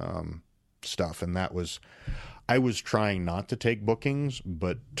Hardcore stuff. And that was, I was trying not to take bookings,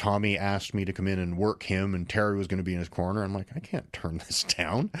 but Tommy asked me to come in and work him, and Terry was going to be in his corner. I'm like, I can't turn this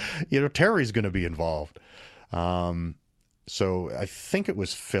down. Terry's going to be involved. So I think it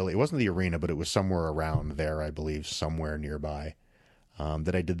was Philly. It wasn't the arena, but it was somewhere around there, I believe, somewhere nearby,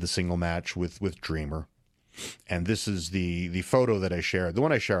 that I did the single match with Dreamer. And this is the photo that I share. The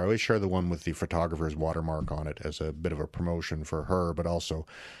one I share, I always share the one with the photographer's watermark on it as a bit of a promotion for her, but also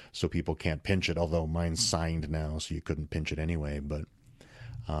so people can't pinch it, although mine's signed now, so you couldn't pinch it anyway. But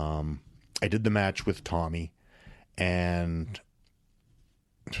I did the match with Tommy, and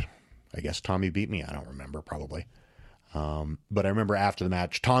I guess Tommy beat me. I don't remember, probably. But I remember after the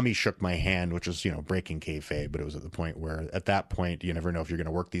match, Tommy shook my hand, which was, breaking kayfabe, but it was at the point where, at that point, you never know if you're going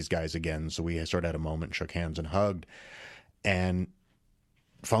to work these guys again. So we sort of had a moment, shook hands and hugged, and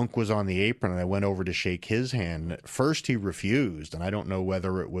Funk was on the apron, and I went over to shake his hand. At first he refused, and I don't know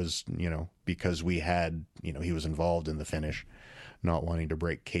whether it was, because we had, he was involved in the finish, not wanting to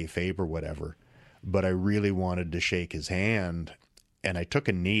break kayfabe or whatever, but I really wanted to shake his hand, and I took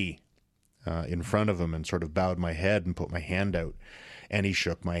a knee in front of him and sort of bowed my head and put my hand out, and he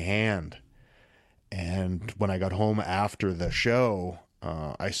shook my hand. And when I got home after the show,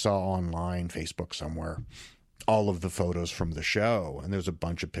 I saw online, Facebook somewhere, all of the photos from the show, and there's a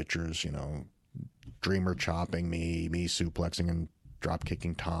bunch of pictures, Dreamer chopping me suplexing and drop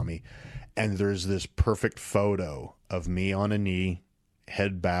kicking Tommy, and there's this perfect photo of me on a knee,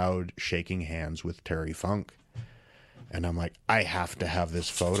 head bowed, shaking hands with Terry Funk. And I'm like, I have to have this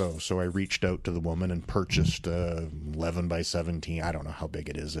photo. So I reached out to the woman and purchased 11 by 17. I don't know how big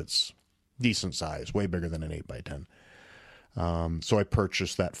it is. It's decent size, way bigger than an 8 by 10. So I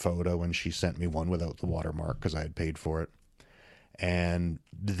purchased that photo, and she sent me one without the watermark because I had paid for it. And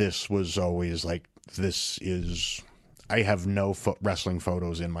this was always like, I have no wrestling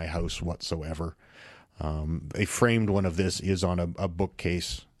photos in my house whatsoever. A framed one of this is on a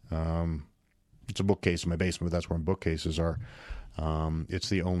bookcase. It's a bookcase in my basement, but that's where my bookcases are. It's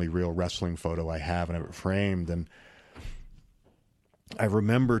the only real wrestling photo I have, and I have it framed. And I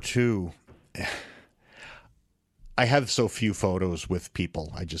remember, too, I have so few photos with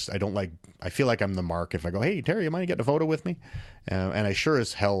people. I feel like I'm the mark if I go, hey, Terry, you mind getting a photo with me? And I sure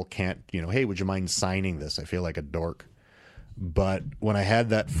as hell can't, hey, would you mind signing this? I feel like a dork. But when I had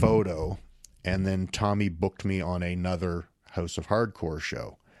that photo, and then Tommy booked me on another House of Hardcore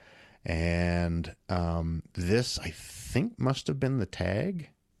show, and this, I think, must have been the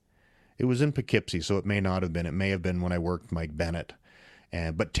tag. It was in Poughkeepsie, so it may not have been. It may have been when I worked Mike Bennett.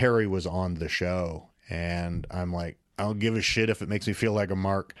 But Terry was on the show, and I'm like, I'll give a shit if it makes me feel like a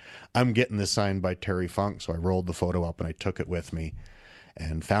mark. I'm getting this signed by Terry Funk. So I rolled the photo up, and I took it with me,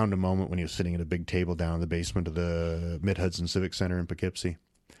 and found a moment when he was sitting at a big table down in the basement of the Mid-Hudson Civic Center in Poughkeepsie.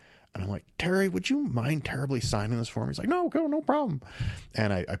 And I'm like, Terry, would you mind terribly signing this for me? He's like, no problem.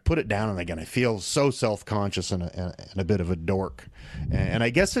 And I put it down, and again, I feel so self-conscious and a bit of a dork. And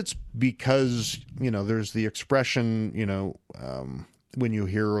I guess it's because, there's the expression, when your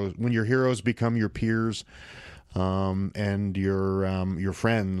heroes become your peers, and your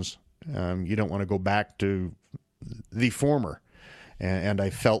friends, you don't want to go back to the former. And I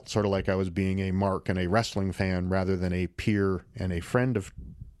felt sort of like I was being a mark and a wrestling fan rather than a peer and a friend of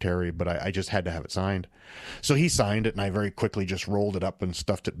Terry, but I just had to have it signed. So he signed it, and I very quickly just rolled it up and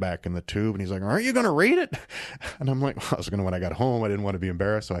stuffed it back in the tube. And he's like, "Aren't you going to read it?" And I'm like, well, I was going to when I got home. I didn't want to be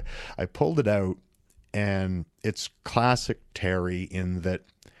embarrassed. So I pulled it out, and it's classic Terry in that,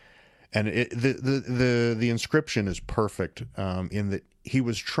 and the inscription is perfect in that he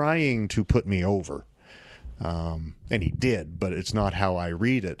was trying to put me over. And he did, but it's not how I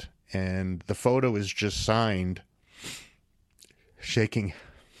read it. And the photo is just signed, shaking.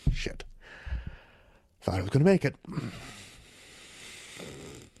 Shit. Thought I was going to make it.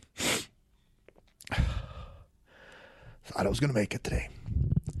 Thought I was going to make it today.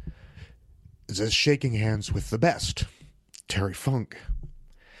 It says shaking hands with the best, Terry Funk.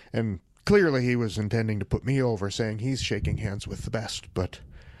 And clearly he was intending to put me over, saying he's shaking hands with the best, but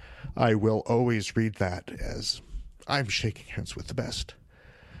I will always read that as I'm shaking hands with the best,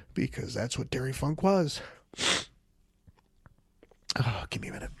 because that's what Terry Funk was. Oh, give me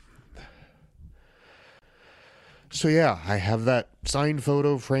a minute. So yeah, I have that signed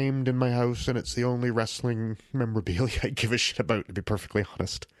photo framed in my house, and it's the only wrestling memorabilia I give a shit about, to be perfectly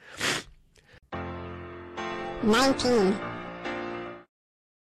honest. 19.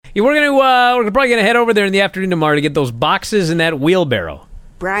 Yeah, we're probably gonna head over there in the afternoon tomorrow to get those boxes and that wheelbarrow.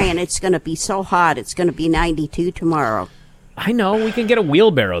 Brian, it's going to be so hot. It's going to be 92 tomorrow. I know. We can get a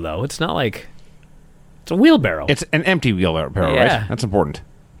wheelbarrow, though. It's not like... It's a wheelbarrow. It's an empty wheelbarrow, Yeah. right? That's important.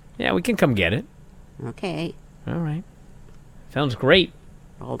 Yeah, we can come get it. Okay. All right. Sounds great.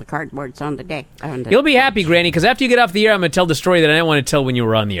 All the cardboard's on the deck. You'll be happy, Granny, because after you get off the air, I'm going to tell the story that I didn't want to tell when you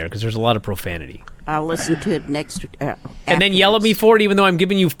were on the air, because there's a lot of profanity. I'll listen to it next... and then yell at me for it, even though I'm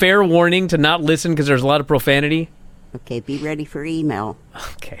giving you fair warning to not listen because there's a lot of profanity? Okay, be ready for email.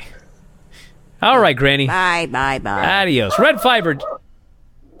 Okay. All right, Granny. Bye. Adios. Red Fiber.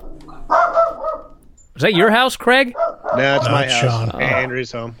 Is that your house, Craig? No, it's my house. Sean. Oh.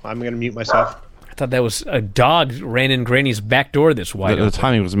 Andrew's home. I'm going to mute myself. I thought that was a dog ran in Granny's back door this wide The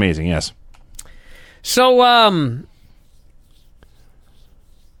timing was amazing, yes. So,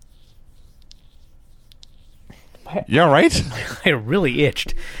 You all right? I really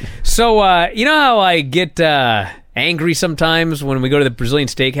itched. So, you know how I get angry sometimes when we go to the Brazilian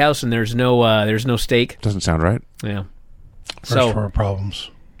steakhouse and there's no steak? Doesn't sound right. Yeah. First world problems.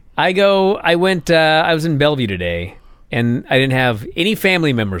 I was in Bellevue today, and I didn't have any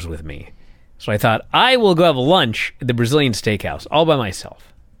family members with me. So I thought, I will go have lunch at the Brazilian steakhouse all by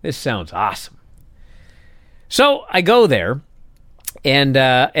myself. This sounds awesome. So I go there, and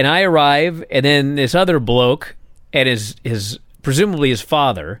I arrive, and then this other bloke and his presumably his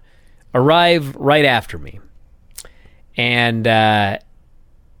father arrive right after me. And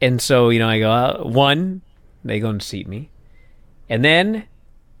so, I go, one, they go and seat me. And then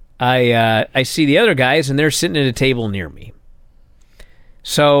I see the other guys, and they're sitting at a table near me.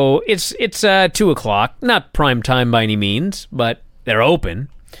 So it's 2:00, not prime time by any means, but they're open.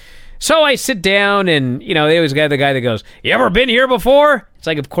 So I sit down, and they always got the guy that goes, "You ever been here before?" It's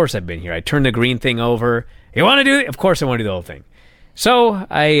like, of course I've been here. I turn the green thing over. You want to do it? Of course I want to do the whole thing. So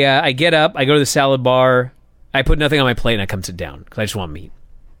I get up, I go to the salad bar, I put nothing on my plate, and I come sit down because I just want meat.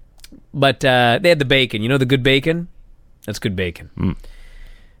 But they had the bacon. You know the good bacon? That's good bacon. Mm.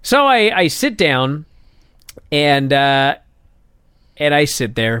 So I sit down, and I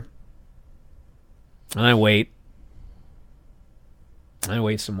sit there, and I wait. I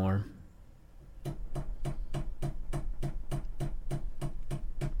wait some more.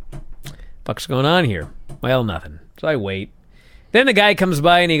 Fuck's going on here? Well, nothing. So I wait. Then the guy comes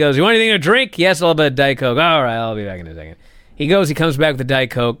by and he goes, "You want anything to drink?" "Yes, a little bit of Diet Coke." "All right, I'll be back in a second." He comes back with the Diet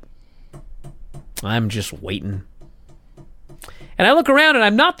Coke. I'm just waiting. And I look around, and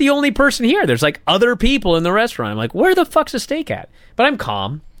I'm not the only person here. There's like other people in the restaurant. I'm like, where the fuck's the steak at? But I'm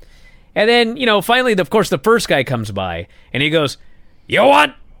calm. And then, finally, of course, the first guy comes by, and he goes, "You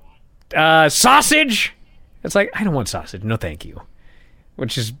want sausage?" It's like, I don't want sausage. No, thank you.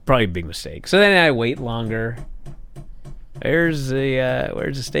 Which is probably a big mistake. So then I wait longer. Where's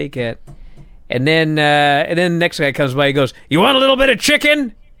the steak at? And then the next guy comes by, he goes, "You want a little bit of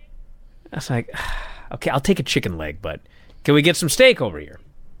chicken?" I was like, okay, I'll take a chicken leg, but can we get some steak over here?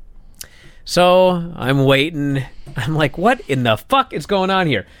 So I'm waiting. I'm like, what in the fuck is going on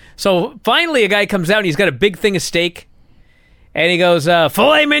here? So finally a guy comes out, and he's got a big thing of steak. And he goes,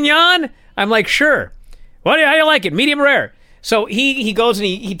 "Filet mignon?" I'm like, sure. How do you like it? Medium rare. So he goes and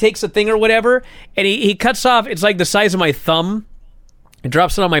he takes a thing or whatever, and he cuts off, it's like the size of my thumb, He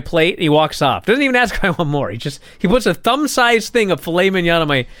drops it on my plate. He walks off. Doesn't even ask if I want more. He puts a thumb-sized thing of filet mignon on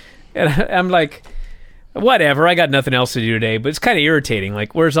my... And I'm like, whatever. I got nothing else to do today. But it's kind of irritating.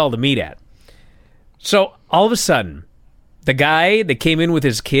 Like, where's all the meat at? So, all of a sudden, the guy that came in with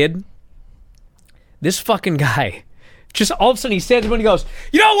his kid, this fucking guy, just all of a sudden he stands up and he goes,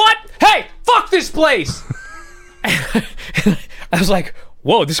 you know what? Hey, fuck this place! I was like,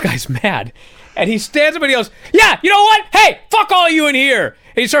 whoa, this guy's mad. And he stands up and he goes, yeah, you know what? Hey, fuck all you in here.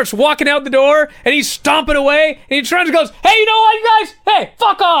 And he starts walking out the door and he's stomping away and he turns and goes, hey, you know what, you guys? Hey,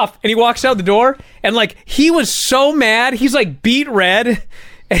 fuck off. And he walks out the door and like, he was so mad. He's like beet red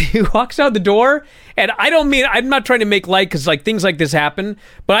and he walks out the door. And I'm not trying to make light because like things like this happen,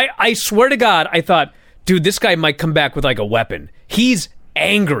 but I swear to God, I thought, dude, this guy might come back with like a weapon. He's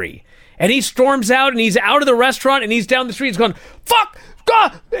angry. And he storms out and he's out of the restaurant and he's down the street. He's going, fuck,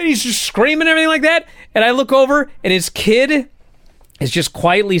 God! And he's just screaming and everything like that. And I look over and his kid is just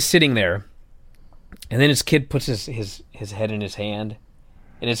quietly sitting there. And then his kid puts his head in his hand.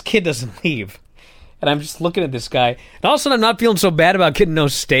 And his kid doesn't leave. And I'm just looking at this guy. And all of a sudden I'm not feeling so bad about getting no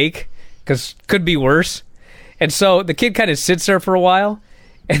steak. Because could be worse. And so the kid kind of sits there for a while.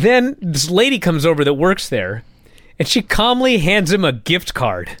 And then this lady comes over that works there. And she calmly hands him a gift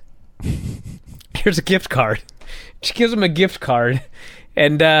card. Here's a gift card. She gives him a gift card.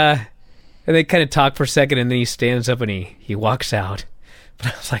 And they kind of talk for a second. And then he stands up and he walks out.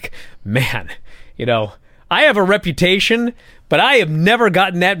 But I was like, man, you know, I have a reputation. But I have never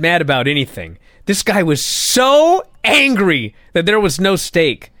gotten that mad about anything. This guy was so angry that there was no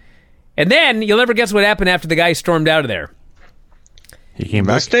steak. And then, you'll never guess what happened after the guy stormed out of there. He came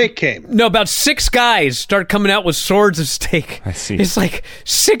back? The steak came. No, about 6 guys start coming out with swords of steak. I see. It's like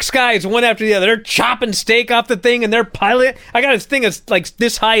 6 guys, one after the other. They're chopping steak off the thing, and they're piling it. I got this thing that's like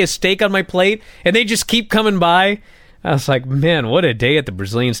this high of steak on my plate, and they just keep coming by. I was like, man, what a day at the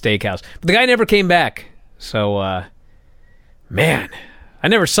Brazilian steakhouse. But the guy never came back. So, man, I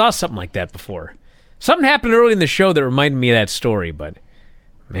never saw something like that before. Something happened early in the show that reminded me of that story, but...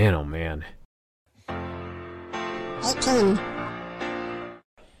 man, oh man. 18.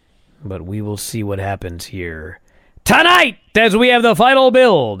 But we will see what happens here tonight as we have the final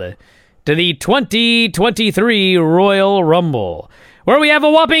build to the 2023 Royal Rumble, where we have a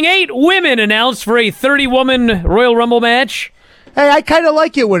whopping 8 women announced for a 30-woman Royal Rumble match. Hey, I kind of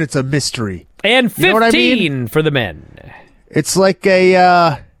like it when it's a mystery. And 15 you know what I mean? for the men. It's like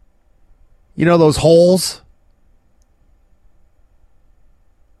a, you know those holes?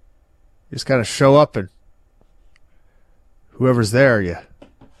 You just kind of show up and whoever's there, you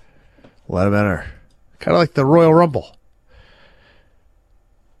let them enter. Kind of like the Royal Rumble.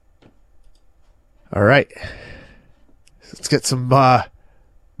 All right. Let's get some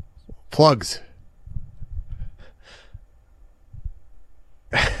plugs.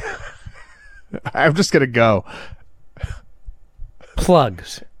 I'm just going to go.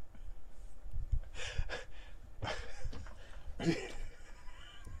 Plugs.